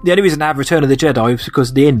out. The only reason I have Return of the Jedi was because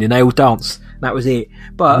of the ending. They all dance. That was it.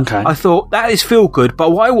 But I thought that is feel good. But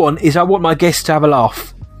what I want my guests to have a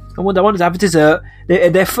laugh. I want them to have a dessert.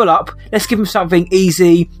 They're full up. Let's give them something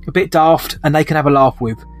easy, a bit daft, and they can have a laugh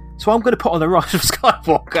with. So I'm going to put on the Rise of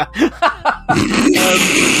Skywalker.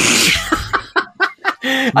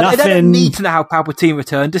 They don't need to know how Palpatine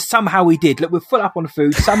returned. Just somehow he did. Look, we're full up on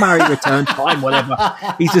food. Somehow he returned. Fine, whatever.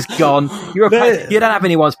 He's just gone. You don't have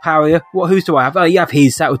anyone's power. Whose do I have? Oh, you have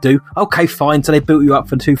his. That would do. Okay, fine. So they built you up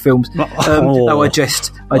for 2 films. No, I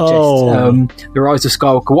jest. The Rise of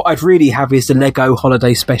Skywalker. What I'd really have is the Lego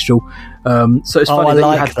Holiday Special. So it's funny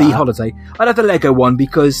that you had the holiday. I'd have the Lego one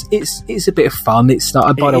because it's a bit of fun.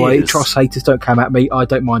 By the way, Tross haters don't come at me. I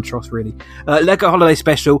don't mind Tross really. Lego Holiday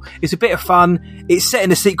Special. It's a bit of fun. It's set in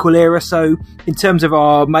the sequel era, so in terms of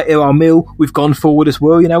our meal, we've gone forward as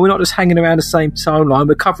well. You know, we're not just hanging around the same timeline.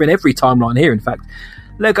 We're covering every timeline here. In fact,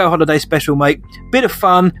 Lego Holiday Special, mate. Bit of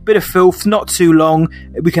fun, bit of filth, not too long.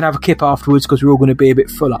 We can have a kip afterwards because we're all going to be a bit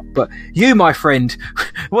full up. But you, my friend,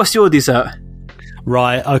 what's your dessert?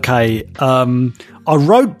 Right, okay. I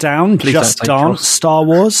wrote down Just Dance Star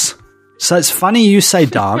Wars. So it's funny you say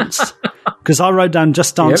dance, because I wrote down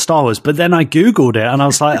Just Dance Star Wars, but then I Googled it and I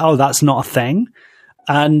was like, oh, that's not a thing.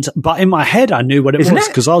 But in my head, I knew what it was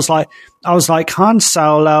because I was like, Han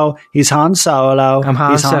Solo, he's Han Solo,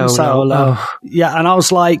 he's Han Solo. Oh. Yeah, and I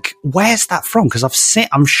was like, where's that from? Because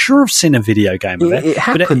I'm sure I've seen a video game of it. It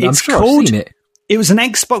happened. But it's sure called. I've seen it. It was an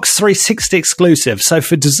Xbox 360 exclusive. So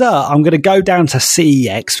for dessert, I'm going to go down to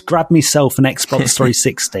CEX, grab myself an Xbox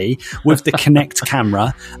 360 with the Kinect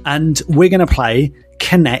camera, and we're going to play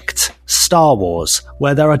Kinect Star Wars,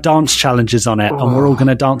 where there are dance challenges on it, and we're all going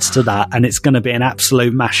to dance to that, and it's going to be an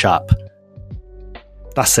absolute mashup.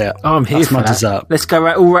 That's it. Oh, I'm here That's for my that. dessert. Let's go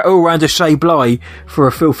all around a Shea Bly for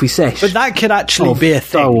a filthy sesh. But that could actually be a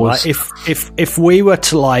thing. Like, if we were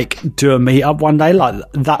to like do a meetup one day, like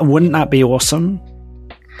that, wouldn't that be awesome?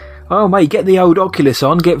 Oh, mate, get the old Oculus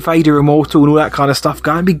on, get Vader Immortal and all that kind of stuff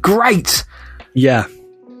going. It'd be great. Yeah.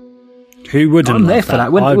 Who wouldn't? I'm there for that.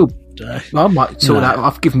 I might sort that.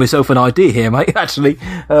 I've given myself an idea here, mate. Actually,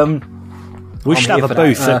 we should have a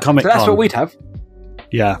booth at Comic Con. That's what we'd have.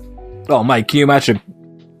 Yeah. Oh, mate, can you imagine?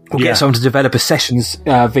 We'll get someone to develop a Sessions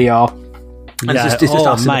VR. And it's just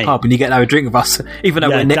us in the pub, and you get to have a drink with us, even though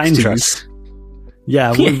we're next to you.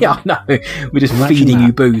 Yeah, I know. We're just feeding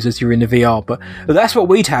you booze as you're in the VR. But that's what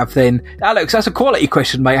we'd have then. Alex, that's a quality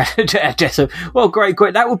question, mate. Jessup. Well, great.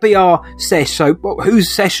 That would be our sesh. So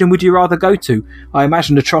whose session would you rather go to? I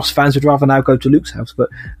imagine the Tross fans would rather now go to Luke's house, but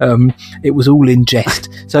it was all in jest.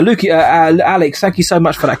 So, Luke, Alex, thank you so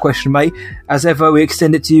much for that question, mate. As ever, we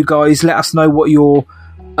extend it to you guys. Let us know what your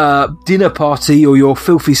dinner party or your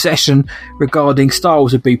filthy session regarding Star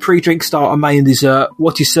Wars would be. Pre-drink, starter, main, dessert,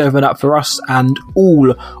 what you're serving up for us and all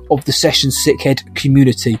of the Session Sickhead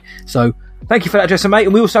community. So thank you for that, Jessa, mate.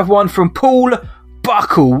 And we also have one from Paul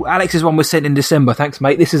Buckle. Alex's one was sent in December. Thanks,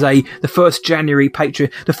 mate. This is the 1st January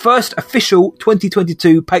Patreon. The first official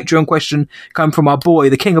 2022 Patreon question come from our boy,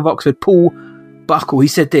 the King of Oxford, Paul Buckle. He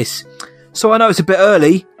said this. So I know it's a bit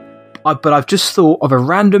early, but I've just thought of a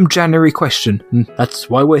random January question. That's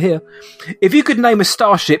why we're here. If you could name a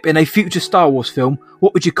starship in a future Star Wars film,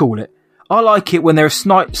 what would you call it? I like it when there are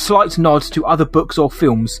slight nods to other books or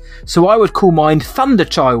films, so I would call mine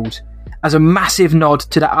Thunderchild, as a massive nod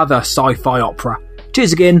to that other sci-fi opera.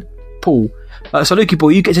 Cheers again, Paul. So, Lukey boy,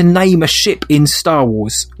 you get to name a ship in Star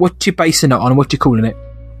Wars. What you basing it on? What you calling it?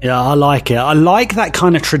 Yeah, I like it. I like that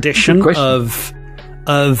kind of tradition of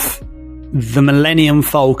the Millennium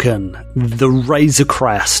Falcon, the Razor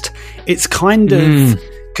Crest. It's kind of...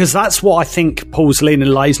 Because that's what I think Paul's leaning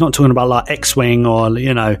like. He's not talking about like X-Wing or,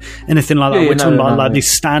 you know, anything like that. We're talking about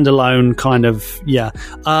these standalone kind of,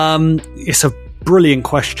 it's a brilliant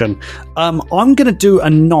question. I'm going to do a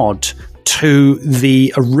nod to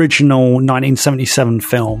the original 1977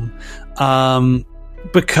 film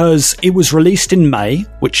because it was released in May,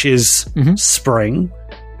 which is spring,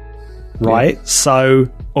 right? Yeah. So,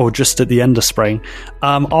 or just at the end of spring.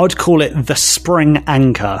 I'd call it the Spring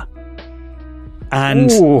Anchor. And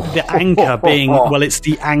the anchor being, well, it's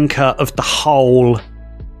the anchor of the whole,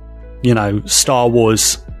 you know, Star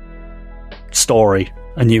Wars story,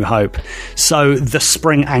 A New Hope. So the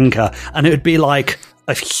Spring Anchor. And it would be like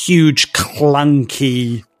a huge,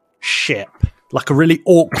 clunky ship, like a really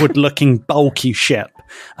awkward looking, bulky ship.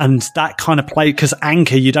 And that kind of play, because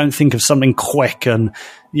anchor, you don't think of something quick and,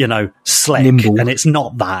 you know, slick. Nimble. And it's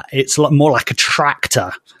not that. It's more like a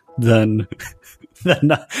tractor than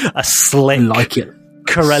a slick, like it.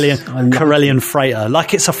 Corellian freighter.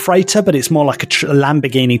 Like it's a freighter, but it's more like a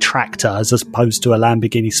Lamborghini tractor as opposed to a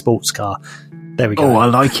Lamborghini sports car. There we go. Oh, I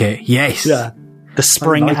like it. Yes. Yeah. The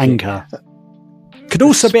Spring Anchor. Could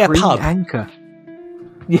also be a pub. Anchor.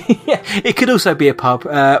 Yeah, it could also be a pub.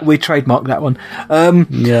 We trademarked that one.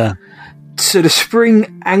 Yeah. So the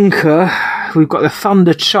Spring Anchor, we've got the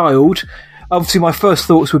Thunderchild. Obviously, my first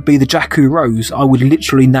thoughts would be the Jakku Rose. I would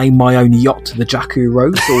literally name my own yacht the Jakku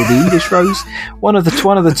Rose or the English Rose. One of the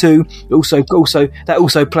two. Also, that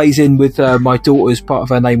also plays in with my daughter's part of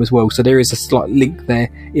her name as well. So there is a slight link there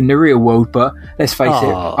in the real world. But let's face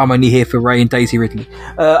it, I'm only here for Ray and Daisy Ridley.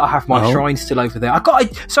 I have my shrine still over there. I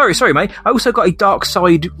got sorry, mate. I also got a Dark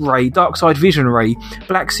Side Vision Ray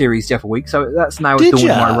Black Series the other week. So that's now adorned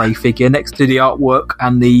my Ray figure next to the artwork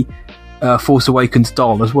and the Force Awakens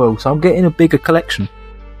doll as well, so I'm getting a bigger collection.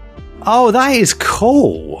 Oh, that is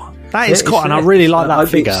cool. That is cool, and I really like that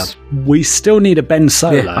figure. We still need a Ben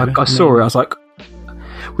Solo. Yeah, I saw it. I was like,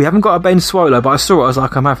 we haven't got a Ben Solo, but I saw it. I was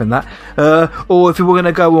like, I'm having that. Or if we're going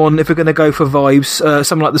to go for vibes,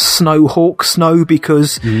 something like the Snowhawk Snow,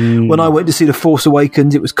 because when I went to see the Force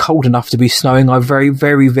Awakens, it was cold enough to be snowing. I very,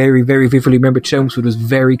 very, very, very vividly remember Chelmsford was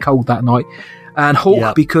very cold that night, and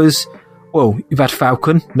Hawk because. Well, you've had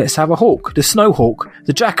Falcon, let's have a Hawk. The Snowhawk,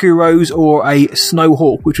 the Jakku Rose, or a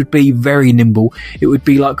Snowhawk, which would be very nimble. It would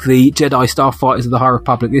be like the Jedi Starfighters of the High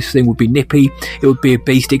Republic. This thing would be nippy. It would be a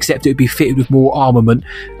beast, except it would be fitted with more armament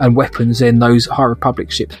and weapons than those High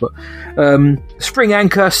Republic ships. But Spring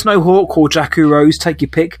Anchor, Snowhawk, or Jakku Rose, take your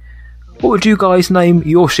pick. What would you guys name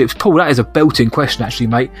your ships? Paul, that is a belting question, actually,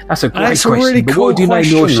 mate. That's a great question. Really cool. What would you name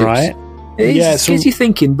your ships? Right? It gets you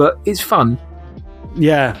thinking, but it's fun.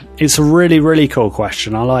 Yeah, it's a really, really cool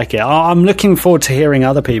question. I like it. I'm looking forward to hearing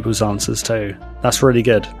other people's answers too. That's really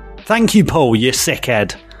good. Thank you, Paul, you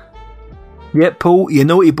sickhead. Yep, Paul, you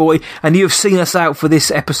naughty boy. And you have seen us out for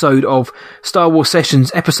this episode of Star Wars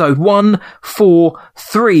Sessions, episode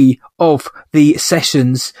 143 of the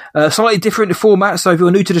sessions. Slightly different format, so if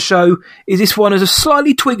you're new to the show, this one is a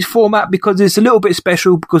slightly tweaked format because it's a little bit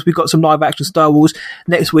special because we've got some live action Star Wars.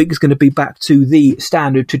 Next week is going to be back to the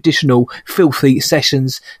standard, traditional, filthy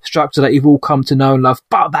sessions structure that you've all come to know and love.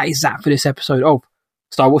 But that is that for this episode of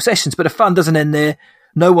Star Wars Sessions. But the fun doesn't end there.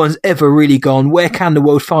 No one's ever really gone. Where can the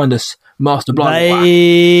world find us? Master Blind.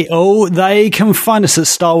 They can find us at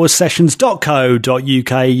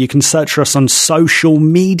starwarsessions.co.uk. You can search for us on social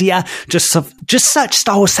media. Just search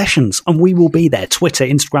Star Wars Sessions and we will be there. Twitter,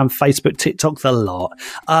 Instagram, Facebook, TikTok, the lot.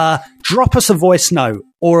 Drop us a voice note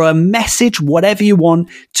or a message, whatever you want,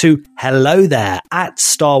 to hello there at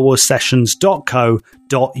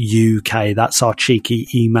starwarsessions.co.uk. That's our cheeky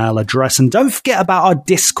email address. And don't forget about our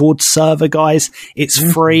Discord server, guys. It's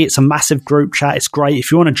free. It's a massive group chat. It's great.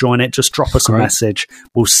 If you want to join it, just drop us a message.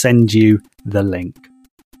 We'll send you the link.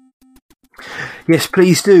 Yes,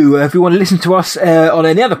 please do. If you want to listen to us on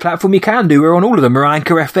any other platform, you can do. We're on all of them. We're on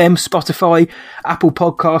Anchor FM, Spotify, Apple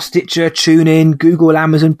Podcasts, Stitcher, TuneIn, Google,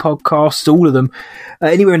 Amazon Podcasts, all of them.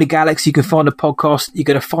 Anywhere in the galaxy you can find a podcast, you're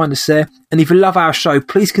going to find us there. And if you love our show,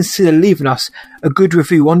 please consider leaving us a good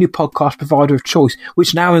review on your podcast provider of choice,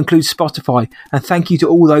 which now includes Spotify. And thank you to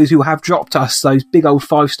all those who have dropped us those big old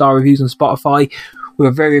 5-star reviews on Spotify. We're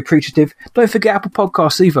very appreciative. Don't forget Apple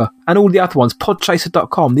Podcasts either, and all the other ones,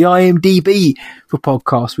 podchaser.com, the IMDb for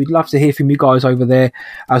podcasts. We'd love to hear from you guys over there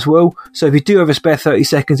as well. So if you do have a spare 30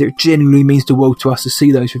 seconds, it genuinely means the world to us to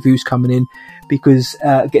see those reviews coming in, because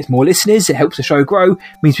it gets more listeners, it helps the show grow,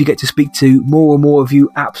 means we get to speak to more and more of you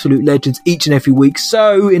absolute legends each and every week.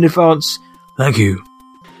 So in advance, thank you.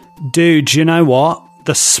 Dude, you know what?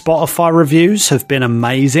 The Spotify reviews have been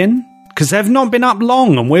amazing, because they've not been up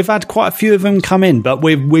long, and we've had quite a few of them come in, but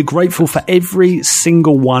we're grateful for every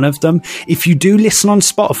single one of them. If you do listen on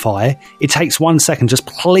Spotify, it takes 1 second. Just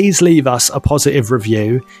please leave us a positive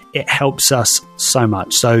review. It helps us so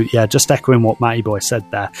much. So yeah, just echoing what Matty Boy said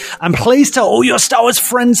there. And please tell all your Star Wars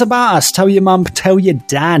friends about us. Tell your mum, tell your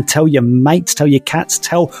dad, tell your mates, tell your cats,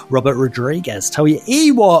 tell Robert Rodriguez, tell your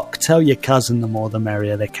Ewok, tell your cousin. The more the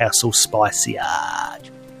merrier, the castle spicier.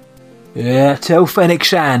 Yeah, tell Fennec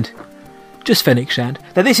Shand. Just Fennec Shand.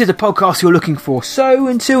 Now, this is a podcast you're looking for. So,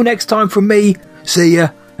 until next time, from me, see ya,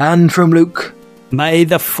 and from Luke. May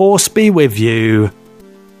the Force be with you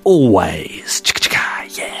always.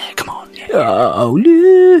 Yeah, come on. Yeah. Oh,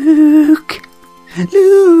 Luke.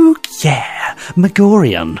 Luke, yeah.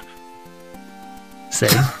 Megorian. See?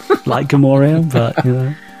 Like Gamorrean, but, you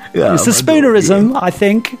know. Yeah, it's a spoonerism, I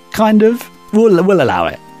think, kind of. We'll allow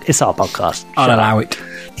it. It's our podcast. I'll allow it.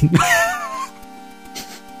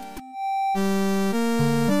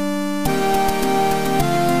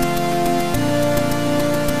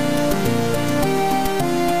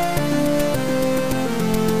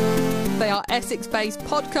 Essex-based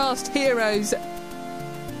podcast heroes.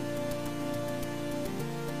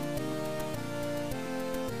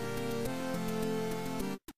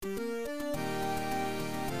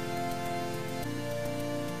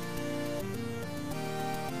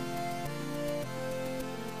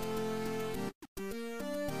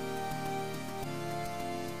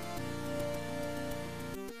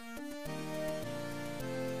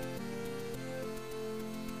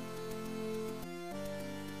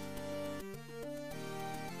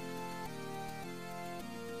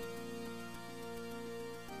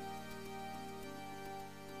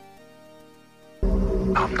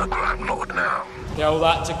 I'm the Grand Lord now. Tell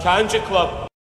that to Kanja Club.